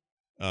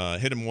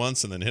 hit him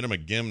once and then hit him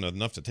again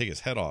enough to take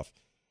his head off.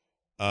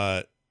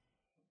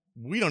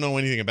 We don't know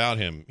anything about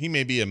him. He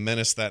may be a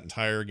menace that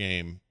entire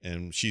game,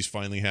 and she's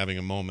finally having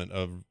a moment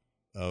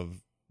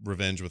of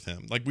revenge with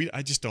him. Like,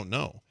 I just don't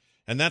know.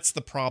 And that's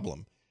the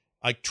problem.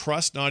 I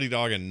trust Naughty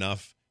Dog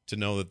enough to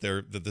know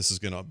that this is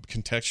going to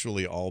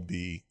contextually all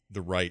be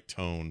the right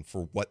tone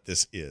for what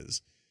this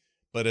is.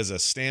 But as a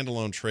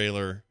standalone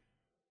trailer,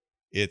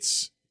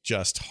 it's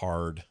just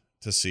hard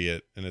to see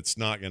it, and it's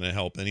not going to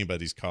help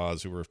anybody's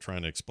cause who are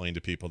trying to explain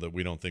to people that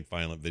we don't think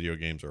violent video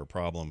games are a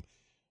problem.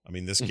 I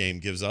mean, this game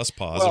gives us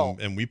pause, Well,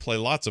 and we play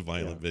lots of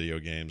violent video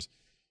games.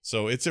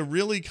 So it's a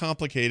really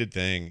complicated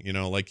thing. You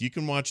know, like, you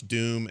can watch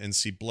Doom and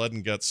see blood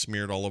and guts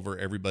smeared all over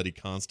everybody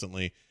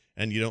constantly,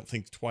 and you don't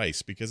think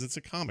twice because it's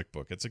a comic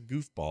book. It's a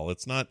goofball.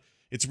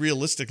 It's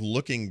realistic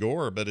looking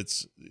gore,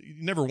 but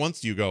never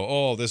once do you go,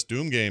 oh, this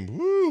Doom game,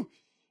 woo,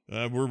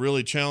 we're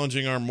really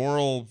challenging our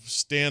moral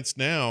stance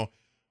now.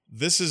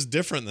 This is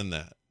different than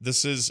that.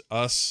 This is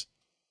us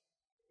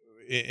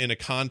in a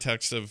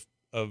context of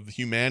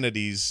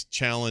humanity's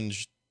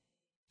challenge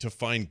to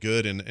find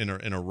good in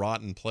a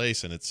rotten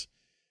place, and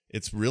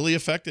it's really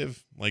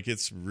effective. Like,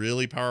 it's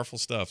really powerful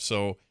stuff.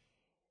 So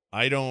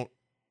on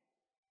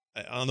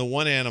the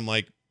one hand, I'm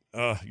like,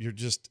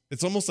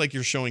 it's almost like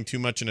you're showing too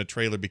much in a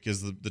trailer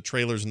because the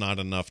trailer's not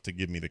enough to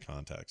give me the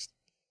context,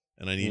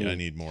 and I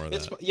need more of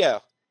that. Yeah.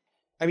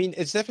 I mean,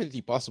 it's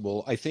definitely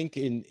possible. I think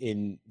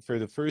for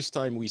the first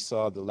time we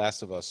saw The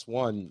Last of Us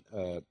 1,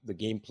 the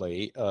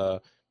gameplay,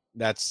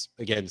 that's,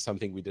 again,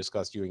 something we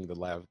discussed during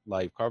the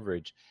live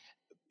coverage.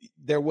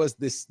 There was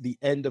the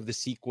end of the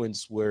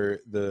sequence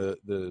where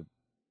the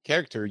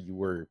character you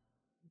were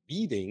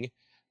beating,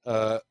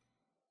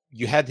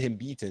 you had him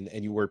beaten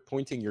and you were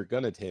pointing your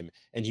gun at him,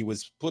 and he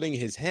was putting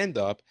his hand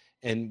up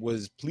and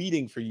was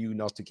pleading for you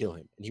not to kill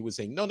him. And he was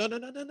saying, no,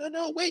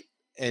 wait.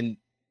 And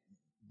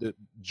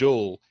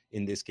Joel,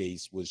 in this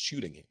case, was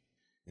shooting him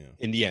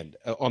in the end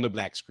on a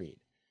black screen.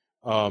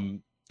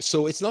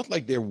 So it's not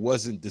like there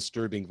wasn't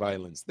disturbing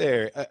violence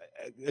there.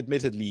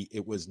 Admittedly,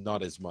 it was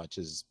not as much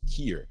as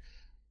here.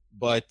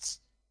 But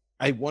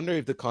I wonder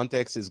if the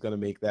context is going to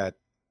make that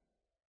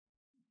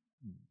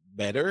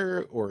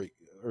better or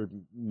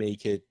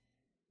make it,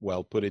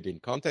 well, put it in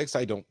context.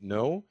 I don't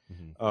know.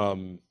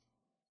 Mm-hmm.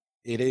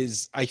 It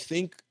is, I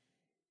think,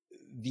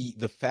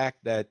 the fact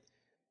that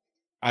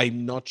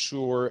I'm not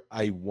sure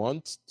I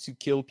want to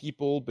kill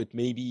people, but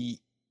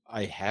maybe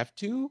I have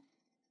to.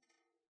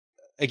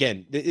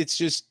 Again, it's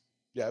just,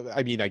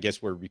 I mean, I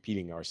guess we're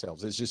repeating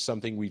ourselves. It's just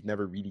something we've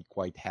never really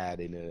quite had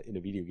in a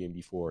video game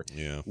before,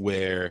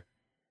 where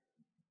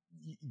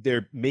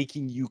they're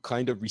making you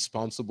kind of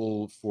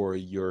responsible for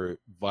your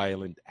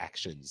violent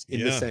actions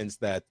in the sense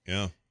that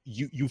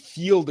you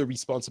feel the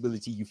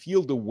responsibility, you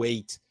feel the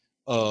weight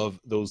of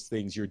those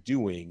things you're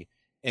doing,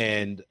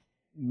 and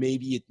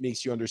maybe it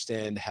makes you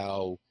understand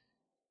how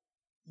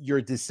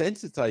you're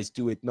desensitized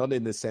to it, not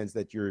in the sense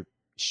that you're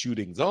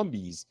shooting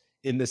zombies,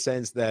 in the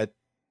sense that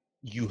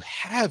you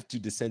have to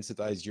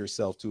desensitize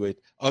yourself to it,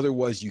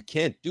 otherwise you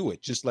can't do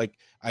it. Just like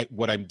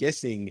what I'm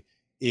guessing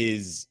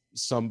is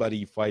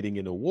somebody fighting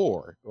in a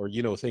war, or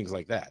things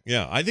like that.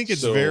 I think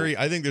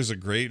I think there's a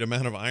great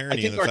amount of irony. I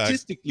think in the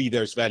artistically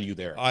there's value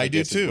there. I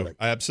do too.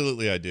 I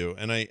do.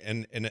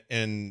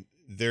 And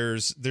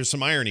there's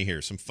some irony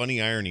here, some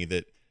funny irony,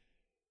 that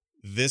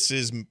this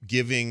is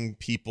giving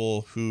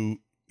people who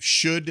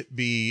should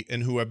be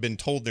and who have been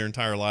told their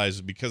entire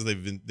lives, because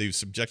they've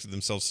subjected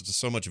themselves to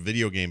so much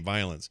video game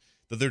violence,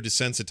 that they're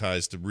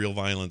desensitized to real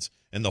violence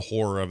and the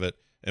horror of it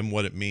and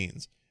what it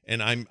means.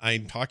 And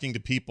I'm talking to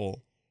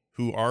people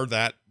who are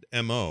that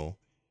MO,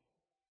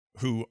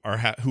 who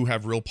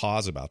have real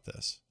pause about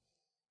this,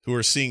 who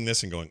are seeing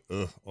this and going,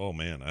 ugh, oh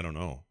man, I don't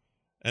know.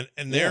 And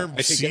they're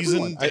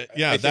seasoned.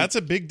 That's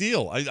a big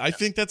deal. I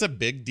think that's a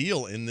big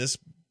deal in this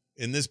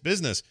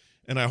business.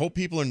 And I hope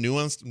people are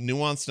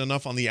nuanced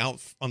enough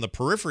on the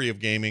periphery of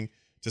gaming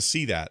to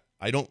see that.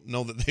 I don't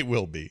know that they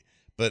will be,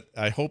 but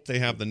I hope they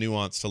have the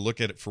nuance to look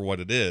at it for what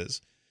it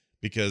is,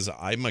 because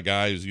I'm a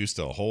guy who's used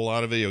to a whole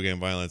lot of video game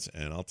violence,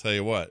 and I'll tell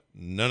you what,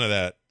 none of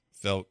that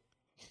felt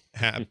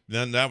happy.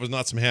 That was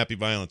not some happy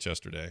violence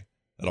yesterday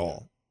at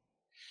all.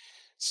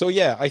 So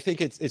yeah, I think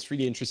it's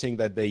really interesting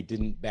that they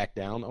didn't back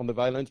down on the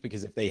violence,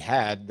 because if they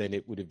had, then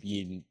it would have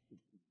been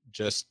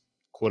just,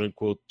 quote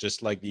unquote,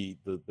 just like the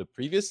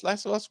previous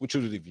Last of Us, which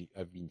would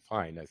have been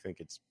fine. I think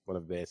it's one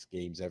of the best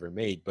games ever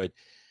made. But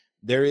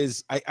there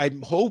is,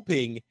 I'm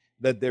hoping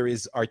that there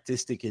is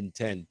artistic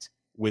intent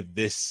with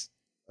this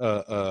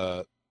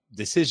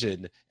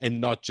decision,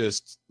 and not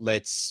just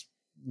let's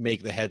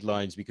make the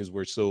headlines because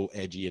we're so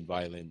edgy and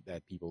violent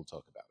that people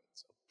talk about it.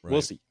 So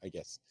we'll see, I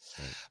guess.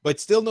 Right. But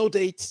still no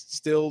date,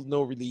 still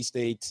no release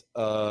date.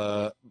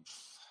 At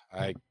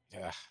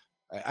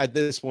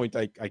this point,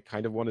 I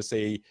kind of want to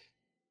say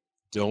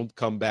don't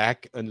come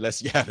back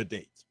unless you have a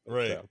date. But,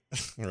 Right.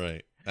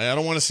 Right. I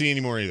don't want to see any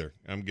more either.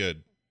 I'm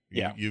good.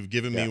 Yeah. You've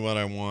given me what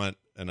I want,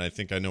 and I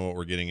think I know what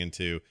we're getting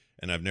into,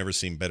 and I've never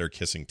seen better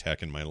kissing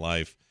tech in my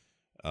life.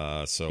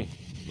 So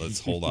let's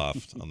hold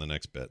off on the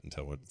next bit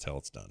until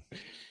it's done.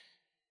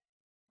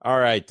 All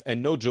right.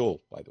 And no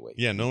Joel, by the way.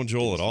 Yeah, no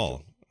Joel at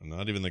all.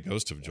 Not even the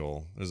ghost of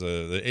Joel.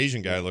 The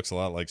Asian guy looks a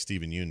lot like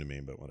Steven Yeun to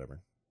me, but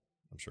whatever.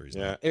 I'm sure he's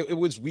not. It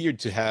was weird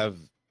to have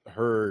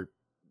her,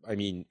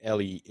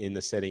 Ellie, in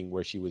the setting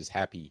where she was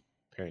happy,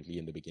 apparently,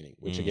 in the beginning,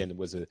 which again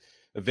was a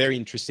very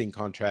interesting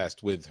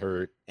contrast with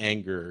her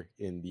anger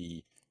in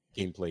the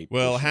gameplay.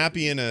 Well,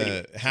 happy in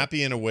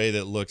a way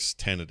that looks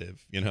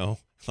tentative,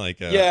 like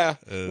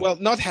well,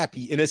 not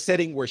happy in a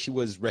setting where she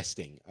was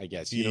resting, I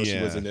guess. She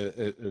was in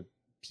a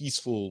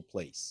peaceful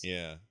place.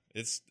 Yeah,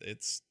 it's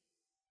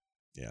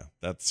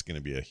that's going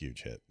to be a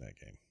huge hit, that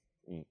game.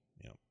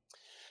 Yeah.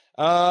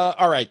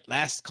 All right,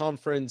 last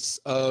conference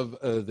of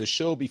the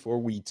show before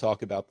we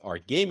talk about our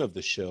game of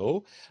the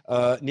show.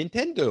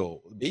 Nintendo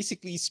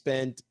basically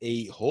spent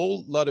a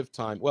whole lot of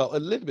time, a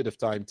little bit of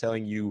time,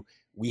 telling you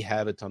we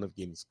have a ton of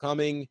games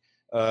coming.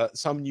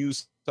 Some new,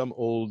 some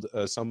old,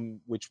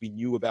 some which we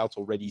knew about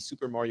already.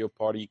 Super Mario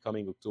Party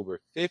coming October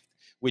 5th,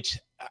 which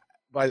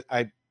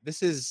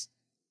this is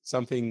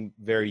something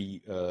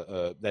very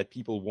that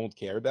people won't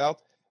care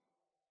about.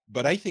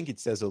 But I think it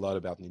says a lot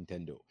about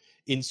Nintendo.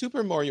 In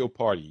Super Mario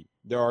Party,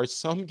 there are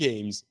some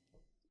games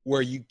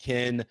where you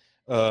can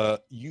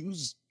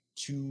use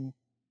two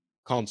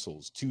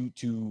consoles,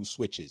 two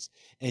Switches,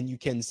 and you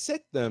can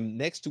set them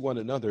next to one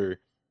another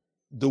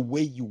the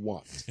way you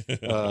want.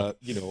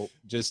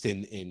 Just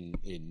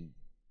in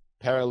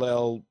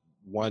parallel,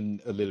 one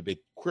a little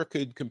bit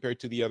crooked compared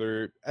to the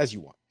other, as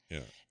you want.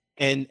 Yeah.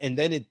 And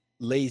then it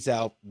lays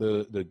out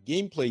the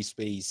gameplay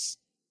space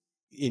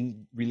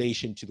in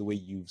relation to the way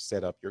you've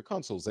set up your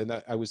consoles. And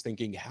I was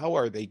thinking, how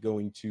are they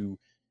going to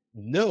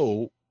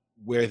know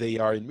where they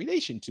are in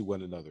relation to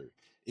one another?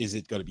 Is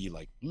it going to be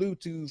like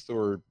Bluetooth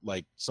or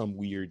like some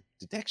weird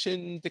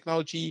detection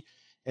technology?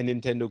 And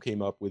Nintendo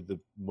came up with the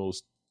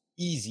most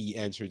easy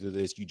answer to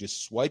this. You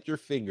just swipe your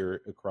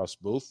finger across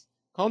both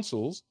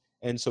consoles,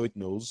 and so it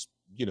knows,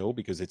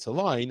 because it's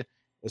a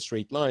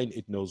straight line,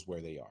 it knows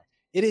where they are.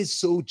 It is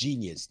so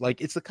genius.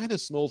 Like, it's the kind of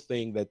small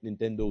thing that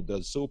Nintendo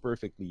does so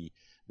perfectly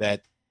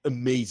that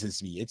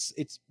amazes me.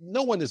 It's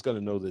no one is going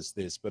to notice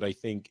this, but I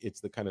think it's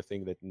the kind of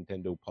thing that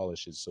Nintendo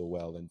polishes so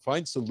well and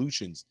finds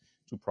solutions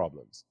to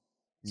problems.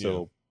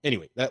 So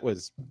anyway, that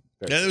was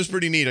that was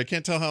pretty neat. I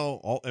can't tell how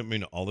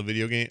all the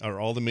video game or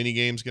all the mini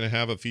games going to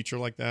have a feature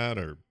like that,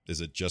 or is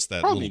it just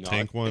that Probably little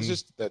tank one? It's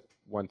just that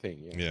one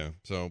thing. Yeah.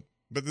 So,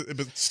 but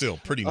still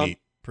pretty neat,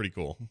 pretty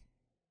cool.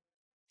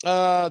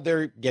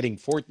 They're getting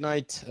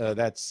Fortnite.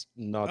 That's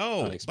not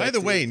unexpected. By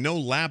the way, no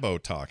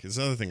Labo talk. It's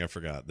another thing I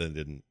forgot.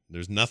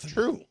 There's nothing.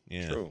 True.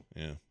 Yeah. True.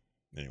 Yeah.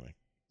 Anyway.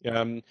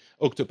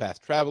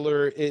 Octopath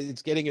Traveler,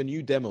 it's getting a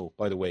new demo,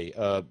 by the way.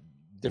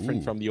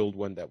 Different from the old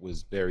one that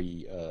was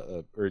very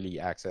early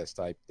access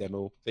type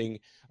demo thing.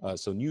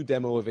 So new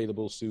demo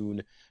available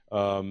soon.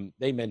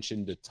 They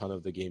mentioned a ton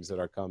of the games that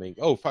are coming.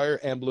 Fire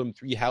Emblem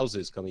Three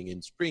Houses coming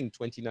in spring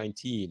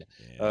 2019.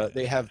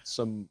 They have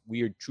some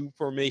weird troop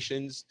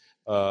formations.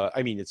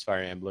 It's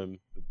Fire Emblem.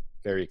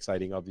 Very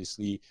exciting,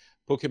 obviously.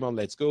 Pokemon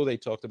Let's Go, they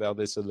talked about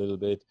this a little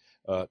bit.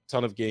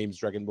 Ton of games,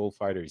 Dragon Ball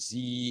Fighter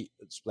Z,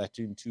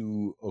 Splatoon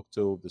 2,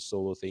 Octo, the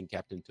solo thing,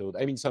 Captain Toad.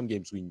 Some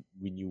games we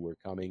knew were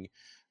coming.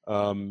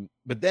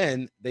 But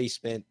then they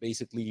spent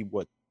basically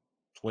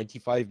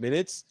 25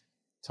 minutes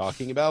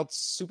talking about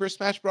Super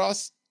Smash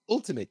Bros.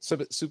 Ultimate,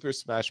 Super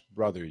Smash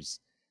Brothers.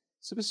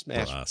 Super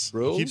Smash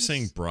Bros. I keep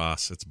saying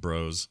bros. It's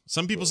bros.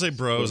 Some people say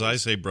bros. I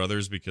say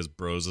brothers because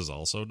bros is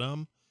also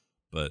dumb,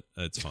 but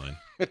it's fine.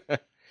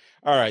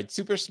 All right,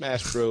 Super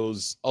Smash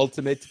Bros.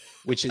 Ultimate,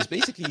 which is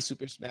basically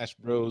Super Smash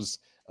Bros.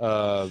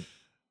 Wii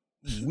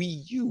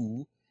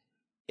U,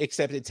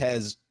 except it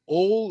has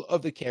all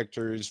of the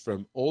characters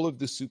from all of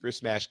the Super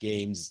Smash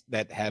games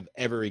that have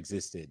ever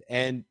existed,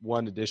 and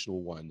one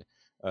additional one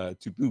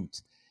to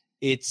boot.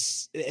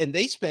 And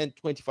they spent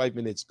 25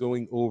 minutes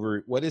going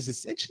over what is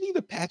essentially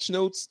the patch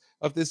notes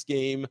of this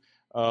game,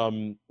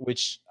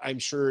 which I'm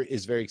sure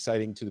is very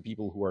exciting to the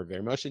people who are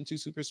very much into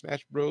Super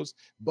Smash Bros.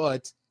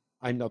 But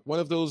I'm not one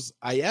of those.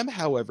 I am,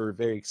 however,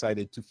 very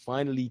excited to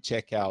finally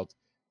check out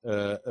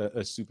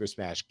a Super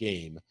Smash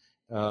game.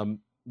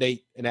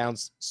 They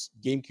announced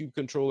GameCube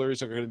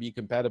controllers are going to be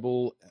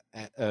compatible,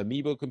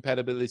 Amiibo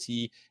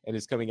compatibility, and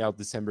it's coming out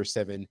December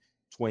 7,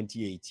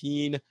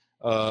 2018.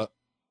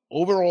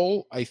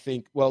 Overall, I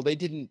think, they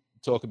didn't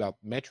talk about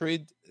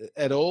Metroid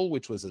at all,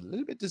 which was a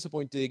little bit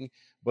disappointing,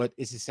 but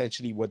it's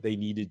essentially what they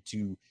needed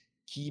to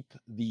keep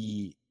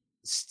the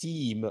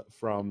steam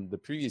from the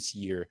previous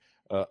year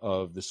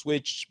of the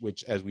Switch,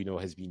 which, as we know,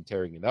 has been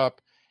tearing it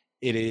up.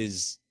 It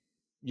is,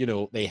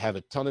 they have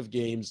a ton of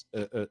games,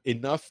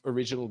 enough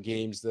original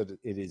games that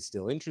it is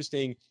still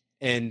interesting,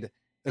 and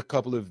a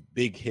couple of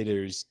big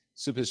hitters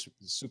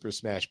Super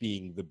Smash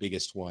being the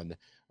biggest one.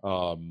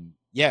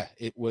 Yeah,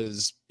 it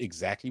was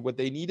exactly what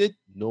they needed,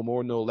 no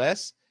more, no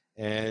less.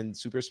 And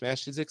Super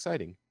Smash is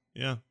exciting.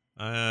 Yeah,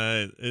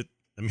 I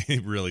mean, they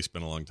really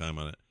spent a long time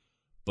on it,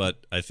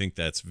 but I think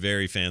that's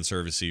very fan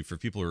servicey for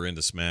people who are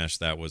into Smash.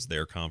 That was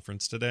their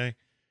conference today,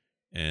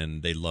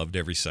 and they loved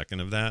every second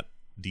of that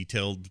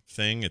detailed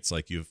thing. It's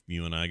like you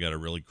and I got a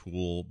really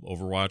cool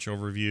Overwatch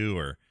overview,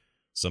 or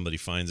somebody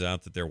finds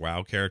out that their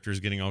WoW character is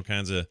getting all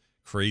kinds of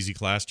crazy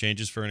class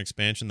changes for an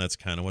expansion. That's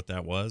kind of what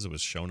that was. It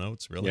was show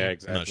notes, really. Yeah,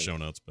 exactly. Not show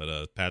notes,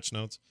 but patch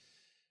notes.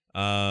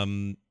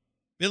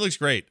 It looks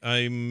great.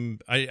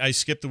 I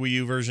skipped the Wii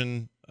U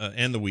version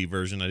and the Wii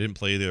version. I didn't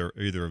play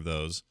either of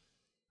those.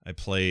 I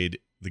played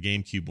the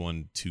GameCube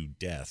one to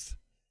death.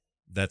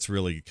 That's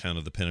really kind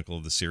of the pinnacle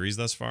of the series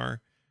thus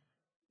far.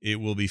 It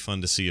will be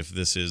fun to see if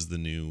this is the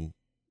new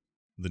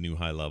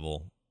high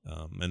level.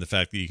 And the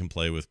fact that you can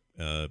play with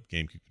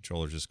GameCube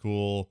controllers is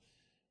cool.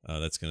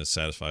 That's going to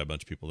satisfy a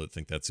bunch of people that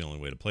think that's the only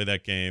way to play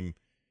that game.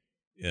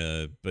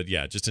 But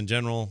yeah, just in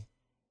general,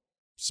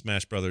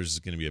 Smash Brothers is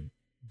going to be a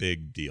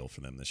big deal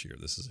for them this year.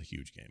 This is a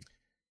huge game.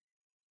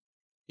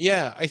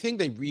 Yeah, I think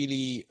they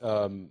really,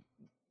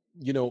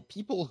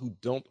 people who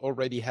don't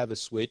already have a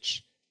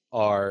Switch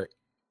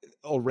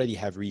already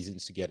have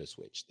reasons to get a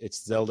Switch.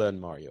 It's Zelda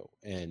and Mario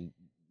and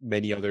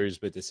many others,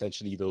 but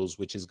essentially those,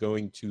 which is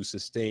going to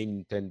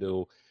sustain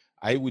Nintendo,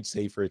 I would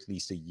say, for at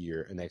least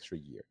an extra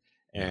year.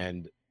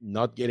 And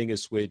not getting a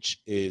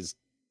Switch is,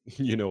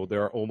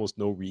 there are almost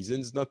no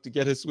reasons not to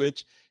get a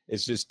Switch.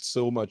 It's just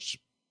so much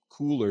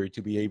cooler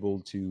to be able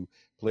to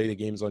play the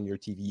games on your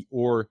TV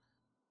or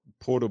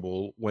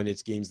portable when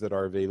it's games that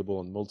are available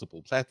on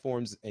multiple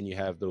platforms. And you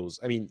have those.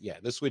 I mean, yeah,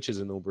 the Switch is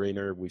a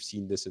no-brainer. We've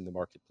seen this in the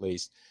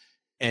marketplace.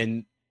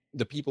 And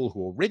the people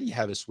who already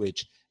have a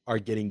Switch are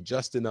getting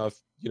just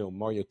enough,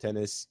 Mario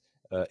Tennis,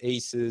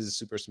 Aces,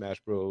 Super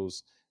Smash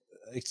Bros.,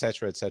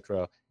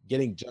 etc.,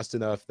 getting just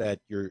enough that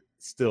you're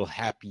still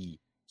happy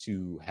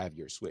to have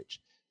your Switch.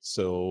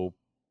 So,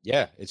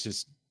 yeah, it's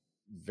just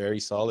very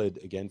solid,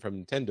 again,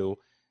 from Nintendo.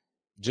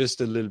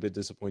 Just a little bit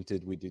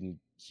disappointed we didn't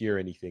hear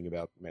anything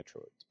about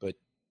Metroid. But,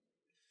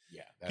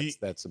 yeah,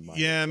 that's a minor.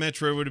 Yeah,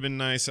 Metroid would have been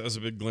nice. That was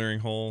a big glaring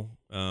hole.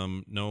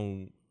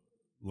 No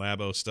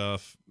Labo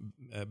stuff.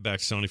 Back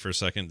to Sony for a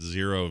second.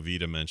 Zero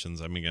Vita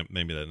mentions. I mean,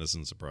 maybe that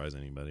doesn't surprise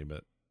anybody,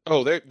 but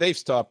they've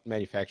stopped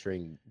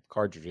manufacturing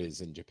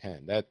cartridges in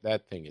Japan.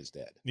 That thing is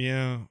dead.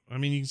 Yeah, I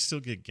mean, you can still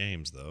get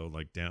games though.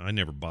 Like I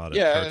never bought a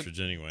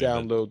cartridge anyway.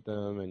 Download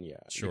them and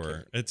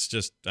sure. It's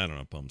just, I don't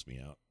know, it bums me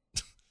out.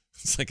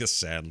 It's like a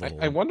sad little.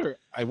 I wonder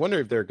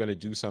if they're going to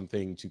do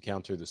something to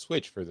counter the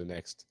Switch for the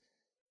next,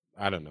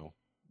 I don't know,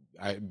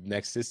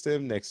 next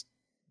system,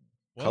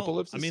 couple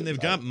of systems. I mean, they've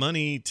got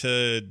money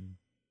to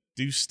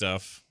do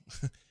stuff.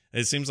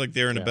 It seems like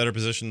they're in a better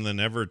position than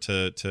ever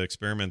to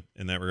experiment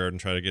in that regard and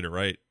try to get it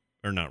right,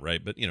 or not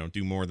right, but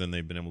do more than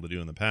they've been able to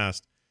do in the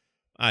past.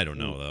 I don't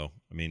know though.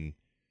 I mean,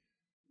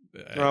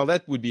 well,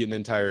 that would be an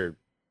entire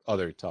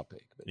other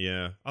topic. But.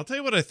 Yeah, I'll tell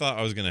you what I thought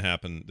was going to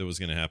happen. That was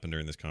going to happen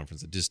during this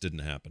conference. It just didn't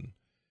happen.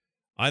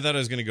 I thought I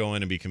was going to go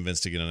in and be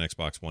convinced to get an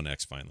Xbox One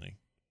X finally.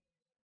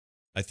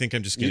 I think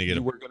I'm just going to get.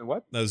 You were going to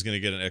what? I was going to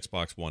get an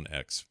Xbox One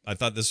X. I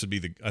thought this would be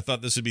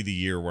the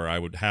year where I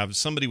would have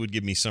somebody would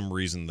give me some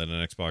reason that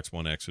an Xbox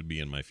One X would be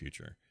in my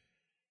future.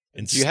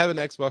 And do you have an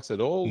Xbox at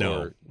all?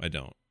 No, I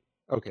don't.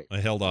 Okay. I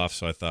held off,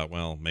 so I thought,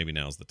 well, maybe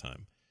now's the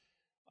time.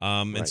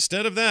 Right.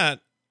 Instead of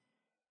that,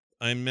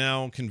 I'm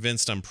now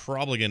convinced I'm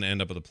probably going to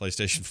end up with a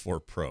PlayStation 4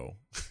 Pro.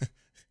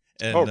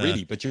 And,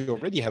 really? But you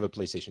already have a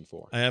PlayStation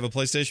 4. I have a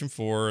PlayStation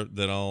 4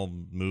 that I'll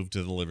move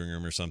to the living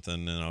room or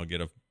something, and I'll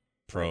get a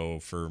Pro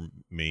for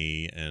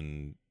me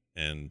and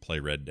play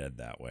Red Dead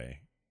that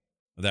way.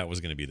 That was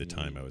going to be the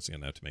time I was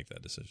going to have to make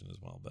that decision as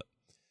well. But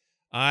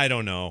I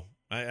don't know.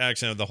 I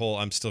actually have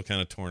I'm still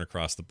kind of torn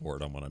across the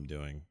board on what I'm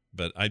doing.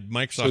 But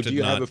Microsoft did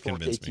not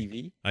convince me.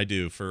 TV? I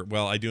do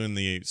I do in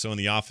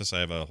the office I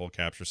have a whole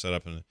capture set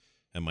up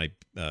and my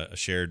a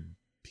shared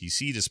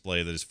PC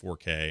display that is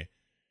 4K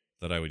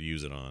that I would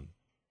use it on.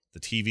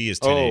 The TV is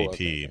 1080p,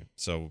 okay.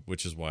 So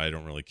which is why I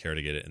don't really care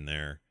to get it in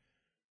there.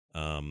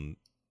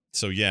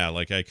 So yeah,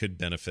 like I could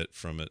benefit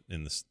from it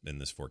in this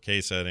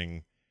 4K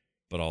setting,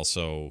 but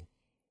also,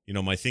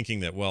 my thinking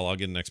that I'll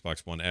get an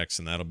Xbox One X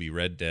and that'll be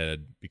Red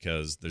Dead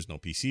because there's no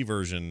PC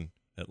version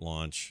at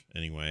launch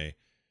anyway.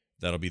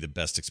 That'll be the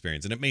best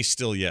experience, and it may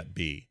still yet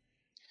be.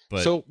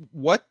 But so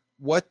what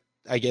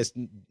I guess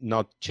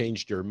not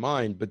changed your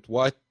mind, but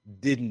what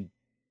didn't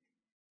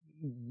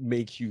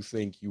make you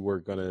think you were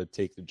gonna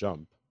take the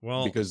jump?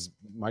 Well, because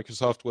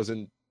Microsoft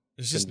wasn't.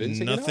 There's just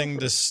nothing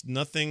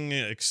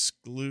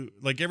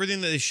like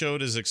everything that they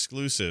showed as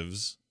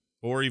exclusives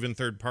or even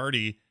third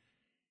party.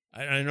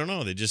 I don't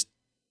know. They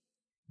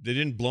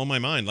didn't blow my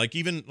mind. Like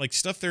even like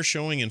stuff they're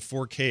showing in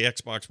 4K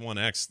Xbox One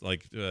X,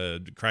 like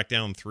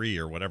Crackdown 3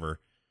 or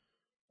whatever.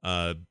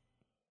 That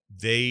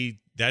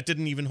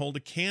didn't even hold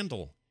a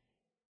candle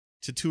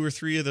to 2 or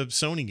 3 of the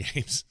Sony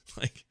games.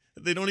 Like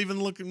they don't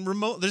even look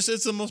remote.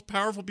 It's the most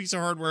powerful piece of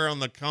hardware on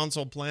the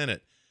console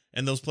planet.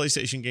 and those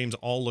PlayStation games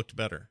all looked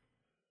better.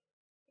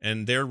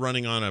 And they're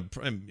running on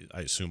I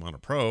assume on a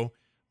Pro,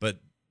 but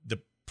the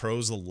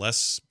Pro's a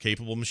less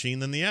capable machine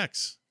than the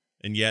X.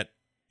 And yet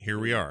here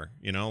we are,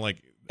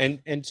 like.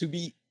 And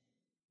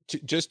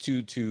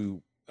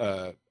to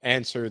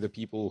answer the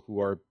people who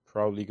are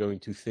probably going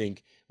to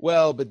think,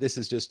 well, but this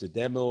is just a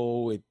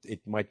demo. It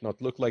might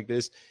not look like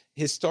this.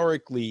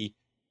 Historically,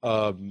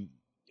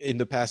 in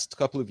the past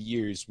couple of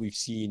years, we've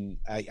seen,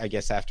 I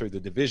guess, after the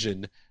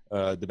Division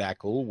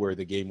debacle, where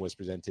the game was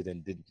presented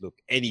and didn't look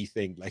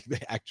anything like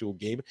the actual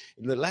game.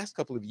 In the last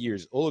couple of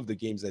years, all of the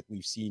games that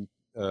we've seen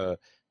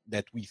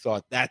that we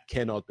thought that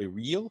cannot be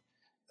real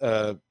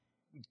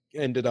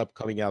ended up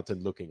coming out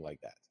and looking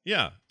like that.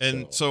 Yeah,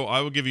 and so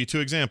I will give you 2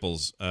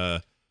 examples.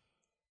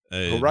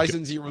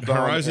 Horizon Zero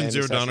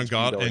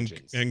Dawn,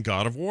 and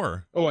God of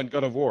War. Oh, and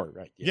God of War,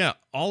 right? Yeah,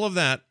 all of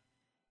that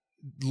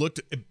looked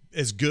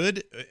as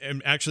good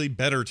and actually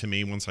better to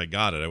me once I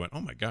got it. I went,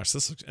 oh my gosh,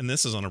 this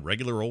is on a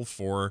regular old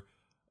 4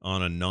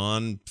 on a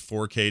non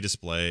 4K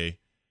display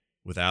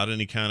without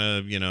any kind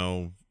of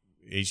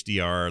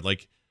HDR.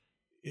 Like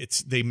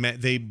they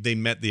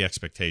met the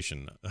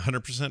expectation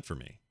 100% for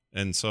me,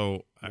 and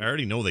so I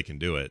already know they can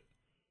do it.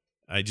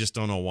 I just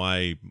don't know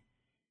why.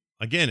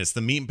 Again, it's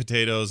the meat and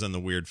potatoes and the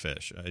weird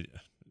fish.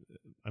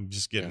 I'm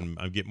getting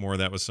more of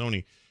that with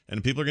Sony,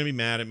 and people are gonna be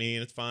mad at me,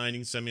 and it's fine. You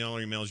can send me all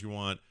your emails you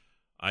want.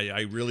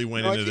 I really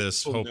went into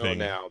this hoping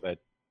now that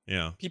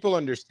people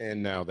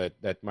understand now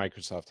that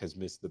Microsoft has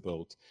missed the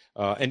boat.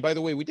 And by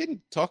the way, we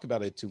didn't talk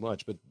about it too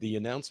much, but the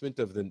announcement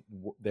of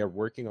they're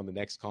working on the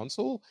next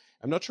console,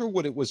 I'm not sure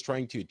what it was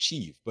trying to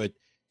achieve, but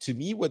to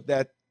me, what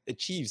that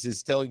achieves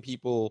is telling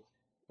people,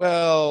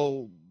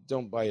 well,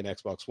 don't buy an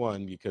Xbox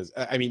One because,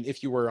 I mean,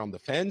 if you were on the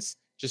fence,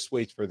 just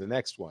wait for the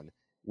next one,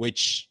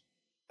 which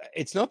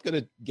it's not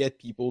going to get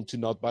people to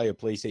not buy a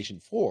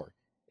PlayStation 4.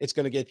 It's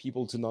going to get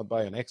people to not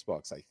buy an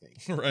Xbox, I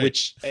think. Right.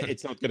 Which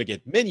it's not going to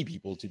get many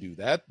people to do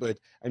that, but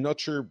I'm not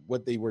sure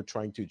what they were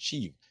trying to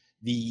achieve.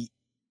 The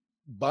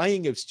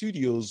buying of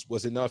studios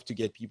was enough to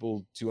get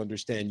people to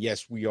understand,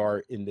 yes, we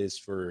are in this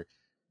for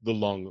the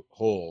long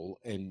haul,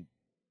 and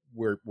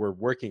we're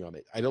working on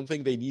it. I don't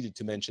think they needed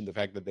to mention the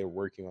fact that they're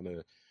working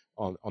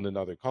on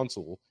another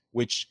console,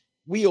 which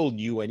we all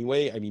knew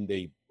anyway. I mean,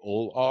 they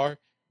all are,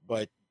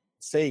 but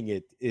saying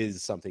it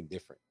is something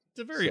different.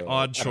 It's a very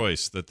odd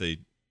choice that they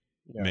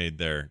made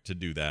there to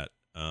do that.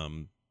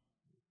 And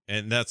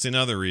that's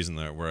another reason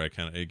where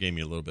it gave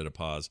me a little bit of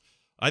pause.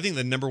 I think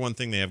the number one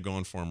thing they have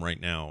going for them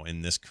right now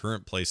in this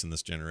current place in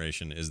this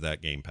generation is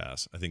that Game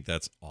Pass. I think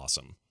that's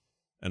awesome.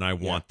 And I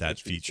want that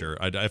feature.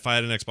 Cool. If I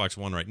had an Xbox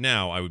One right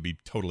now, I would be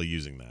totally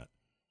using that.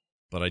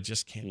 But I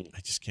just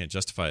can't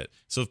justify it.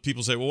 So if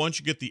people say, well, why don't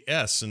you get the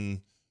S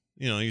and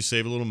you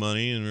save a little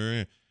money,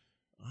 and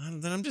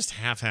then I'm just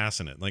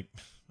half-assing it. Like,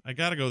 I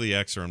got to go the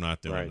X or I'm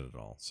not doing it at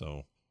all.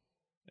 So,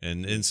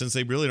 and since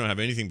they really don't have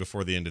anything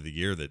before the end of the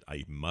year that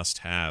I must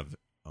have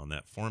on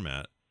that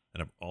format,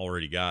 and I've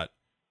already got,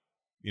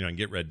 I can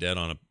get Red Dead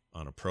on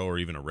a Pro or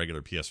even a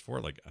regular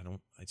PS4. Like,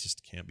 I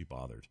just can't be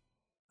bothered.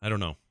 I don't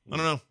know.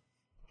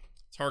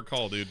 It's a hard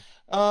call, dude.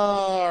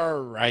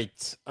 All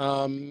right.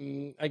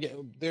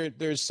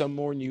 There's some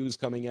more news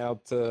coming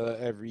out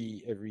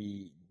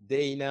every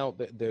day now.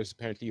 There's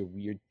apparently a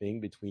weird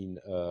thing between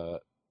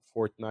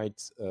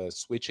Fortnite's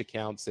Switch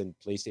accounts and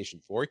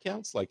PlayStation 4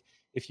 accounts. Like,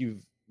 if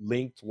you've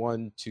linked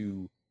one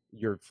to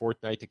your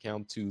Fortnite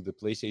account to the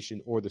PlayStation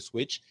or the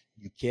Switch,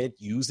 you can't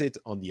use it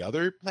on the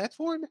other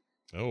platform.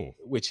 Oh,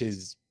 which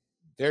is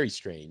very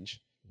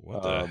strange.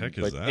 What the heck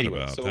is that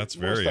anyway, about? So that's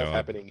more very stuff odd.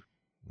 Happening.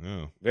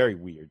 Oh. Very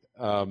weird.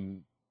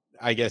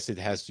 I guess it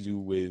has to do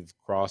with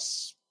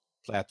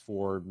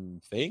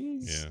cross-platform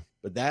things. Yeah,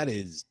 but that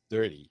is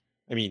dirty.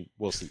 I mean,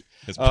 we'll see.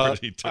 It's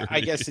pretty dirty.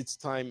 I guess it's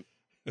time.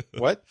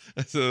 What?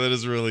 So that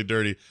is really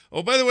dirty.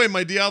 Oh, by the way,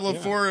 my Diablo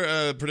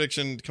 4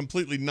 prediction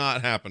completely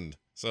not happened.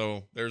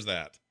 So there's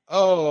that.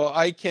 Oh,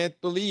 I can't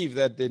believe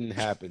that didn't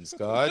happen,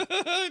 Scott.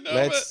 No,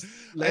 I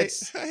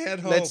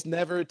had hope. Let's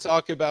never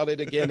talk about it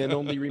again and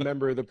only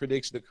remember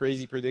the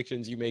crazy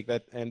predictions you make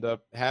that end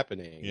up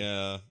happening.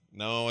 Yeah,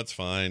 no, it's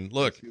fine.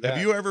 Look,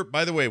 have you ever,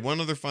 by the way, one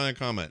other final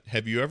comment.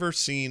 Have you ever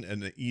seen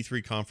an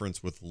E3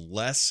 conference with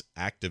less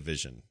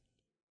Activision?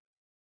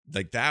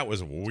 Like, that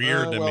was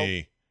weird to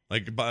me.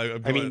 Like, I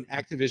mean,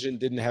 Activision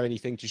didn't have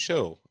anything to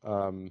show.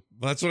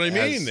 That's what I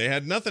mean. They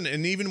had nothing,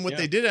 and even what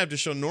they did have to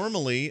show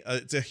normally,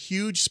 it's a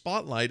huge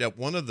spotlight at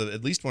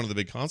at least one of the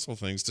big console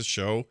things to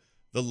show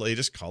the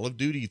latest Call of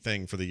Duty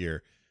thing for the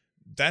year.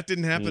 That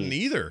didn't happen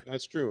either.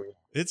 That's true.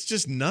 It's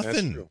just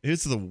nothing.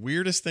 It's the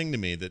weirdest thing to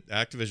me that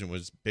Activision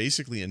was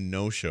basically a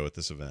no-show at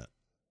this event.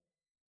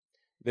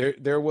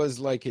 There was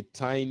like a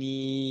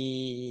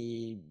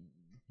tiny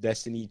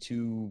Destiny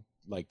 2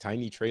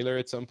 tiny trailer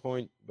at some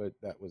point, but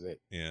that was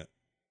it. Yeah.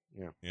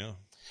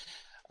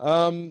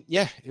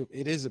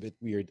 It is a bit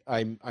weird.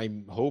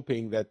 I'm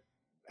hoping that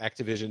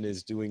Activision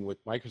is doing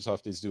what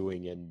Microsoft is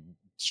doing and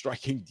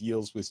striking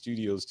deals with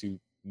studios to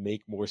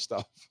make more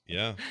stuff.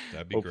 Yeah,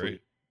 that'd be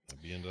great.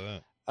 I'd be into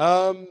that.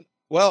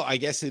 Well, I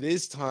guess it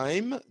is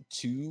time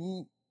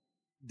to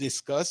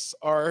discuss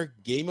our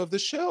game of the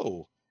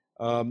show,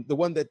 the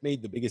one that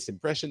made the biggest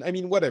impression. I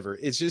mean, whatever.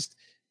 It's just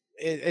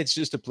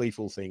a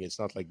playful thing. It's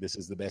not like this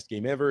is the best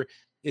game ever.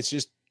 It's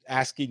just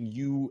asking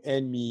you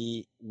and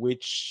me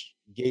which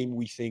game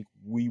we think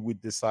we would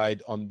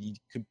decide on the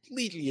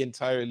completely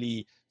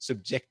entirely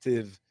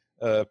subjective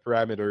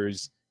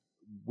parameters,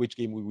 which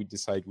game we would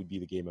decide would be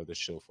the game of the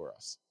show for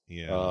us.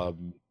 Yeah.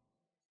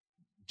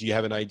 Do you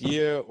have an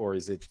idea, or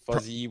is it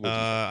fuzzy?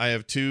 I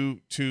have two.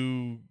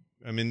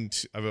 I'm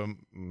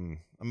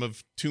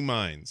of two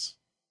minds.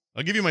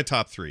 I'll give you my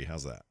top three.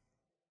 How's that?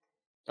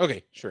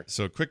 Okay, sure.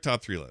 So, quick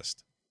top three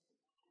list.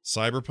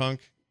 Cyberpunk,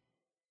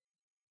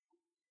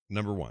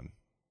 number one.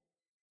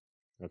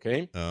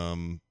 Okay.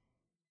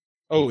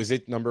 Oh, is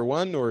it number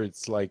one, or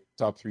it's like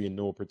top three in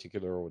no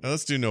particular order?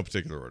 Let's do no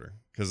particular order,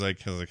 because I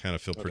kind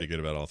of feel pretty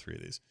good about all three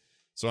of these.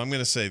 So I'm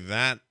going to say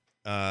that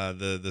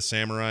the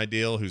samurai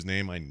deal, whose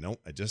name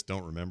I just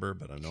don't remember,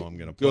 but I know I'm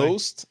going to play.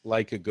 Ghost,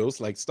 like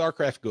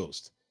StarCraft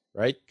Ghost,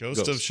 right?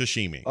 Ghost of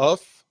Tsushima.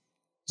 Of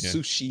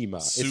Tsushima.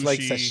 It's like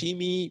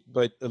sashimi,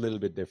 but a little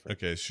bit different.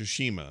 Okay,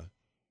 Tsushima.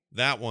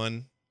 That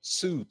one.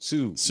 Sorry.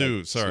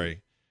 Sue.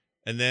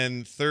 And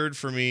then third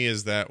for me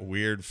is that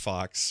weird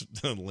Fox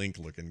Link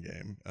looking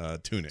game,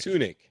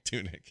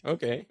 Tunic.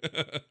 Okay.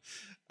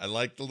 I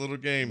like the little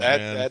game,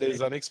 man. That is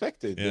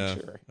unexpected. Yeah,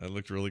 sure. That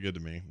looked really good to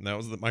me. And that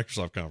was the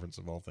Microsoft conference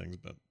of all things,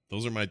 but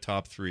those are my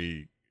top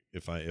three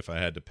if I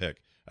had to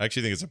pick. I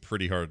actually think it's a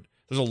pretty hard.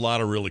 There's a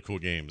lot of really cool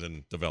games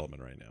in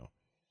development right now,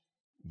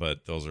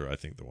 but those are, I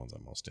think, the ones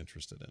I'm most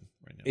interested in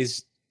right now.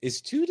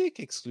 Is Tunic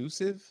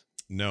exclusive?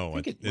 No,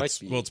 I think it might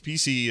be. Well, it's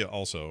PC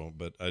also,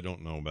 but I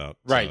don't know about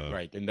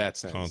right in that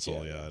sense.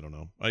 Console, yeah, I don't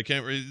know. I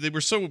can't. They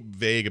were so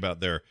vague about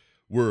their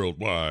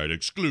worldwide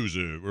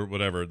exclusive or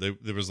whatever.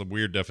 There was a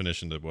weird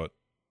definition to what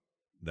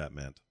that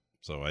meant,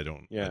 so I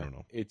don't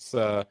know.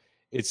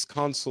 It's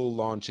console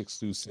launch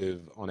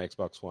exclusive on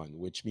Xbox One,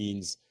 which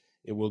means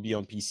it will be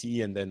on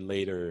PC and then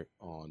later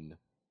on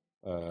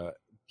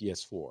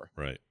PS4.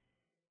 Right.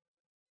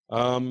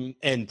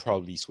 And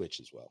probably Switch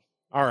as well.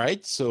 All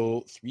right,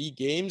 so 3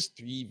 games,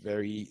 3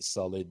 very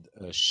solid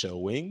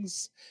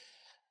showings.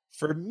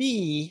 For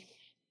me,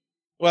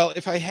 well,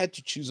 if I had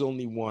to choose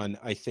only one,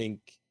 I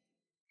think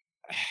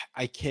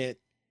I can't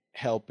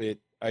help it.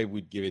 I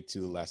would give it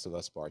to The Last of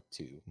Us Part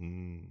 2.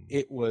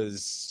 It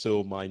was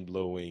so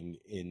mind-blowing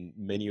in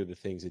many of the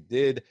things it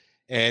did.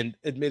 And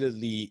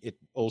admittedly, it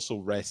also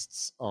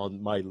rests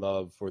on my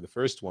love for the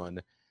first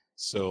one.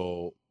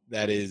 So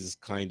that is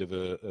kind of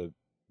a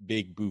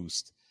big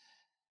boost.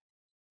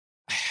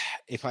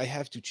 If I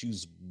have to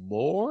choose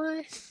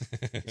more,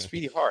 it's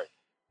really hard.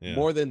 Yeah.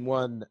 More than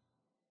one,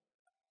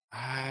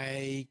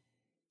 I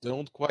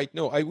don't quite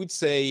know. I would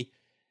say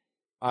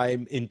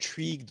I'm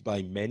intrigued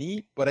by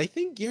many, but I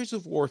think Gears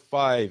of War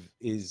 5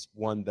 is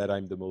one that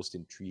I'm the most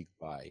intrigued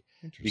by,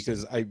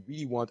 because I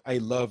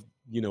love,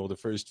 the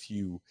first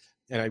few,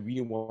 and I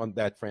really want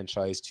that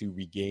franchise to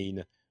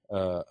regain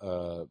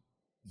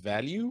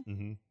value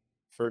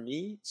for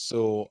me.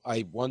 So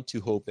I want to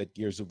hope that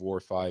Gears of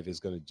War 5 is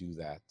going to do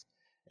that.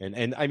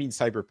 And I mean,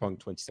 Cyberpunk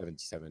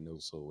 2077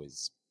 also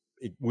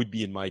it would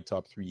be in my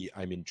top 3.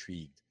 I'm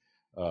intrigued,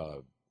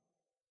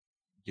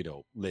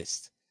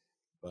 list.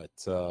 But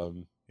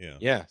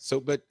yeah.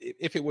 So, but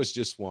if it was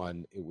just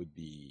one, it would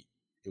be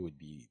The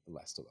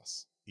Last of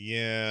Us.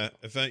 Yeah.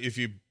 If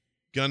you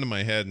gun to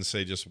my head and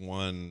say just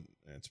one,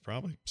 it's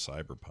probably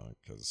Cyberpunk,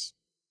 because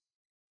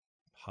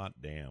hot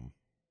damn.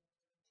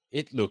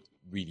 It looked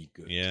really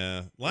good.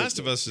 Yeah. Last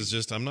of Us is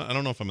just, I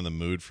don't know if I'm in the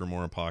mood for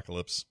more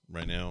apocalypse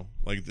right now.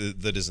 Like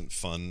that isn't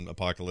fun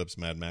apocalypse,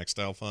 Mad Max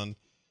style fun.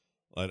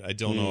 I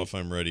don't know if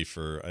I'm ready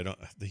for,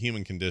 the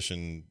human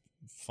condition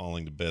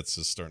falling to bits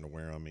is starting to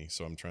wear on me.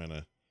 So I'm trying,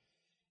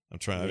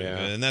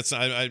 and that's,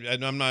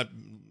 I'm not,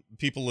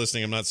 people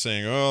listening, I'm not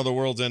saying, oh, the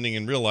world's ending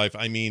in real life.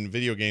 I mean,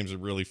 video games are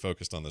really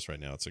focused on this right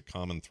now. It's a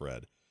common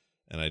thread.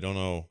 And I don't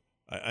know,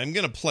 I'm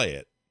going to play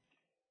it,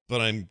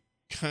 but I'm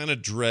kind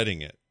of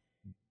dreading it,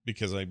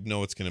 because I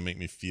know it's going to make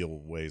me feel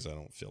ways I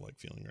don't feel like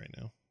feeling right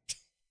now.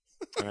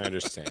 I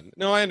understand.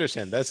 No, I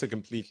understand. That's a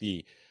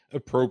completely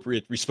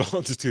appropriate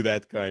response to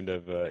that kind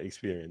of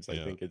experience. I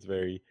think it's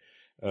very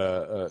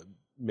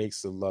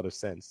makes a lot of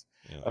sense.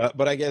 Yeah.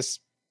 But I guess,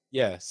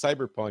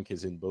 Cyberpunk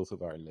is in both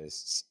of our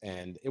lists,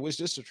 and it was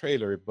just a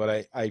trailer,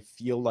 but I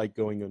feel like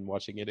going and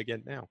watching it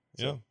again now.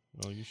 So yeah,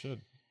 well, you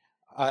should.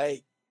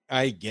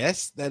 I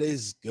guess that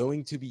is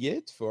going to be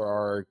it for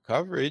our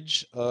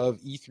coverage of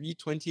E3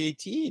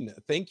 2018.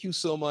 Thank you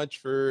so much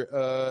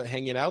for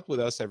hanging out with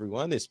us,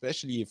 everyone,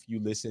 especially if you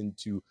listened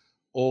to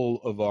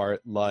all of our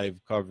live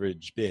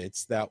coverage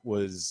bits. That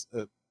was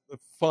a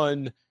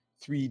fun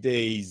 3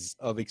 days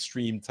of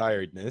extreme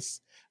tiredness.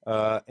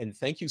 And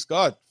thank you,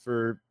 Scott,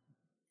 for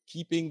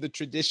keeping the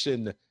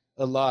tradition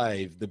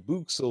alive, the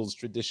Book Souls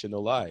tradition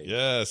alive.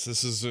 Yes,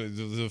 this is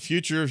the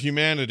future of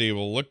humanity.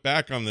 We'll look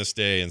back on this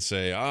day and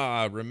say,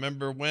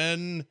 remember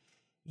when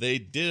they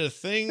did a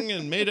thing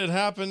and made it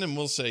happen? And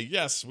we'll say,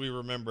 yes, we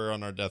remember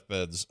on our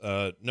deathbeds.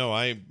 No,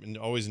 I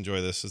always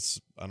enjoy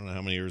this. I don't know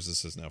how many years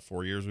this is now.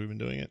 4 years we've been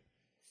doing it.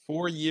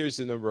 4 years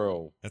in a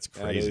row. That's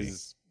crazy.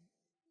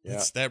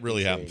 That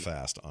really insane. happened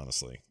fast,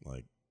 honestly.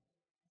 Like,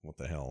 what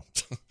the hell?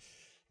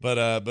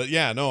 But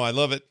yeah, no, I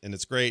love it, and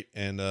it's great.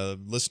 And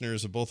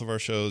listeners of both of our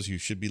shows, you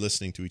should be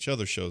listening to each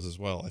other's shows as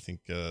well. I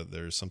think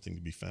there's something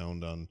to be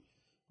found on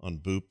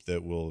Boop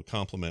that will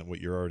complement what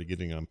you're already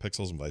getting on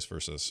Pixels and vice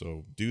versa.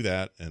 So do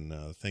that, and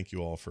thank you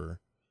all for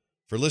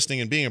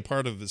listening and being a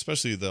part of,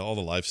 especially all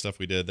the live stuff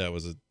we did. That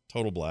was a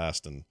total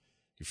blast, and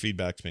your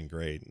feedback's been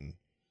great, and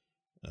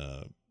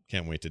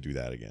can't wait to do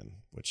that again.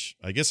 Which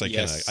I guess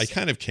I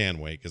kind of can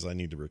wait because I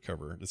need to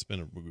recover. It's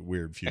been a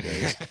weird few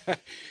days.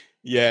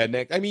 Yeah,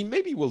 next. I mean,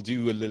 maybe we'll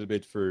do a little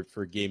bit for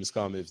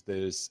Gamescom if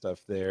there's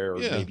stuff there, or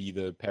maybe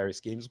the Paris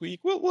Games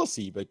Week. We'll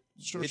see, but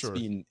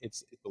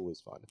it's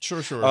always fun.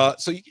 Sure.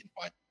 So you can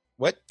find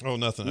what? Oh,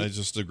 nothing. I was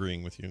just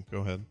agreeing with you.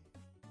 Go ahead.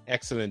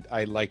 Excellent.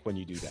 I like when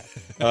you do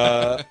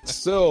that.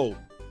 So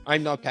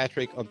I'm Not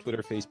Patrick on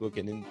Twitter, Facebook,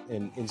 and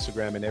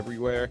Instagram, and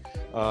everywhere.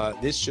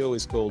 This show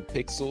is called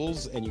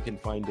Pixels, and you can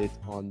find it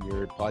on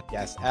your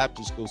podcast app.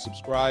 Just go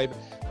subscribe.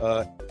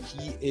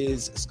 He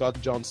is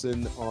Scott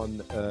Johnson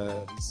on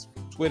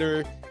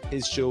Twitter.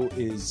 His show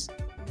is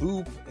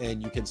Boop,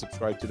 and you can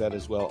subscribe to that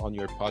as well on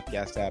your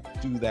podcast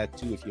app. Do that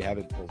too if you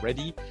haven't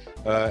already.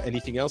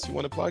 Anything else you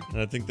want to plug?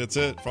 I think that's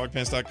it.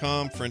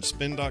 Frogpants.com,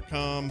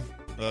 FrenchSpin.com.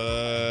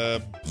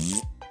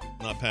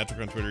 Not Patrick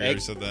on Twitter. You already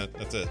said that.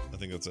 That's it. I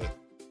think that's it.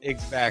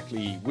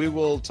 Exactly. We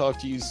will talk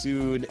to you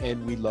soon,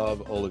 and we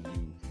love all of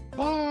you.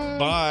 Bye.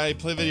 Bye.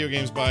 Play video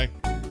games. Bye.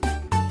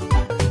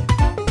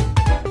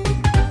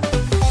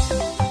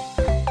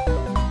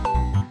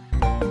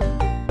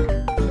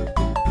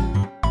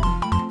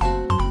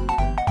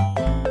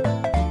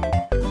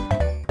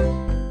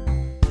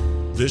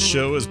 This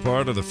show is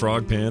part of the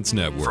Frog Pants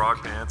Network.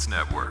 Frog Pants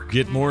Network.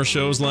 Get more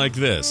shows like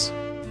this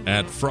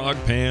at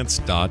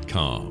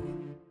frogpants.com.